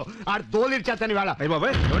నెత్తుకో, ఆడు తోలిచ్చేస్తాను వేళ.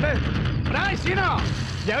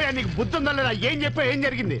 నీకు బుద్ధి ఉందా లేదా? ఏం చెప్పా, ఏం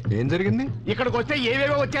జరిగింది? ఏం జరిగింది? ఇక్కడికి వస్తే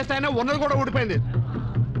ఏవేవో వచ్చేస్తాయనో ఉన్నది కూడా ఊడిపోయింది.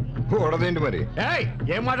 ఊడదేంటి మరి?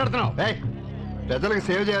 ఏం మాట్లాడుతున్నావు? ప్రజలకు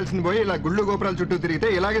సేవ చేయాల్సింది పోయి ఇలా గుళ్ళు గోపురాల చుట్టూ తిరిగితే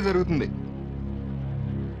ఇలాగే జరుగుతుంది.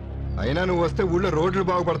 అయినా నువ్వు వస్తే ఊళ్ళో రోడ్లు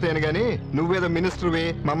బాగుపడతాయని గానీ నువ్వేదో మినిస్టర్వి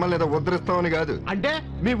మమ్మల్ని ఏదో ఉద్ధరిస్తావని కాదు. అంటే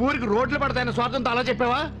మీ ఊరికి రోడ్లు పడతాయని స్వార్థంతో అలా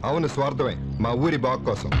చెప్పావా? అవును, స్వార్థమే. మా ఊరి బాగు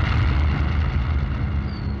కోసం.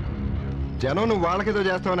 జనం నువ్వు వాళ్ళకేదో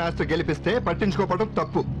చేస్తావని ఆస్తి గెలిపిస్తే పట్టించుకోవడం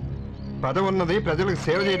తప్పు. పదవి ఉన్నది ప్రజలకు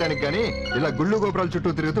సేవ చేయడానికి గానీ ఇలా గుళ్ళు గోపురాల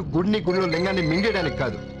చుట్టూ తిరుగుతూ గుళ్ళు లింగాన్ని మింగేయడానికి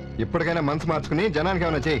కాదు. ఇప్పటికైనా మనసు మార్చుకుని జనానికి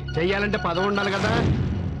ఏమైనా చెయ్యాలంటే పదవి ఉండాలి కదా.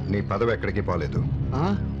 నీ పదవి ఎక్కడికి పోలేదు.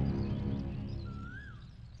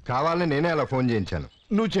 కావాలని నేనే అలా ఫోన్ చేయించాను.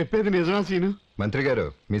 నువ్వు చెప్పేది నిజమా సీను? మంత్రి గారు,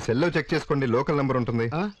 మీ సెల్లో చెక్ చేసుకోండి, లోకల్ నెంబర్ ఉంటుంది.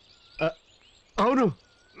 అవును,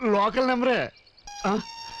 లోకల్ నెంబరే.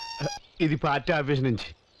 ఇది పార్టీ ఆఫీస్ నుంచి.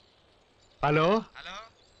 హలో,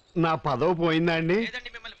 నా పదవి పోయిందా అండి?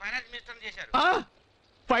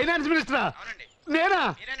 ఫైనాన్స్ మినిస్టరా? నేనా?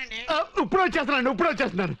 ఇప్పుడు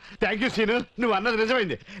వచ్చేస్తున్నాను. థ్యాంక్ యూ సీను, నువ్వు అన్నది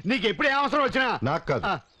నిజమైంది. నీకు ఎప్పుడు ఏ అవసరం వచ్చినా. నాకు కాదు,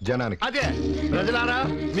 జనానికి. అదే ప్రజలారా,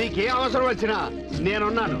 మీకే అవసరం వచ్చినా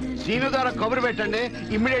నేనున్నాను. సీను ద్వారా కబురు పెట్టండి.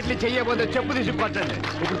 ఇమ్మీడియట్లీ చెయ్యబోతే చెప్పు తీసి కొట్టండి.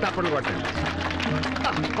 ఇప్పుడు తప్పని కొట్టండి.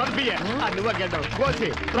 నువ్వు గెడ్డావు కోసి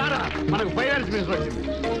రారా, మనకు ఫైనాన్స్ మినిస్టర్ వచ్చింది.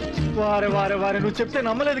 వారే నువ్వు చెప్తే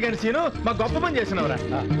నమ్మలేదు కానీ సీను, మా గొప్ప పని చేసినవరా.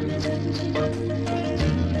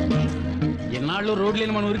 ఎన్నాళ్ళు రోడ్లు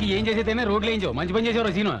లేని మన ఊరికి ఏం చేసేతేనే రోడ్లు వేయించావు. మంచి పని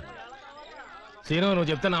చేసేవరా సీను, నువ్వు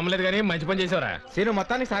చెప్తే నమ్మలేదు కానీ మంచి పని చేసేవరా. సీను,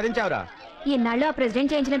 మొత్తానికి సాధించావురా. ఇన్నాళ్ళు ఆ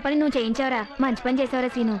ప్రెసిడెంట్ చేయించిన పని నువ్వు చేయించావురా. మంచి పని చేసావురా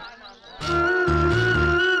సీను.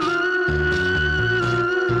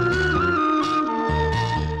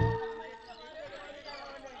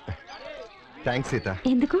 థ్యాంక్స్ సీత.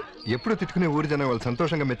 ఎందుకు? ఎప్పుడు తిట్టుకునే ఊరి జనం వాళ్ళు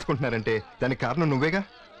సంతోషంగా మెచ్చుకుంటున్నారంటే దానికి కారణం నువ్వేగా.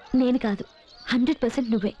 నేను కాదు, 100%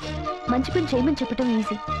 నువ్వే. మంచి పని చేయమని చెప్పడం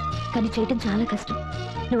ఈజీ, కానీ చేయటం చాలా కష్టం.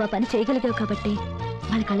 నువ్వు ఆ పని చేయగలిగావు కాబట్టి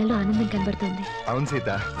వాళ్ళ కళ్ళలో ఆనందం కనబడుతుంది. అవును సీత.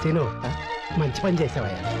 సీను, మంచి పని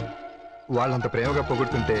చేసావయ్యా. వాళ్ళంత ప్రేమగా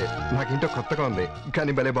పొగుడుతుంటే నాకింటో కొత్తగా ఉంది,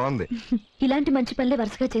 కానీ భలే బాగుంది. ఇలాంటి మంచి పనులే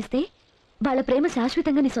వరుసగా చేస్తే వాళ్ళ ప్రేమ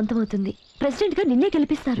శాశ్వతంగా నీ సొంతం అవుతుంది. ప్రెసిడెంట్ గా నిన్నే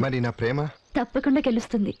గెలిపిస్తారు. మరి నా ప్రేమ తప్పకుండా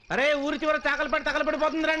గెలుస్తుంది. అరే, ఊరి చివర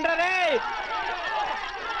తగలపడిపోతుంది రండి.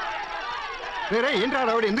 ఏంటి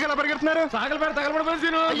రావడం? ఎందుకు అలా పరిగెడుతున్నారు? తగలపడిపోతుంది.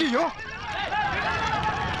 అయ్యో,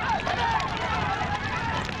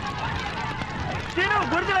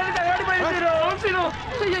 గుడిసెలన్నీ తగలబడిపోయింది.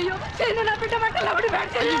 అయ్యో సీను నా బిడ్డ బట్టలు ఎవడు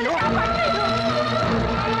పెడతాడు?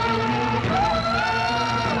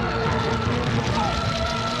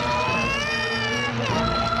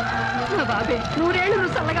 నా బాబే నూరేళ్ళు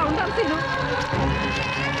నువ్వు చల్లగా ఉండాలి సీను.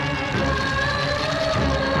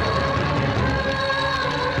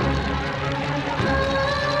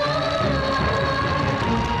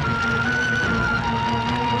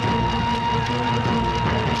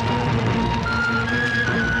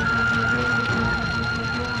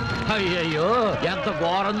 అయ్యయ్యో ఎంత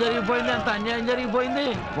ఘోరం జరిగిపోయింది, ఎంత అన్యాయం జరిగిపోయింది.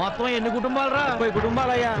 మొత్తం ఎన్ని కుటుంబాలు రా? 30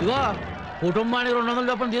 కుటుంబాలయ్యా. ఇదిగో కుటుంబానికి 200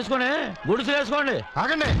 చొప్పున తీసుకొని గుడిసెలు వేసుకోండి.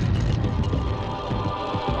 ఆగండి.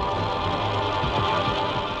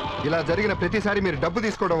 ఇలా జరిగిన ప్రతిసారి మీరు డబ్బు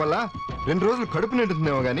తీసుకోవడం వల్ల 2 రోజులు కడుపు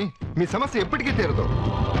నిండుతుందేమో గానీ మీ సమస్య ఎప్పటికీ తీరదు.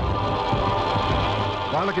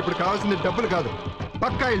 వాళ్ళకి ఇప్పుడు కావాల్సింది డబ్బులు కాదు,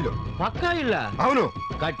 పక్కా ఇల్లు. పక్కా ఇల్లా? అవును.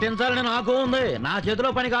 కట్టించాలని నాకు ఉంది, నా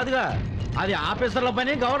చేతిలో పని కాదుగా. అది ఆఫీసర్ల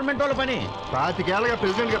పని, గవర్నమెంట్ వాళ్ళ పని. 25 ఏళ్ళగా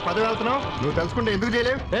ప్రెసిడెంట్ గా పదవి వెళ్తున్నావు, నువ్వు తెలుసుకుంటే ఎందుకు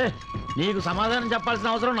చేయలేవు? నీకు సమాధానం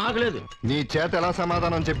చెప్పాల్సిన అవసరం నాకు లేదు. నీ చేత ఎలా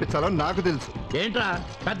సమాధానం చెప్పించాలో నాకు తెలుసు. ఏంట్రా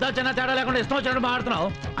పెద్ద చిన్న తేడా లేకుండా ఇష్టం వచ్చినట్టు మాట్లాడుతున్నావు?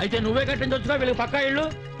 అయితే నువ్వే కట్టించొచ్చుగా వీళ్ళకి పక్కా ఇల్లు.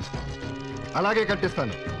 అలాగే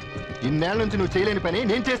కట్టిస్తాను. ఇన్నేళ్ల నుంచి నువ్వు చేయలేని పని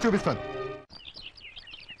నేను చేసి చూపిస్తాను.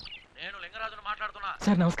 నేను లింగరాజును మాట్లాడుతున్నా.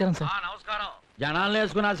 సార్ నమస్కారం సార్. నమస్కారం. జనాలను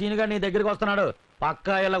వేసుకుని ఆ సీనుగా నీ దగ్గరికి వస్తున్నాడు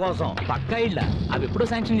పక్కా ఇళ్ళ కోసం. పక్కా ఇళ్ళ అవి ఎప్పుడో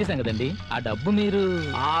శాంక్షన్ చేశాం కదండి. ఆ డబ్బు మీరు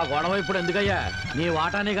ఆ గొడవ ఇప్పుడు ఎందుకయ్యా? నీ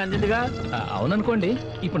వాటా నీకు అందిందిగా. అవుననుకోండి.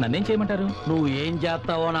 ఇప్పుడు నన్నేం చేయమంటారు? నువ్వు ఏం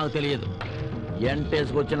చేస్తావో నాకు తెలియదు.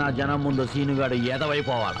 ఎంటేసుకొచ్చిన జనం ముందు సీనుగాడు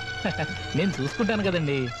ఎదవైపోవాలా. నేను చూసుకుంటాను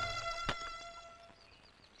కదండి.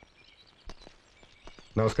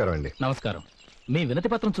 నమస్కారం అండి. నమస్కారం. మీ వినతి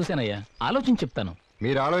పత్రం చూశానయ్యా, ఆలోచించి చెప్తాను.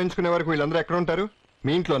 మీరు ఆలోచించుకునే వరకు వీళ్ళందరూ ఎక్కడ ఉంటారు?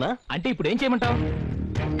 మీ ఇంట్లోనా? అంటే ఇప్పుడు ఏం చేయమంటావు?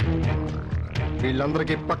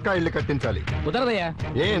 వీళ్ళందరికీ పక్కా ఇల్లు కట్టించాలి. కుదరదయ్యా.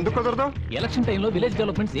 ఎందుకు కుదరదు? ఎలక్షన్ టైంలో విలేజ్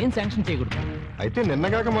డెవలప్మెంట్స్ ఏం శాంక్షన్ చేయకూడదు. అయితే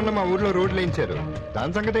నిన్నగాక మొన్న మా ఊర్లో రోడ్లు వేయించారు,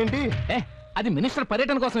 దాని సంగతి ఏంటి? అది మినిస్టర్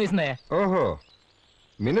పర్యటన కోసం వేసిందయ్యా. ఓహో,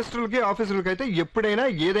 మినిస్టర్లకి ఆఫీసర్లకి అయితే ఎప్పుడైనా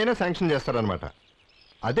ఏదైనా శాంక్షన్ చేస్తారనమాట.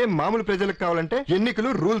 అదే మామూలు ప్రజలకు కావాలంటే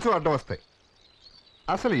ఎన్నికలు రూల్స్ అడ్డం వస్తాయి.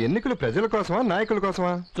 అసలు ఎన్నికలు ప్రజల కోసమా నాయకుల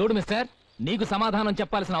కోసమా? చూడు మిస్టర్, నీకు సమాధానం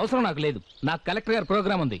చెప్పాల్సిన అవసరం నాకు లేదు. నాకు కలెక్టర్ గారి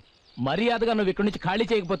ప్రోగ్రామ్ ఉంది. మర్యాదగా నువ్వు ఇక్కడి నుంచి ఖాళీ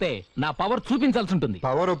చేయకపోతే నా పవర్ చూపించాల్సి ఉంటుంది.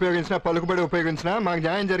 పవర్ ఉపయోగించినా పలుకుబడి ఉపయోగించినా మాకు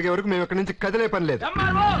న్యాయం జరిగే వరకు మేము ఇక్కడి నుంచి కదిలే పని లేదు.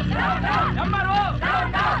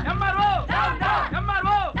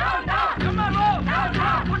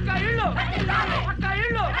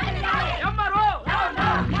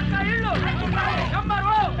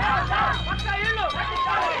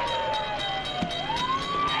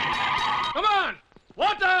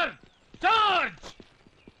 Water charge.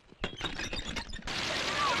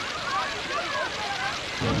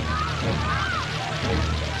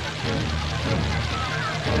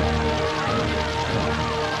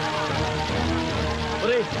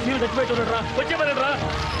 మీరు చచ్చిపెట్టురా, వచ్చేమనండి రా.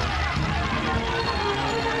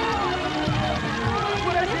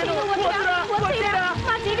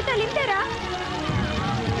 మా జీవితాలు ఇంతేరా?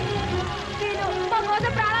 మా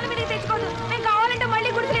కోసం ప్రాణాల మీద తెచ్చుకోదు. మేము కావాలంటే మళ్ళీ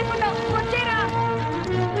గుర్తు లేకుండా వచ్చేరా.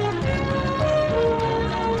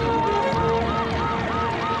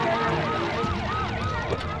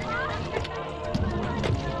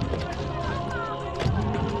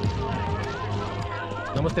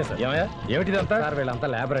 నమస్తే సార్. ఏమయ్యా ఏమిటిదంతా? సార్ వీళ్ళంతా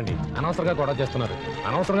లేబర్ అండి, అనవసరంగా గొడవ చేస్తున్నారు.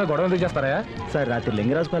 అనవసరంగా గొడవ ఎందుకు చేస్తారా? సార్ రాత్రి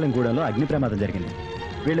లింగరాజపాలెం గూడెంలో అగ్ని ప్రమాదం జరిగింది.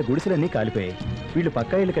 వీళ్ళ గుడిసెలన్నీ కాలిపోయాయి. వీళ్ళు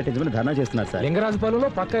పక్కా ఇల్లు కట్టించమని ధర్నా చేస్తున్నారు సార్. లింగరాజపాలెంలో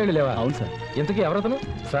పక్కా ఇల్లు లేవా? అవును సార్. ఇంతకీ ఎవరతను?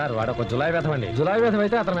 సార్ వాడు ఒక జులాయి వేధం అండి. జులాయి వేధం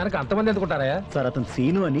అయితే అతను వెనక అంతమంది ఎందుకుంటారా? సార్ అతను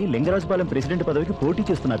సీను అని లింగరాజపాలెం ప్రెసిడెంట్ పదవికి పోటీ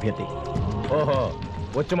చేస్తున్న అభ్యర్థి. ఓహో,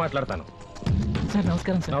 వచ్చి మాట్లాడతాను. సార్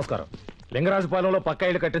నమస్కారం సార్. నమస్కారం. లింగరాజపాలెంలో పక్కా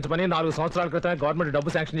ఇల్లు కట్టించమని 4 సంవత్సరాల క్రితం గవర్నమెంట్ డబ్బు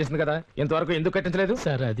శాంక్షన్ చేసింది కదా, ఇంతవరకు ఎందుకు కట్టించలేదు?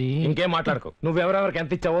 సార్ అది ఇంకేం మాట్లాడుకో. నువ్వెవరెవరికి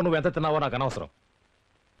ఎంత ఇచ్చావో, నువ్వు ఎంత తిన్నావో నాకు అనవసరం.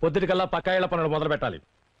 పొద్దుటికల్లా పక్కా ఇళ్ల పనులు మొదలు పెట్టాలి.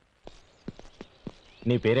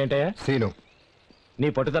 నీ పేరేంటయ్యా? సీను. నీ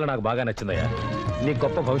పట్టుదల నాకు బాగా నచ్చిందయ్యా. నీ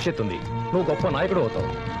గొప్ప భవిష్యత్తు ఉంది, నువ్వు గొప్ప నాయకుడు అవుతావు.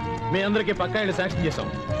 మీ అందరికీ పక్కా ఇల్లు శాంక్షన్ చేశాం.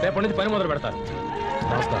 రేపటి నుంచి పని మొదలు పెడతారు.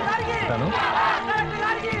 నమస్కారం.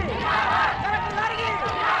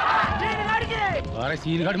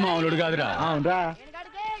 సీనుగాడు మామూలుడు కాదురా. అవునరా.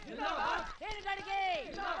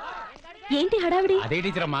 ఏంటి హడావిడి? అదే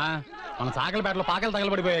టీచర్ అమ్మా, మన సాకలపేటలో పాకలు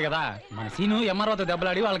తగలబడిపోయాయి కదా, మన సీను ఎంఆర్ఓతో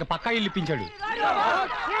దెబ్బలాడి వాళ్ళకి పక్కా ఇల్లు ఇప్పించాడు.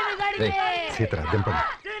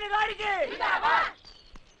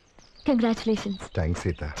 కంగ్రాచులేషన్స్. థాంక్స్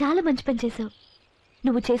సీత. చాలా మంచి పని చేసావు.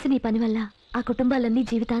 నువ్వు చేసిన ఈ పని వల్ల ఆ కుటుంబాలన్నీ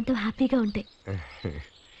జీవితాంతం హ్యాపీగా ఉంటాయి.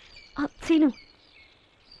 సీను,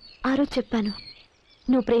 ఆ రోజు చెప్పాను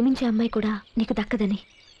నువ్వు ప్రేమించే అమ్మాయి కూడా నీకు దక్కదని.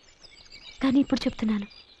 కానీ ఇప్పుడు చెప్తున్నాను,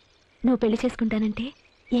 నువ్వు పెళ్లి చేసుకుంటానంటే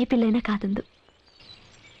ఏ పిల్లైనా కాదుందు.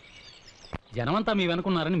 జనమంతా మీ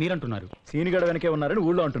వెనుకున్నారని మీరంటున్నారు. సీనిగడ వెనకే ఉన్నారని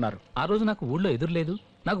ఊళ్ళో అంటున్నారు. ఆ రోజు నాకు ఊళ్ళో ఎదురులేదు,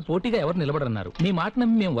 నాకు పోటీగా ఎవరు నిలబడన్నారు. మీ మాట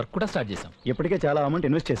నమ్మి మేము వర్క్ కూడా స్టార్ట్ చేశాం. ఇప్పటికే చాలా అమౌంట్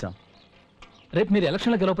ఇన్వెస్ట్ చేశాం. రేపు మీరు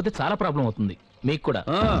ఎలక్షన్లో గెలవకపోతే చాలా ప్రాబ్లం అవుతుంది మీకు కూడా.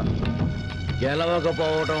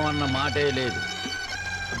 గెలవకపోవటం అన్న మాటే లేదు.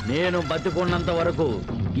 నేను బతికున్నంత వరకు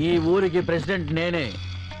ఈ ఊరికి ప్రెసిడెంట్ నేనే.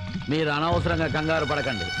 మీరు అనవసరంగా కంగారు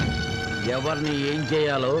పడకండి. ఎవరిని ఏం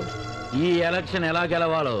చేయాలో, ఈ ఎలక్షన్ ఎలా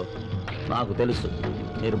గెలవాలో నాకు తెలుసు.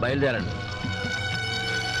 మీరు బయలుదేరండి.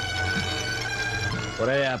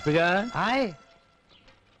 ఒరే అప్పిగా,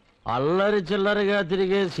 అల్లరి చిల్లరిగా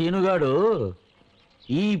తిరిగే సీనుగాడు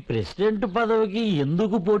ఈ ప్రెసిడెంట్ పదవికి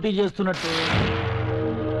ఎందుకు పోటీ చేస్తున్నట్టు?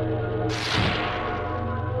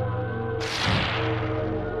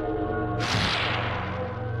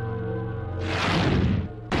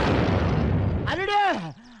 అల్లుడు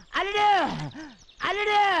అల్లుడు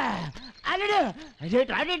అల్లుడు అల్లుడు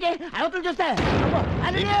అవతలు చూస్తా.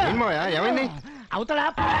 ఏమైంది? అవతల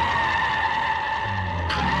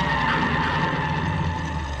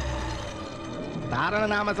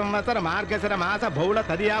తారణనామ సంవత్సర మార్గశిర మాస బహుళ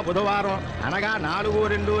తదియా బుధవారం అనగా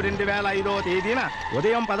 4/2/2005 తేదీన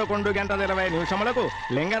ఉదయం 11:20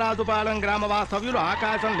 లింగరాజుపాలెం గ్రామ వాస్తవ్యులు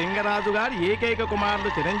ఆకాశం లింగరాజు గారి ఏకైక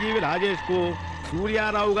కుమారుడు చిరంజీవి రాజేష్ కు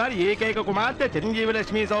సూర్యారావు గారి ఏకైక కుమార్తె చిరంజీవి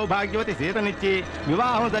లక్ష్మీ సౌభాగ్యవతి సీతనిచ్చి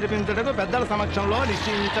వివాహం జరిపించటకు పెద్దల సమక్షంలో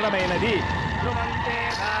నిశ్చయించడమైనది.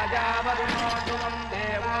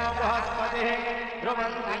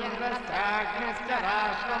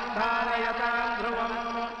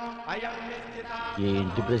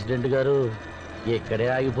 ఏంటి ప్రెసిడెంట్ గారు ఎక్కడే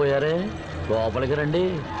ఆగిపోయారే? లోపలికి రండి.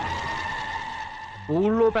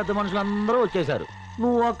 ఊళ్ళో పెద్ద మనుషులందరూ వచ్చేశారు.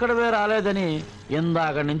 నువ్వు ఒక్కడవే రాలేదని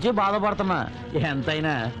ఇందాక నుంచి బాధపడుతున్నా.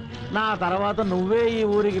 ఎంతైనా నా తర్వాత నువ్వే ఈ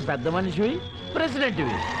ఊరికి పెద్ద మనిషివి,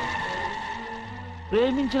 ప్రెసిడెంట్వి.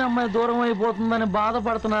 ప్రేమించిన అమ్మాయి దూరం అయిపోతుందని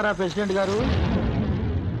బాధపడుతున్నారా ప్రెసిడెంట్ గారు?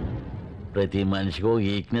 ప్రతి మనిషికి ఓ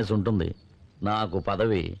వీక్నెస్ ఉంటుంది. నాకు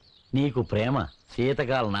పదవి, నీకు ప్రేమ.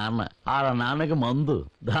 శీతకాల నాన్న, వాళ్ళ నాన్నకి మందు,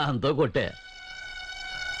 దాంతో కొట్టే.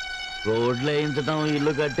 రోడ్లు వేయించటం,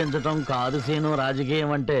 ఇల్లు కట్టించటం కాదు సీను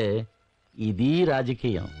రాజకీయం అంటే. ఇది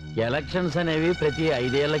రాజకీయం. ఎలక్షన్స్ అనేవి ప్రతి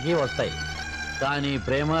 5 ఏళ్లకి వస్తాయి. కానీ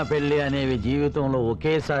ప్రేమ పెళ్లి అనేవి జీవితంలో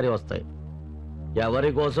ఒకేసారి వస్తాయి.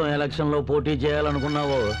 ఎవరి కోసం ఎలక్షన్లో పోటీ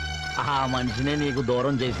చేయాలనుకున్నావో ఆ మనిషినే నీకు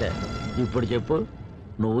దూరం చేశా. ఇప్పుడు చెప్పు,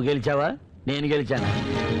 నువ్వు గెలిచావా, నేను గెలిచానా?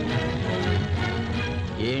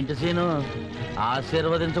 ఏంటి సీను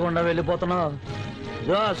ఆశీర్వదించకుండా వెళ్ళిపోతున్నావు?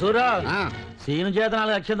 సూరా, సీను చేత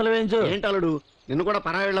 4 అక్షంతలు వేయించు. ఏంటలుడు, నిన్ను కూడా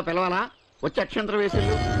పరాయిలో పిలవాలా? వచ్చి అక్షంతలు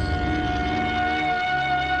వేసేళ్ళు.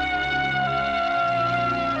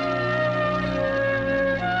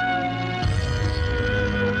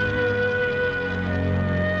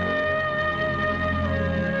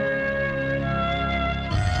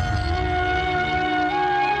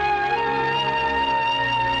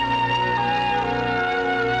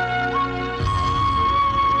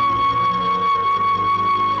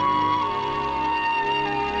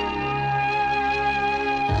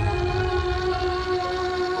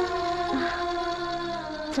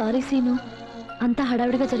 సారీ సీను, అంతా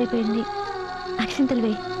హడావిడిగా జరిగిపోయింది. అక్షింతలు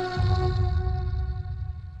వేయి.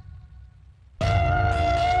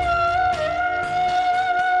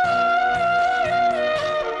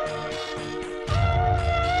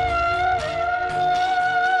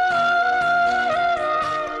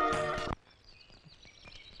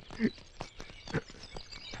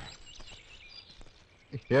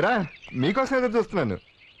 ఏరా, మీకోసం ఎదురు చూస్తున్నాను.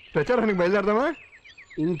 ప్రచారానికి బయలుదేరదామా?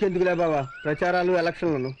 ఇంకెందుకులే బావా ప్రచారాలు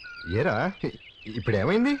ఎలక్షన్లను. ఏరా, ఇప్పుడు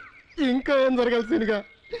ఏమైంది? ఇంకా ఏం జరగాల్సిందిగా?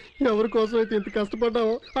 ఎవరి కోసం అయితే ఇంత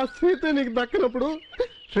కష్టపడ్డావో ఆ సీత నీకు దక్కనప్పుడు.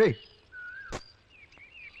 రే,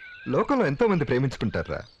 లోకంలో ఎంతో మంది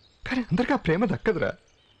ప్రేమించుకుంటారా, కానీ అందరికీ ఆ ప్రేమ దక్కదురా.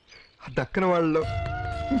 ఆ దక్కన వాళ్ళలో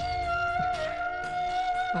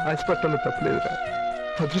ఆశపట్టంలో తప్పలేదురా.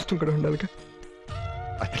 అదృష్టం కూడా ఉండాలిగా.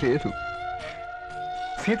 అది లేదు.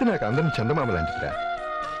 సీత నాకు అందరిని చందమామ లాంటిదిరా.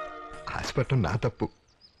 ఆశపట్టం నా తప్పు.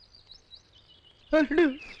 అల్లుడు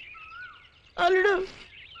అల్లుడు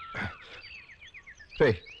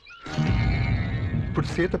ఇప్పుడు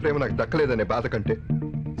సీత ప్రేమ నాకు దక్కలేదనే బాధ కంటే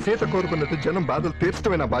సీత కోరుకున్నట్టు జనం బాధలు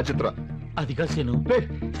తీర్చడమే నా బాధ్యతరా. అది కాసేను.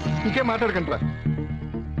 ఇంకేం మాట్లాడకండి రా.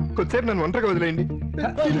 కొద్దిసేపు నన్ను ఒంటరిగా వదిలేయండి.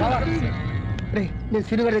 నేను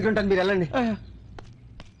సీను గారి దగ్గర ఉంటాను, మీరు వెళ్ళండి.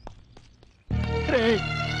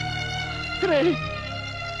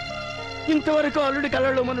 ఇంతవరకు అల్లుడి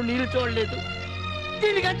కళ్ళలో మనం నీళ్లు చూడలేదు.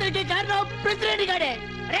 దీనికి అందరికీ కారణం ప్రెసిడెంట్ గారే.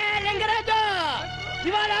 రే లింగరాజు,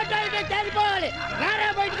 ఇవాళ చనిపోవాలి. రారా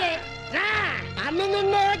బయటికి రా. అన్న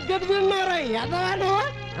నిన్న గది విన్నారా ఎదవాడు?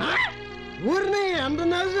 ఊరిని ఎంత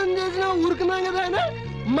నాశనం చేసినా ఊరుకున్నాం కదా ఆయన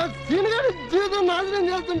మా సీన్ గారి జీవితం నాశనం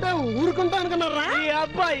చేస్తుంటే ఊరుకుంటానుకున్నారా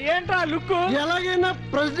అబ్బాయి ఏంట్రా లుక్ ఎలాగైనా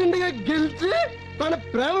ప్రెసిడెంట్ గా గెలిచి తన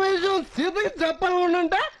ప్రేమ విషయం సీతకి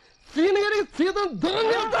చెప్పాలనుకుంటే సీన్ గారికి సీత దూరం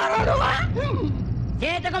చేస్తాడు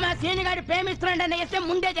సీతకు మా సీన్ గారు ప్రేమిస్తున్నాడన్న విషయం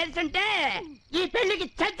ముందే తెలుసుంటే ఈ పెళ్లికి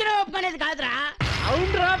చచ్చిన ఒప్పుకునేది కాదురా.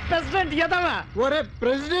 అవునరా ప్రెసిడెంట్ ఎదవా ఒరే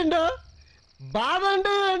ప్రెసిడెంట్ బాధ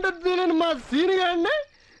అంటే ఏంటో తెలియని మా సీన్ గారిని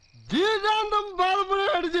జీవితాంతం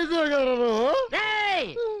బాధపడేవాడు చేసావు కదా నువ్వు.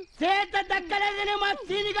 సీత దక్కలేదని మా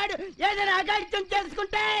సీన్ గారు ఏదైనా అగాడిత్యం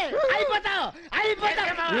చేసుకుంటే అయిపోతావు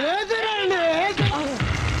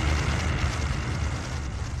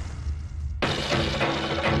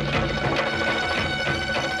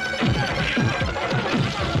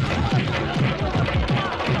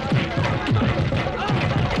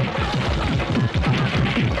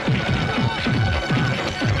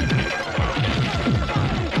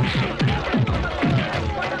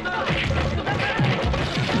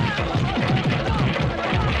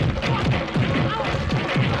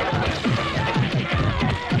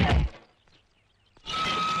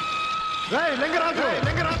లింగరాజు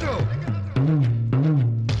లింగరాజు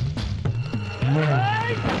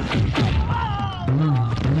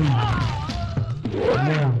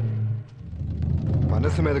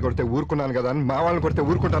మనసు మీద కొడితే ఊరుకున్నాను కదా అని మా వాళ్ళని కొడితే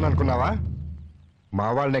ఊరుకుంటాను అనుకున్నావా? మా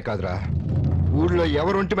వాళ్ళనే కాదురా, ఊళ్ళో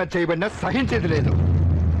ఎవరుంటి మీద చేయబడినా సహించేది లేదు.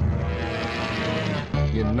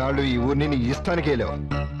 ఎన్నాళ్ళు ఈ ఊరిని నీ ఇష్టానికి వెళ్ళావు.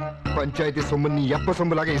 పంచాయతీ సొమ్ము నీ ఎప్ప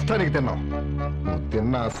సొమ్ములాగా ఇష్టానికి తిన్నావు. నువ్వు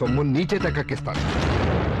తిన్న ఆ సొమ్ము నీ చేత కక్కిస్తాను.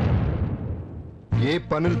 ఏ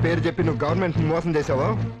పనుల పేరు చెప్పి నువ్వు గవర్నమెంట్ మోసం చేసావో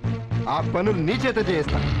ఆ పనులు నీ చేత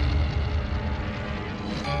చేయిస్తాను.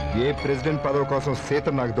 ఏ ప్రెసిడెంట్ పదవి కోసం సీత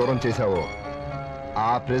నాకు దూరం చేశావో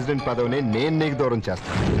ఆ ప్రెసిడెంట్ పదవిని నేను నీకు దూరం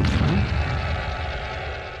చేస్తాను.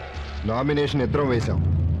 నామినేషన్ ఇద్దరం వేశాం,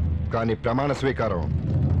 కానీ ప్రమాణ స్వీకారం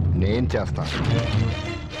నేను చేస్తాను.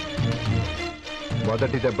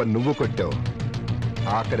 మొదటి దెబ్బ నువ్వు కొట్టావు,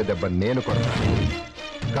 ఆఖరి దెబ్బ నేను కొడతాను.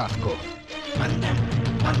 కాసుకో.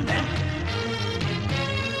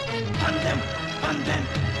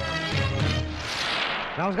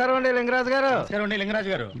 నమస్కారం అండి లింగరాజు గారు. లింగరాజు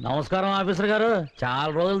గారు నమస్కారం ఆఫీసర్ గారు.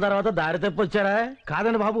 చాలా రోజుల తర్వాత దారి తప్పి వచ్చారా?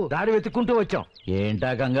 కాదండి బాబు, దారి వెతుక్కుంటూ వచ్చాం. ఏంటా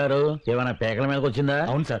కంగారు? ఏమైనా పేకల మీదకి వచ్చిందా?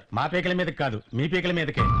 అవును సార్, మా పీకల మీదకి కాదు, మీ పీకల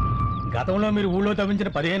మీదకే. గతంలో మీరు ఊళ్ళో తవ్వించిన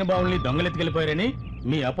 15 బావుల్ని దొంగలెత్తుకెళ్లిపోయారని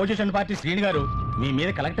మీ అపోజిషన్ పార్టీ శ్రీని గారు మీ మీద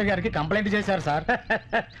కలెక్టర్ గారికి కంప్లైంట్ చేశారు సార్.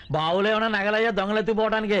 బావులేమన్నా నగలయ్యా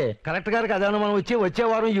దొంగలెత్తిపోవడానికి? కలెక్టర్ గారికి అదే మనం వచ్చే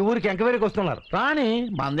వారం ఈ ఊరికి ఎంక్వైరీకి వస్తున్నారు. రాని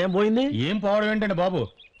మందేం పోయింది? ఏం పోవడం ఏంటండి బాబు,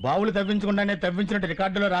 బావులు తవ్వించకుండానే తవ్వించినట్టు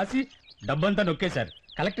రికార్డులో రాసి డబ్బంతా నొక్కేశారు.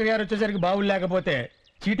 కలెక్టర్ గారు వచ్చేసరికి బావులు లేకపోతే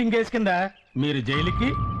చీటింగ్ కేసు కింద మీరు జైలుకి,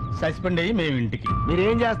 సస్పెండ్ అయ్యి మేము ఇంటికి.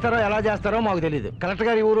 మీరేం చేస్తారో ఎలా చేస్తారో మాకు తెలియదు. కలెక్టర్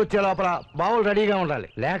గారి ఊరు వచ్చే లోపల బావులు రెడీగా ఉండాలి,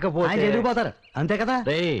 లేకపోతే ఎదిరిపోతారు. అంతే కదా?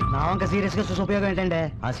 నా వంక సీరియస్ గా చూసి ఉపయోగం ఏంటంటే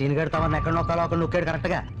ఆ సీన్ గడు తమను ఎక్కడ నొక్కాలో అక్కడ నొక్కాడు కరెక్ట్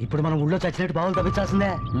గా. ఇప్పుడు మనం ఊళ్ళో చచ్చినట్టు బావులు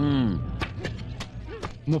తవ్వించాల్సిందే.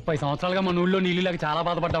 30 సంవత్సరాలుగా మన ఊళ్ళో నీళ్ళు లేక చాలా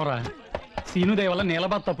బాధపడ్డాం రా. సీను దయ వల్ల నీళ్ళ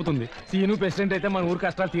బాధ తప్పుతుంది. సీను ప్రెసిడెంట్ అయితే మన ఊరు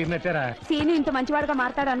కష్టాలు తీరినట్టేరా. సీను ఇంత మంచివాడుగా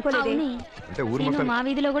మారతాడు అనుకోలేదు. అంటే ఊరు మొత్తం మా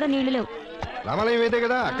వీధిలో కూడా నీళ్లు లేవు. రామాలయం అయితే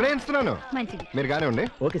కదా, అక్కడే ఇస్తున్నాను. మంచిది. మీరు గానే ఉండి.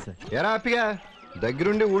 Okay sir. ఎరా హ్యాపీగా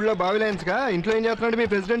దగ్గరుండి ఊళ్ళో బావిలేన్స్గా ఇంట్లో ఏం చేస్తున్నాడు మీ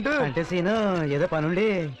ప్రెసిడెంట్? అంటే సీను ఏదో పనుండి.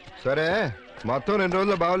 సరే, మొత్తం 2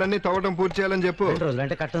 రోజుల్లో బావులన్నీ తవ్వటం పూర్తి చేయాలని చెప్పు. 2 రోజులు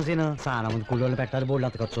అంటే కట్టం సీను. చాలా మంది కూలోళ్ళు పెట్టాలి, బోర్డు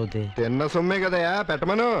అంత ఖర్చు అవుద్ది. తిన్న సొమ్మే కదయా,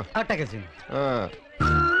 పెట్టమను. అట్టగే సీను.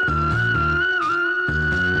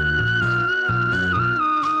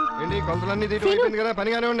 ఏంటి కొలతలన్నీ తీయటం అయిపోయింది కదా,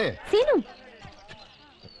 పనిగానే ఉండి.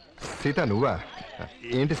 సీత నువ్వా?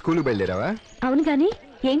 ఏంటి స్కూల్కి బయలుదేరావా? అవును గాని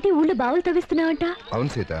ఏంటి ఊళ్ళో బావులు తవ్విస్తున్నావంట? అవును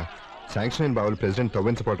సీత, శాంక్షన్ అయిన బావులు ప్రెసిడెంట్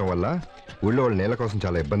తవ్వించపోవటం వల్ల ఊళ్ళో వాళ్ళు నేల కోసం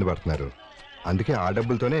చాలా ఇబ్బంది పడుతున్నారు. అందుకే ఆ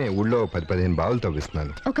డబ్బులతోనే ఊళ్ళో 10-15 బావులు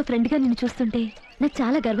తవ్విస్తున్నాను. ఒక ఫ్రెండ్ గా నిన్ను చూస్తుంటే నాకు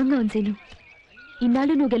చాలా గర్వంగా ఉంది సీను.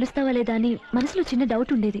 ఇన్నాళ్ళు నువ్వు గెలుస్తావా లేదా అని మనసులో చిన్న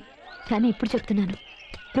డౌట్ ఉండేది, కానీ ఇప్పుడు చెప్తున్నాను,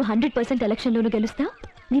 నువ్వు 100% ఎలక్షన్లోనూ గెలుస్తావు,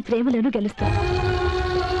 నీ ప్రేమలోనూ గెలుస్తావు.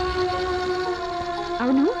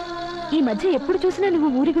 అవును, ఈ మధ్య ఎప్పుడు చూసినా నువ్వు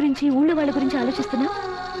ఊరి గురించి, ఊళ్ళో వాళ్ళ గురించి ఆలోచిస్తున్నావు.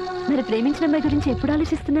 మరి ప్రేమించిన అమ్మాయి గురించి ఎప్పుడు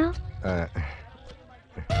ఆలోచిస్తున్నావు?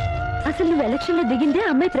 అసలు నువ్వు ఎలక్షన్ లో దిగిందే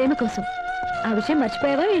అమ్మాయి ప్రేమ కోసం. ఆ విషయం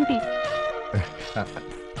మర్చిపోయావా ఏంటి?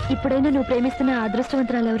 ఇప్పుడైనా నువ్వు ప్రేమిస్తున్న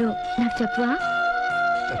అదృష్టవంతురాలు ఎవరో నాకు చెప్పవా?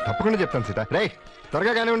 తప్పకుండా చెప్తాను సీత. రే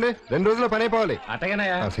త్వరగా కానీ ఉండి, 2 రోజుల్లో పని అయిపోవాలి.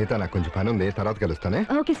 అటగనయా సీత, నాకు కొంచెం పని ఉంది, తర్వాత కలుస్తానే.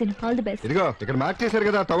 Okay scene, all the best. ఇదిగో ఇక్కడ మార్క్ చేశారు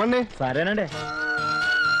కదా, తవ్వండి. సరేనండి.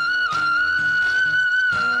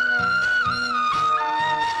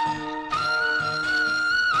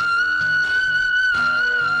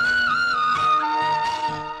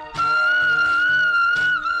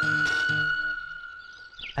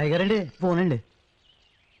 అయ్యారండి ఫోన్ అండి.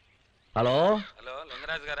 హలో హలో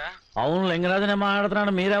లింగరాజు గారా? అవును లింగరాజు నేను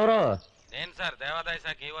మాట్లాడుతున్నాను. మీరెవరు? నేను సార్ దేవాదాయ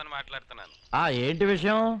శాఖ ఈవోని మాట్లాడుతున్నాను. ఏంటి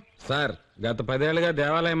విషయం? సార్ గత 10 ఏళ్లుగా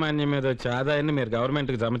దేవాలయ మాన్యం మీద వచ్చే ఆదాయాన్ని మీరు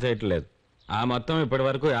గవర్నమెంట్ కి జమ చేయట్లేదు. ఆ మొత్తం ఇప్పటి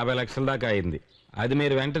వరకు 50 లక్షల దాకా అయింది. అది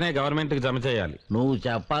మీరు వెంటనే గవర్నమెంట్ కి జమ చేయాలి. నువ్వు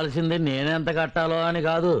చెప్పాల్సింది నేనెంత కట్టాలో అని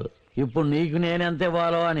కాదు, ఇప్పుడు నీకు నేనెంత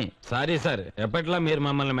ఇవ్వాలో అని. సారీ సార్, ఎప్పట్లా మీరు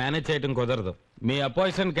మమ్మల్ని మేనేజ్ చేయడం కుదరదు. మీ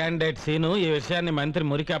అపోజిషన్ క్యాండిడేట్ సీను ఈ విషయాన్ని మంత్రి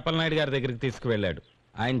మురికి అప్పలనాయుడు గారి దగ్గరికి తీసుకువెళ్ళాడు.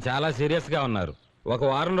 ఆయన చాలా సీరియస్ గా ఉన్నారు. 1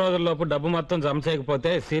 వారం రోజుల్లోపు డబ్బు మొత్తం జమ చేయకపోతే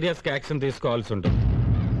సీరియస్ గా యాక్షన్ తీసుకోవాల్సి ఉంటుంది.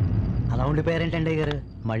 అలా ఉండిపోయారేంటండి గారు?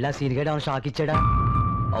 మళ్ళా సీన్ గడ షాక్ ఇచ్చాడా?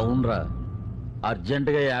 అవునరా,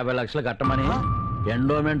 అర్జెంటుగా 50 లక్షలు కట్టమని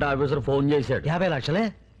ఎండోమెంట్ ఆఫీసర్ ఫోన్ చేశాడు. 50 లక్షలే?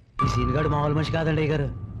 ఈ సీన్ గడు మామూలు మనిషి కాదండి గారు.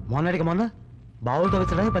 మొన్నటికి మొన్న బావులు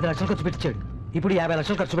తవ్వించడానికి 10 లక్షలు ఖర్చు పెట్టించాడు. ఇప్పుడు 50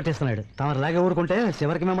 లక్షలు ఖర్చు పెట్టేస్తున్నాడు. తమరిలాగే ఊరుకుంటే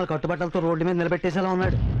చివరికి మిమ్మల్ని కట్టుబట్టలతో రోడ్డు మీద నిలబెట్టేసేలా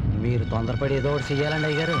ఉన్నాడు. మీరు తొందరపడి ఏదో ఒకటి చెయ్యాలండి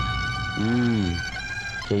అయ్యారు.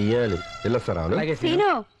 చెయ్యాలి. సీను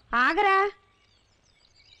ఆగరా,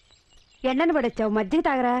 ఎండను పడొచ్చావు, మజ్జిగ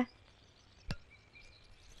తాగరా.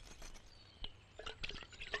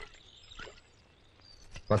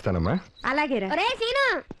 వస్తానమ్మా. అలాగేరా. ఒరే సీను,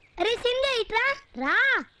 అరే సింగే ఇట్రా రా.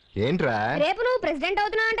 ఏంట్రా? రేపు నువ్వు ప్రెసిడెంట్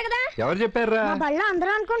అవుతున్నావు అంట కదా? ఎవరు చెప్పారా? మా బళ్ళ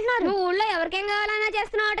అందరూ అనుకుంటున్నారు. నువ్వు ఊళ్ళో ఎవరికేం కావాలన్నా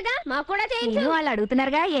చేస్తున్నావుగా, మాకు కూడా చేయించు. వాళ్ళు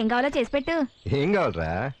అడుగుతున్నారుగా, ఏం కావాలో చేసి పెట్టు. ఏం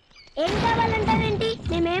కావాలరా? ఏం కావాలంటారేంటి?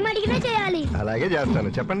 మేమేం అడిగినా చేయాలి. అలాగే చేస్తాను,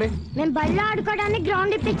 చెప్పండి. మేము బళ్ళ ఆడుకోవడానికి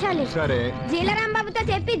గ్రౌండ్ ఇప్పించాలి. సరే. జీలరాంబాబుతో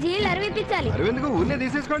చెప్పి జీలు అరివిప్పించాలి. అరవిందుకు ఊరినే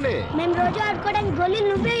తీసేసుకోండి. మేము రోజు ఆడుకోవడానికి గోళీలు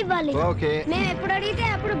నువ్వే ఇవ్వాలి. ఓకే. మేము ఎప్పుడు అడిగితే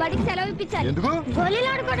అప్పుడు బడికి సెలవు ఇప్పించాలి. ఎందుకు? గోళీలు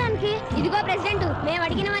ఆడుకోవడానికి. ఇదిగో ప్రెసిడెంట్, మేము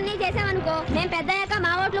అడిగినవన్నీ చేసామనుకో, మేము పెద్దయ్యాక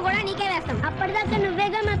మా ఓట్లు కూడా నీకే వేస్తాం. అప్పటిదాకా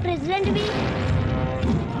నువ్వేగా మా ప్రెసిడెంట్వి.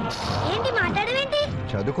 ఏంటి మాట్లాడవేంటి?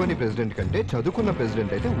 చదువుకోని ప్రెసిడెంట్ కంటే చదువుకున్న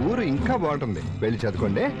ప్రెసిడెంట్ అయితే ఊరు ఇంకా బాగుంటుంది. వెళ్ళి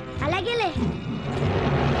చదువుకోండి. అలాగేలే.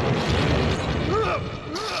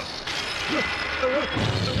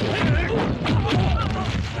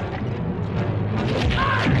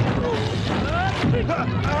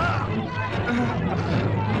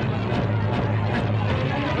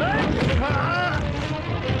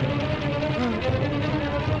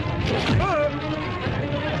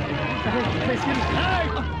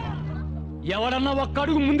 ఎవరన్నా ఒక్క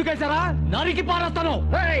అడుగు ముందుకేసారా నరికి పారేస్తాను.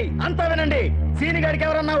 అంతా వినండి, సీని గారికి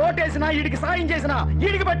ఎవరన్నా ఓటేసినా ఈడికి సాయం చేసినా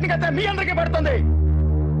ఈడికి పట్టిన కథ మీ అందరికీ పడుతుంది.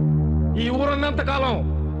 ఈ ఊరున్నంత కాలం,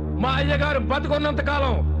 మా అయ్యగారు బతుకున్నంత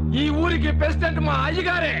కాలం ఈ ఊరికి ప్రెసిడెంట్ మా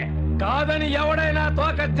అయ్యగారే. కాదని ఎవడైనా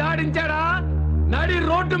తోక జాడించాడా నడి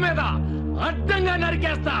రోడ్డు మీద అడ్డంగా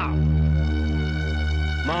నరికేస్తా.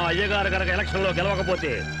 మా అయ్యగారు కనుక ఎలక్షన్ లో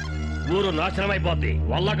గెలవకపోతే ఊరు నాశనం అయిపోద్ది,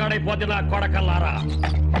 వల్లకాడైపోద్ది నా కొడకల్లారా.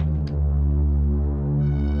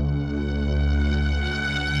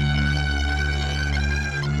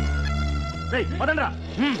 వదండ్రా,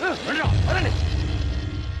 వదండి.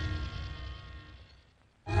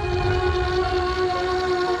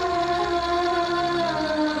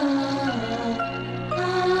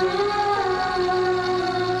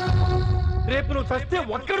 రేపు నువ్వు చస్తే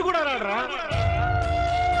ఒక్కడు కూడా రాడరా.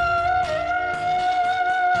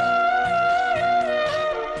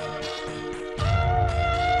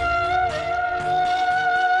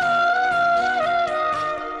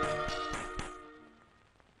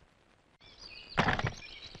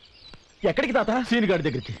 ఎక్కడికి తాత? సీనిగాడి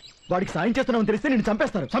దగ్గరికి. వాడికి సాయం చేస్తున్నావు తెలిస్తే నేను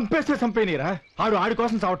చంపేస్తాను. చంపేస్తే చంపేనీరా, ఆడి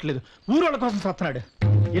కోసం చావట్లేదు, ఊరోళ్ళ కోసం చస్తున్నాడు.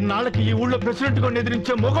 ఇన్నాళ్ళకి ఈ ఊళ్ళో ప్రెసిడెంట్ గా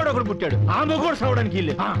ఎదిరించే మొగోడు ఒకడు పుట్టాడు. ఆ మొగోడు సావడానికి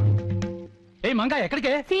ఇల్లు. ఏ మంగా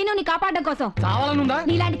ఎక్కడికే? సీనుని కాపాడడం కోసం. చావాలనుందా?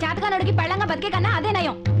 నీలాంటి చేతకానుడికి పెళ్ళంగా బతికే కన్నా అదే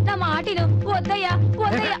నయం. నా మాటిను. వద్దయ్యా,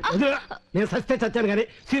 వద్దయ్యా. నేను సస్తే చచ్చాను కానీ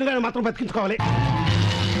సీని గారిని మాత్రం బతికించుకోవాలి.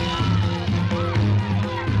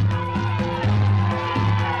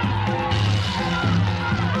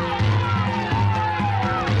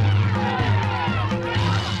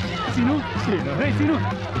 సీను, సీను,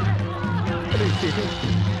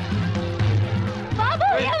 బాబు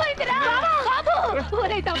ఏమైందిరా? బాబు,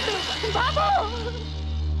 ఒరే తమ్ముడు, బాబు.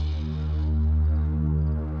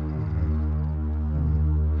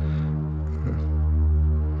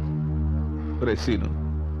 సీను,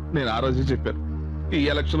 నేను ఆ రోజు చెప్పాను ఈ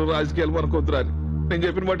ఎలక్షన్ రాజకీయాలు మనకొద్దురా అని. నేను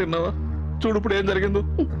చెప్పిన మాట విన్నావా? చూడు ఇప్పుడు ఏం జరిగిందో.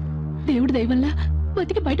 దేవుడి దయ వల్ల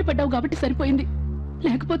బతికి బయటపడ్డావు కాబట్టి సరిపోయింది,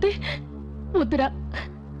 లేకపోతే వద్దురా.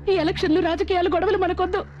 ఈ ఎలక్షన్లు రాజకీయాలు గొడవలు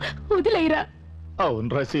మనకొద్దు, వదిలేయరా.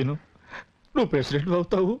 అవునరా సీను, నువ్వు ప్రెసిడెంట్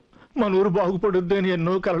అవుతావు, మన ఊరు బాగుపడుద్ది అని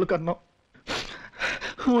ఎన్నో కలలు కన్నావు.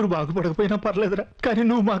 ఊరు బాగుపడకపోయినా పర్లేదురా, కానీ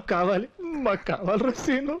నువ్వు మాకు కావాలి. మాకు కావాలరా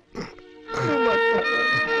సీను.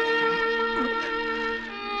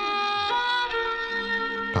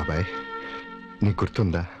 బాబాయ్, నీకు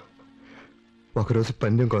గుర్తుందా ఒకరోజు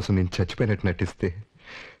పందెం కోసం నేను చచ్చిపోయినట్టు నటిస్తే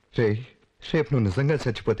రే రేపు నువ్వు నిజంగా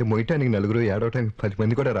చచ్చిపోతే మొయ్యటానికి నలుగురు, ఏడవటానికి 10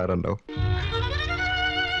 మంది కూడా రారన్నావు.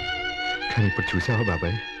 కానీ ఇప్పుడు చూసావా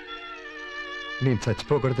బాబాయ్, నేను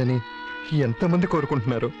చచ్చిపోకూడదని ఎంతమంది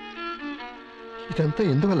కోరుకుంటున్నారు. ఇదంతా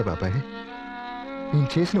ఎందువల్ల బాబాయ్? నేను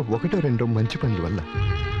చేసిన 1-2 మంచి పనుల వల్ల.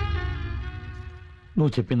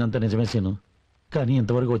 నువ్వు చెప్పిందంతా నిజమే సీను, కానీ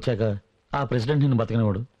ఇంతవరకు వచ్చాక ఆ ప్రెసిడెంట్ నిన్ను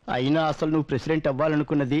బతకనివాడు. అయినా అసలు నువ్వు ప్రెసిడెంట్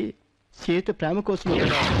అవ్వాలనుకున్నది సీత ప్రేమ కోసం.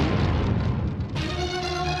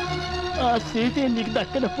 ఆ సీత నీకు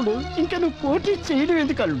దక్కనప్పుడు ఇంకా నువ్వు పోటీ చేయడం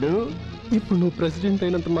ఎందుకు అల్లుడు? ఇప్పుడు నువ్వు ప్రెసిడెంట్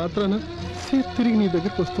అయినంత మాత్రాన సీత తిరిగి నీ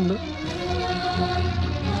దగ్గరకు వస్తుందా?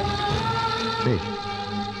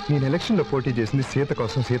 నేను ఎలక్షన్లో పోటీ చేసింది సీత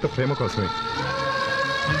కోసం, సీత ప్రేమ కోసమే.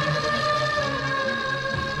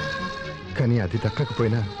 కానీ అది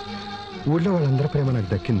దక్కకపోయినా ఊళ్ళో వాళ్ళందరి ప్రేమ నాకు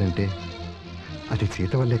దక్కిందంటే అది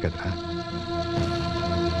సీత వల్లే కదా.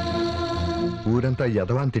 ఊరంతా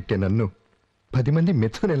యదవాన్ తిట్టే నన్ను 10 మంది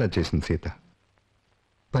మెచ్చుకునేలా చేసింది సీత.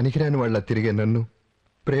 పనికిరాని వాళ్ళ తిరిగే నన్ను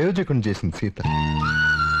ప్రయోజకుని చేసింది సీత.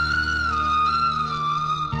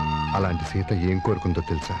 అలాంటి సీత ఏం కోరుకుందో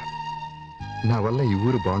తెలుసా? నా వల్ల ఈ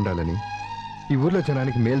ఊరు బాగుండాలని, ఈ ఊర్లో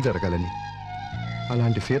జనానికి మేలు జరగాలని.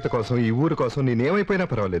 అలాంటి సీత కోసం, ఈ ఊరు కోసం నేనేమైపోయినా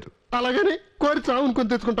పర్వాలేదు. అలాగని కోరి చావును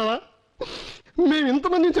కొని తెచ్చుకుంటావా? మేము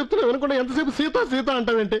ఇంతమంది చెప్తున్నాం అనుకుంటా ఎంతసేపు సీత సీత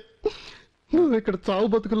అంటావంటే. నువ్వు ఇక్కడ చావు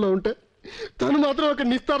బతుకుల్లో ఉంటే తను మాత్రం ఒక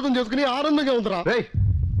నిస్తార్థం చేసుకుని ఆనందంగా ఉందిరా.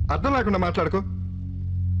 అర్థం లేకుండా మాట్లాడుకో.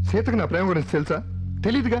 సీతకు నా ప్రేమ గురించి తెలుసా?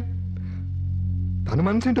 తెలీదుగా. తన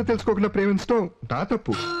మనసేంటో తెలుసుకోకుండా ప్రేమించడం నా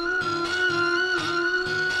తప్పు.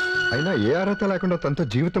 అయినా ఏ అర్హత లేకుండా తనతో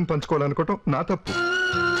జీవితం పంచుకోవాలనుకోవటం నా తప్పు.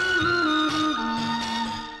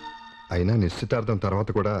 అయినా నిశ్చితార్థం తర్వాత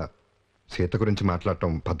కూడా సీత గురించి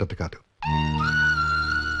మాట్లాడటం పద్ధతి కాదు.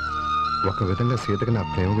 ఒక విధంగా సీతకు నా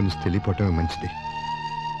ప్రేమ గురించి తెలియపోవటమే మంచిది.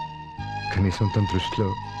 కనీసం తన దృష్టిలో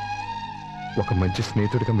ఒక మంచి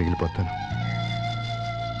స్నేహితుడిగా మిగిలిపోతాను.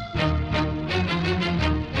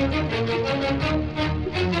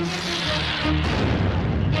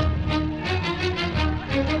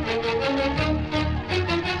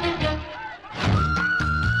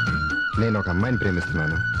 నేను ఒక అమ్మాయిని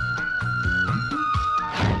ప్రేమిస్తున్నాను.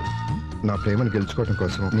 నా ప్రేమను గెలుచుకోవడం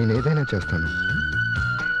కోసం నేను ఏదైనా చేస్తాను.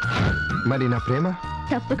 మరి నా ప్రేమ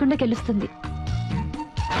తప్పకుండా గెలుస్తుంది.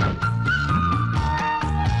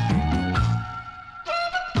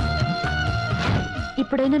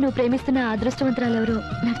 ఇప్పుడైనా నువ్వు ప్రేమిస్తున్న అదృష్టవంతురాలు ఎవరో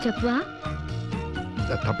నాకు చెప్పవా?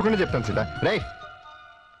 తప్పకుండా చెప్తాను సీత. రే,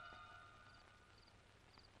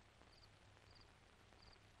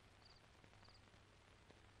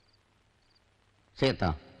 సీత,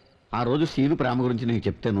 ఆ రోజు సీను ప్రేమ గురించి నీకు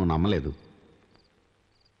చెప్తే నువ్వు నమ్మలేదు.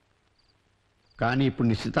 కానీ ఇప్పుడు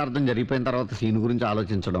నిశ్చితార్థం జరిగిపోయిన తర్వాత సీను గురించి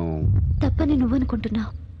ఆలోచించడం తప్పని నువ్వు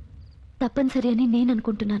అనుకుంటున్నావు, తప్పనిసరి అని నేను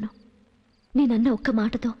అనుకుంటున్నాను. నేనన్న ఒక్క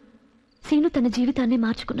మాటతో సీను తన జీవితాన్ని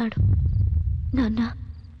మార్చుకున్నాడు. నాన్న,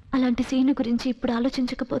 అలాంటి సీను గురించి ఇప్పుడు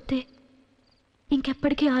ఆలోచించకపోతే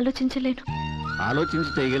ఇంకెప్పటికీ ఆలోచించలేను.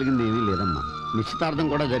 ఆలోచించి చేయగలిగింది ఏమీ లేదమ్మా. నిశ్చితార్థం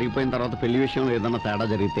కూడా జరిగిపోయిన తర్వాత పెళ్లి విషయంలో ఏదన్నా తేడా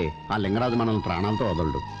జరిగితే ఆ లింగరాజు మనల్ని ప్రాణాలతో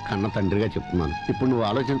వదలడు. కన్న తండ్రిగా చెప్తున్నాను. ఇప్పుడు నువ్వు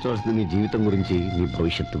ఆలోచించవలసింది నీ జీవితం గురించి, నీ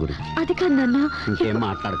భవిష్యత్తు గురించి. అది కాదు నాన్న. ఇంకేం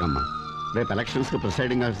మాట్లాడకమ్మా. రేపు ఎలక్షన్స్ కి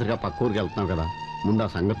ప్రిసైడింగ్ ఆఫీసర్గా పక్క ఊరికి వెళ్తున్నావు కదా, ముందు ఆ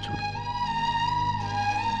సంగతి చూడు.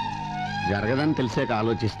 జరగదని తెలిసాక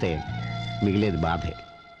ఆలోచిస్తే మిగిలేది బాధే.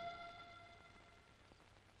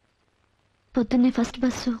 పొద్దున్నే ఫస్ట్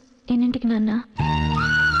బస్సు ఎన్నింటికి నాన్న?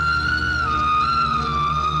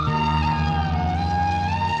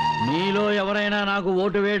 మీలో ఎవరైనా నాకు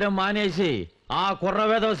ఓటు వేయడం మానేసి ఆ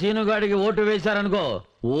కుర్రవేదవ సీనుగాడికి ఓటు వేశారనుకో,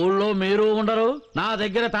 ఊళ్ళో మీరు ఉండరు, నా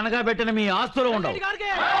దగ్గర తనఖా పెట్టిన మీ ఆస్తులు ఉండవు.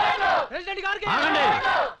 ఆగండి.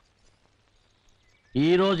 ఈ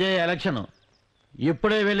రోజే ఎలక్షన్.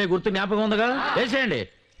 ఇప్పుడే వెళ్ళే గుర్తు జ్ఞాపకం ఉందిగా, వేసేయండి.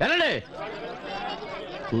 వెళ్ళండి.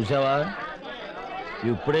 చూసావా,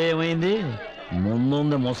 ఇప్పుడే ఏమైంది?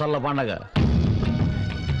 ముందుంది ముసళ్ళ పండగ.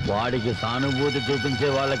 వాడికి సానుభూతి చూపించే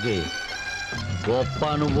వాళ్ళకి గొప్ప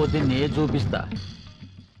అనుభూతి నే చూపిస్తా.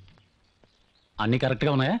 అన్ని కరెక్ట్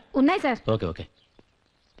గా ఉన్నాయా? ఉన్నాయి సార్. ఓకే ఓకే,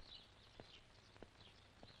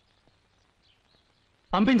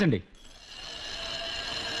 పంపించండి.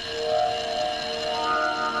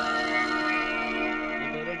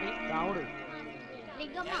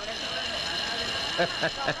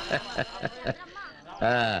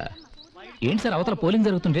 ఏంటి సార్, అవతల పోలింగ్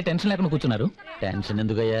జరుగుతుంటే టెన్షన్ లేకుండా కూర్చున్నారు? టెన్షన్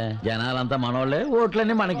ఎందుకయ్యా, జనాలంతా మనోళ్లే,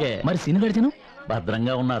 ఓట్లన్నీ మనకే. మరి సీను గడిచను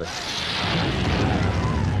భద్రంగా ఉన్నారు.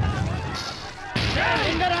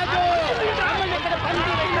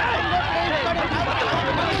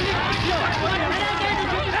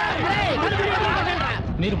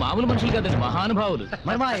 మీరు మామూలు మనుషులు కదండి, మహానుభావులు.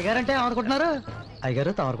 మరి మా అయ్యగారంటే ఏమనుకుంటున్నారు?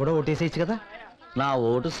 అయ్యగారు తమరు కూడా ఓటేసేయచ్చు కదా. నా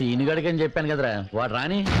ఓటు సీనుగడికి అని చెప్పాను కదరా, వాడు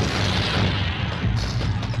రాని.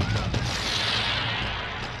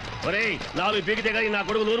 ఒరేయ్, 4 పీకితే కానీ నా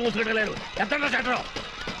కొడుకు నూరు మూసుకెట్టలేరు. ఎంత చట్టం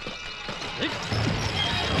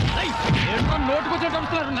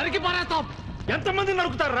నోటుకొచ్చేటప్పుడు నరికి పారేస్తాం. ఎంతమంది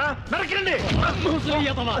నరుకుతారా? నరకండి.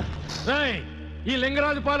 ఈ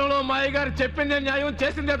లింగరాజు పాలెంలో మా అయ్య గారు చెప్పిందే న్యాయం,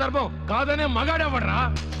 చేసిందే ధర్మం కాదనే మగాడేవడ్రా.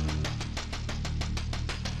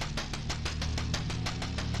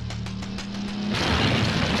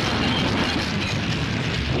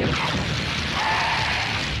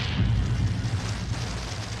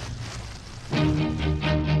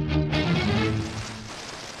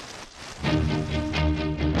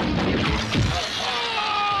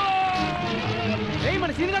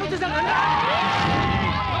 మన సీన్ గారు వచ్చేసారు.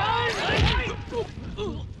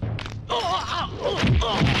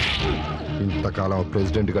 ఇంతకాలం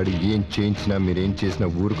ప్రెసిడెంట్ గారు ఏం చేయించినా మీరేం చేసినా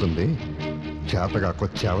ఊరుకుంది. చేతగాకో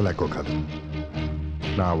చేవలేకో కాదు.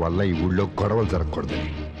 నా వల్ల ఈ ఊళ్ళో గొడవలు జరగకూడదు.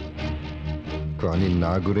 కానీ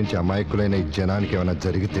నా గురించి అమాయకులైన ఈ జనానికి ఏమైనా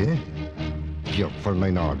జరిగితే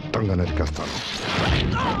ఎవరినైనా అడ్డంగా నరికేస్తాను.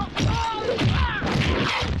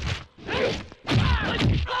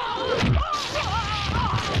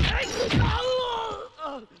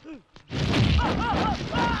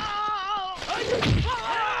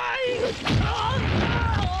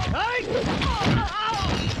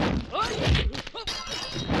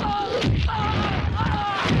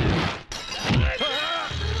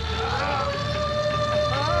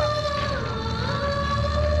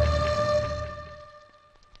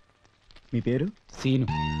 మీ పేరు? సీను.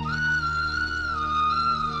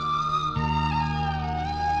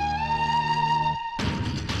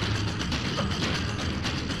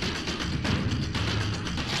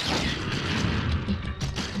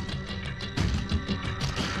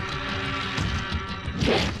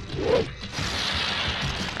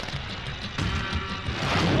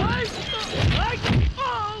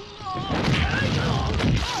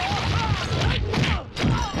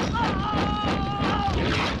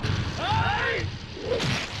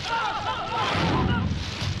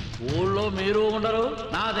 ఊళ్ళో మీరు ఉండరు,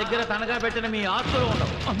 నా దగ్గర తనగా పెట్టిన మీ ఆస్తులు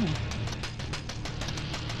ఉండవు.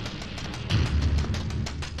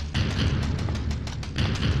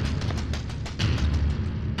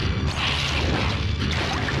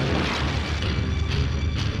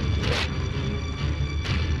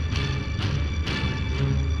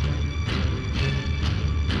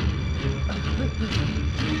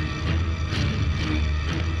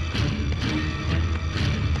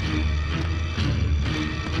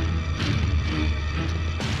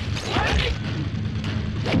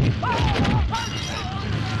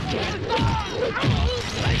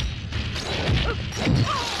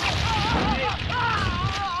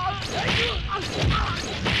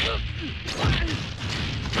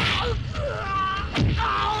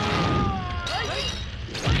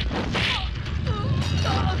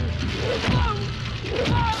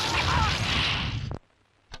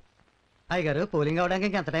 అయ్య గారు, పోలింగ్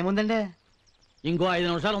అవడానికి ఎంత టైం ఉందండి? ఇంకో 5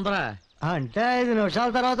 నిమిషాలు ఉందరా. అంటే 5 నిమిషాల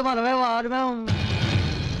తర్వాత మనమే వారమే.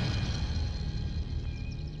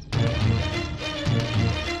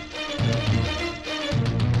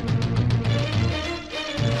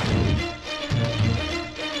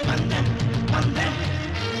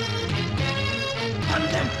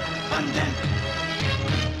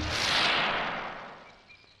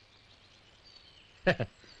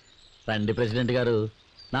 రండి ప్రెసిడెంట్ గారు,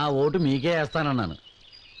 నా ఓటు మీకే వేస్తానన్నాను.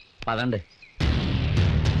 పదండి.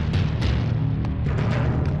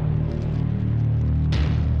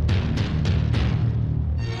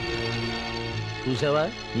 చూసావా,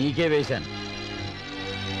 నీకే వేశాను.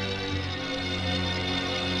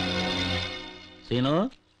 సీను,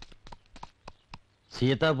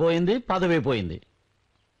 సీత పోయింది, పదవి పోయింది.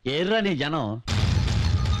 ఏర్రా నీ జనం.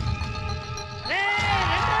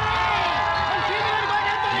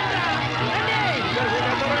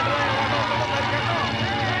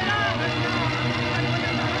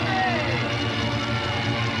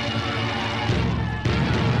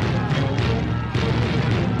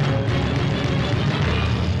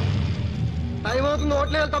 టైం అవుతుంది,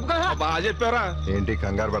 ఓట్లేదు తప్పుగా. బాగా చెప్పారా? ఏంటి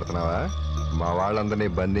కంగారు పడుతున్నావా? మా వాళ్ళందరినీ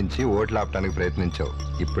బంధించి ఓట్లు ఆపడానికి ప్రయత్నించావు.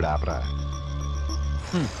 ఇప్పుడు ఆపరా.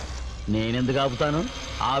 నేనెందుకు ఆపుతాను?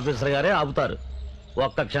 ఆఫీసర్ గారే ఆపుతారు.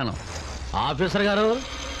 ఒక్క క్షణం. ఆఫీసర్ గారు,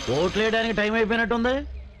 ఓట్లు వేయడానికి టైం అయిపోయినట్టుంది.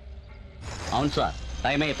 అవును సార్,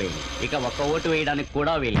 టైం అయిపోయింది. ఇక ఒక్క ఓటు వేయడానికి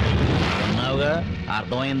కూడా వీలు. ఉన్నావుగా,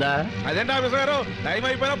 అర్థమైందా? అదేంటి ఆఫీసర్ గారు, టైం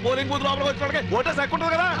అయిపోయినా పోలింగ్ బూత్ లోపలికి వచ్చి ఓటే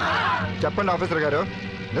సక్కుంటుంది కదా. చెప్పండి ఆఫీసర్ గారు,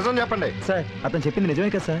 నిజం చెప్పండి. సార్, అతను చెప్పింది నిజమే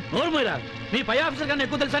కదా సార్? నోరు మీరా, మీ పై ఆఫీసర్ గారిని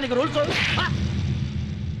ఎక్కువ తెలుసా నీకు రూల్స్?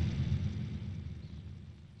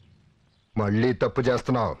 మళ్ళీ తప్పు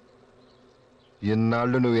చేస్తున్నావు.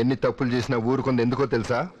 ఇన్నాళ్ళు నువ్వు ఎన్ని తప్పులు చేసినా ఊరుకుంది ఎందుకో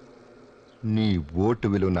తెలుసా? నీ ఓటు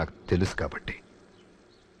విలువ నాకు తెలుసు కాబట్టి.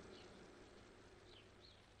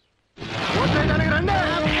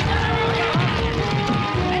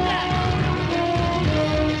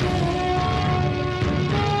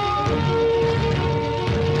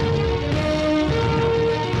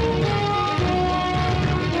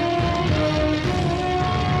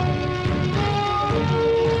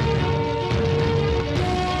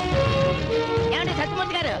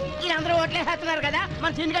 కదా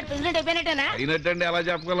మన సీనియర్ ప్రెసిడెంట్ అయిపోయినట్టేనా? అయినట్టండి. ఎలా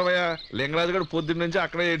చెప్పగలవయ్యా? లింగరాజు గారు పొద్దున్న నుంచి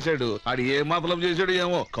అక్కడే ఏడ్చాడు. ఆడు ఏ మతలం చేశాడు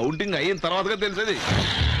ఏమో, కౌంటింగ్ అయిన తర్వాతగా తెలిసేది.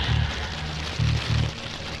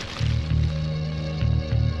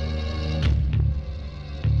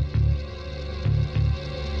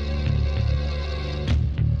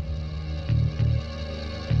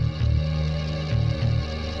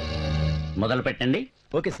 మొదలు పెట్టండి.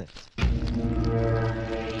 Okay sir.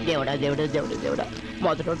 దేవుడా దేవుడా దేవుడా దేవుడా,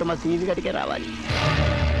 మొదట మా సీని గడికే రావాలి.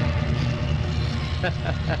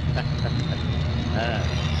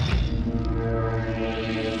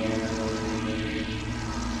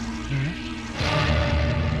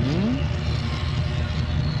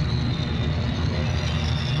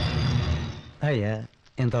 అయ్యా,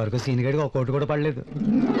 ఇంతవరకు సీని గడికి ఒక కోటి కూడా పడలేదు.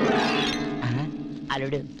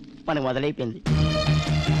 అల్లుడు మనకు మొదలైపోయింది.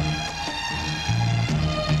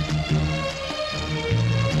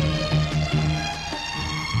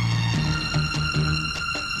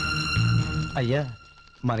 అయ్యా,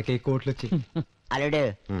 మనకే కోట్లు వచ్చి అల్లుడు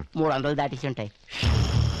 300 దాటిసి ఉంటాయి.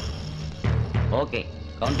 ఓకే,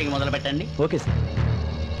 కౌంటింగ్ మొదలు పెట్టండి. Okay sir.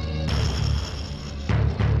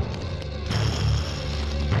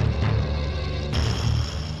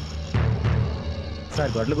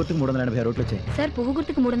 సార్, గొడ్ల గుర్తుకు 386 ఓట్లు వచ్చాయి. సార్, పువ్వు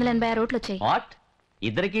గుర్తుకు 386 ఓట్లు వచ్చాయి. వాట్?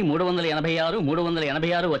 ఇద్దరికి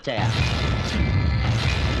 386 వచ్చాయా?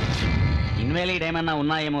 ఇన్వాలిడ్ ఏమన్నా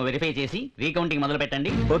ఉన్నాయేమో వెరిఫై చేసి రీకౌంటింగ్ మొదలు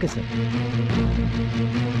పెట్టండి. Okay sir.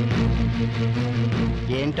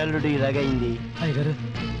 ఏంటల్లుడు ఇలాగైంది? అయ్యగారు,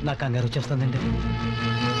 నా కంగారు వచ్చేస్తుందండి.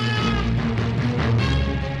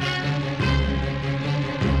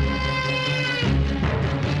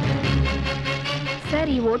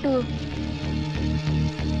 సార్, ఈ ఓటు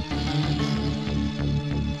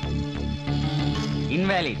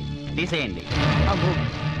ఇన్వాలిడ్, తీసేయండి.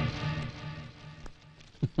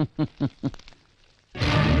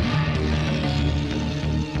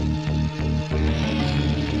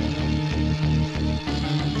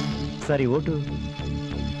 సార్, ఈ ఓటు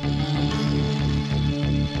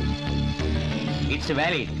ఇట్స్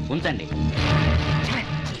వ్యాలిడ్, ఉంచండి.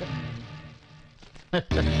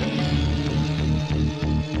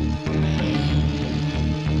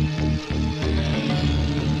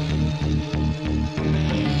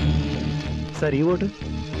 సార్, ఈ ఓటు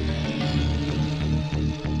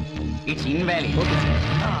ఇట్స్ ఇన్వాలిడ్.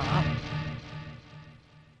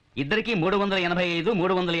 ఇద్దరికి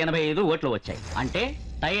 385 ఓట్లు వచ్చాయి. అంటే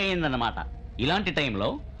టై అయిందన్నమాట. ఇలాంటి టైంలో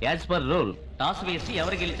యాజ్ పర్ రూల్ టాస్ వేసి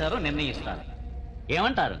ఎవరు గెలిచారో నిర్ణయిస్తారు.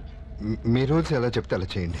 ఏమంటారు? మీ రూల్స్ ఎలా చెప్తే అలా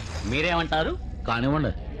చేయండి. మీరేమంటారు?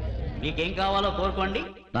 కానివ్వండి. మీకేం కావాలో కోరుకోండి.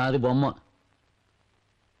 నాది బొమ్మ.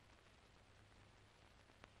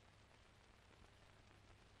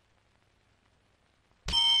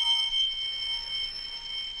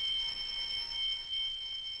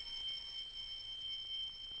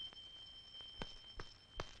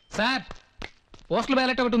 సార్, పోస్టల్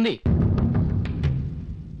బ్యాలెట్ ఒకటి ఉంది.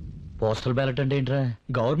 పోస్టల్ బ్యాలెట్ అంటే ఏంట్రా?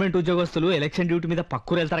 గవర్నమెంట్ ఉద్యోగస్తులు ఎలక్షన్ డ్యూటీ మీద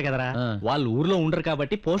పక్కూరు వెళ్తారు కదరా, వాళ్ళు ఊర్లో ఉండరు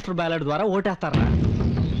కాబట్టి పోస్టల్ బ్యాలెట్ ద్వారా ఓటేస్తారా.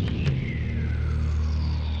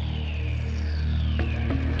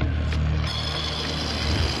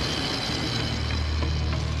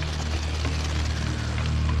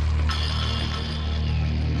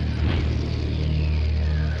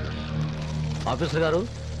 ఆఫీసర్ గారు,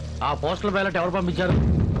 ఆ పోస్టల్ బ్యాలెట్ ఎవరు పంపించారు?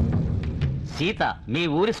 సీత, మీ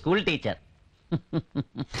ఊరి స్కూల్ టీచర్.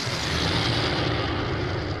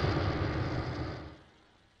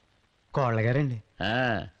 కోళ్ళ గారండి.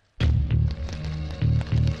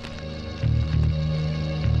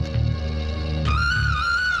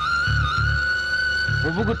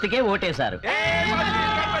 పువ్వు గుర్తుకే ఓటేశారు.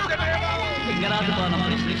 లింగరాజు భవనం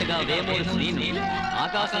ప్రెసిడెంట్ గా వేమూరి శ్రీను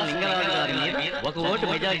ఆకాశం లింగరాజు గారి మీద ఒక ఓటు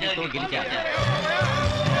మెజారిటీతో గెలిచారు.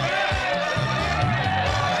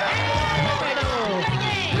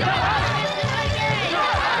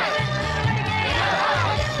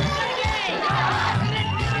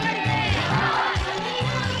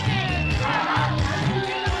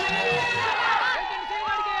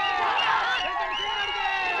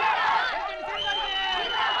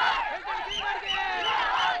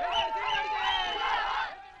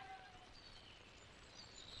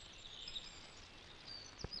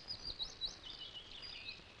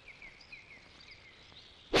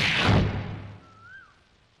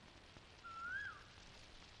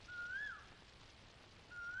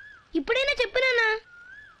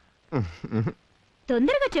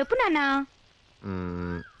 తొందరగా చెప్పు నాన్నా.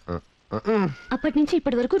 అప్పటి నుంచి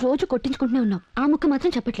ఇప్పటి వరకు రోజు కొట్టించుకుంటూనే ఉన్నావు. ఆ ముక్క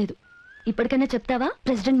మాత్రం చెప్పట్లేదు. ఇప్పటికైనా చెప్తావా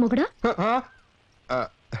ప్రెసిడెంట్ మొగుడా?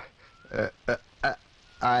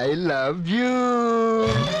 I love you.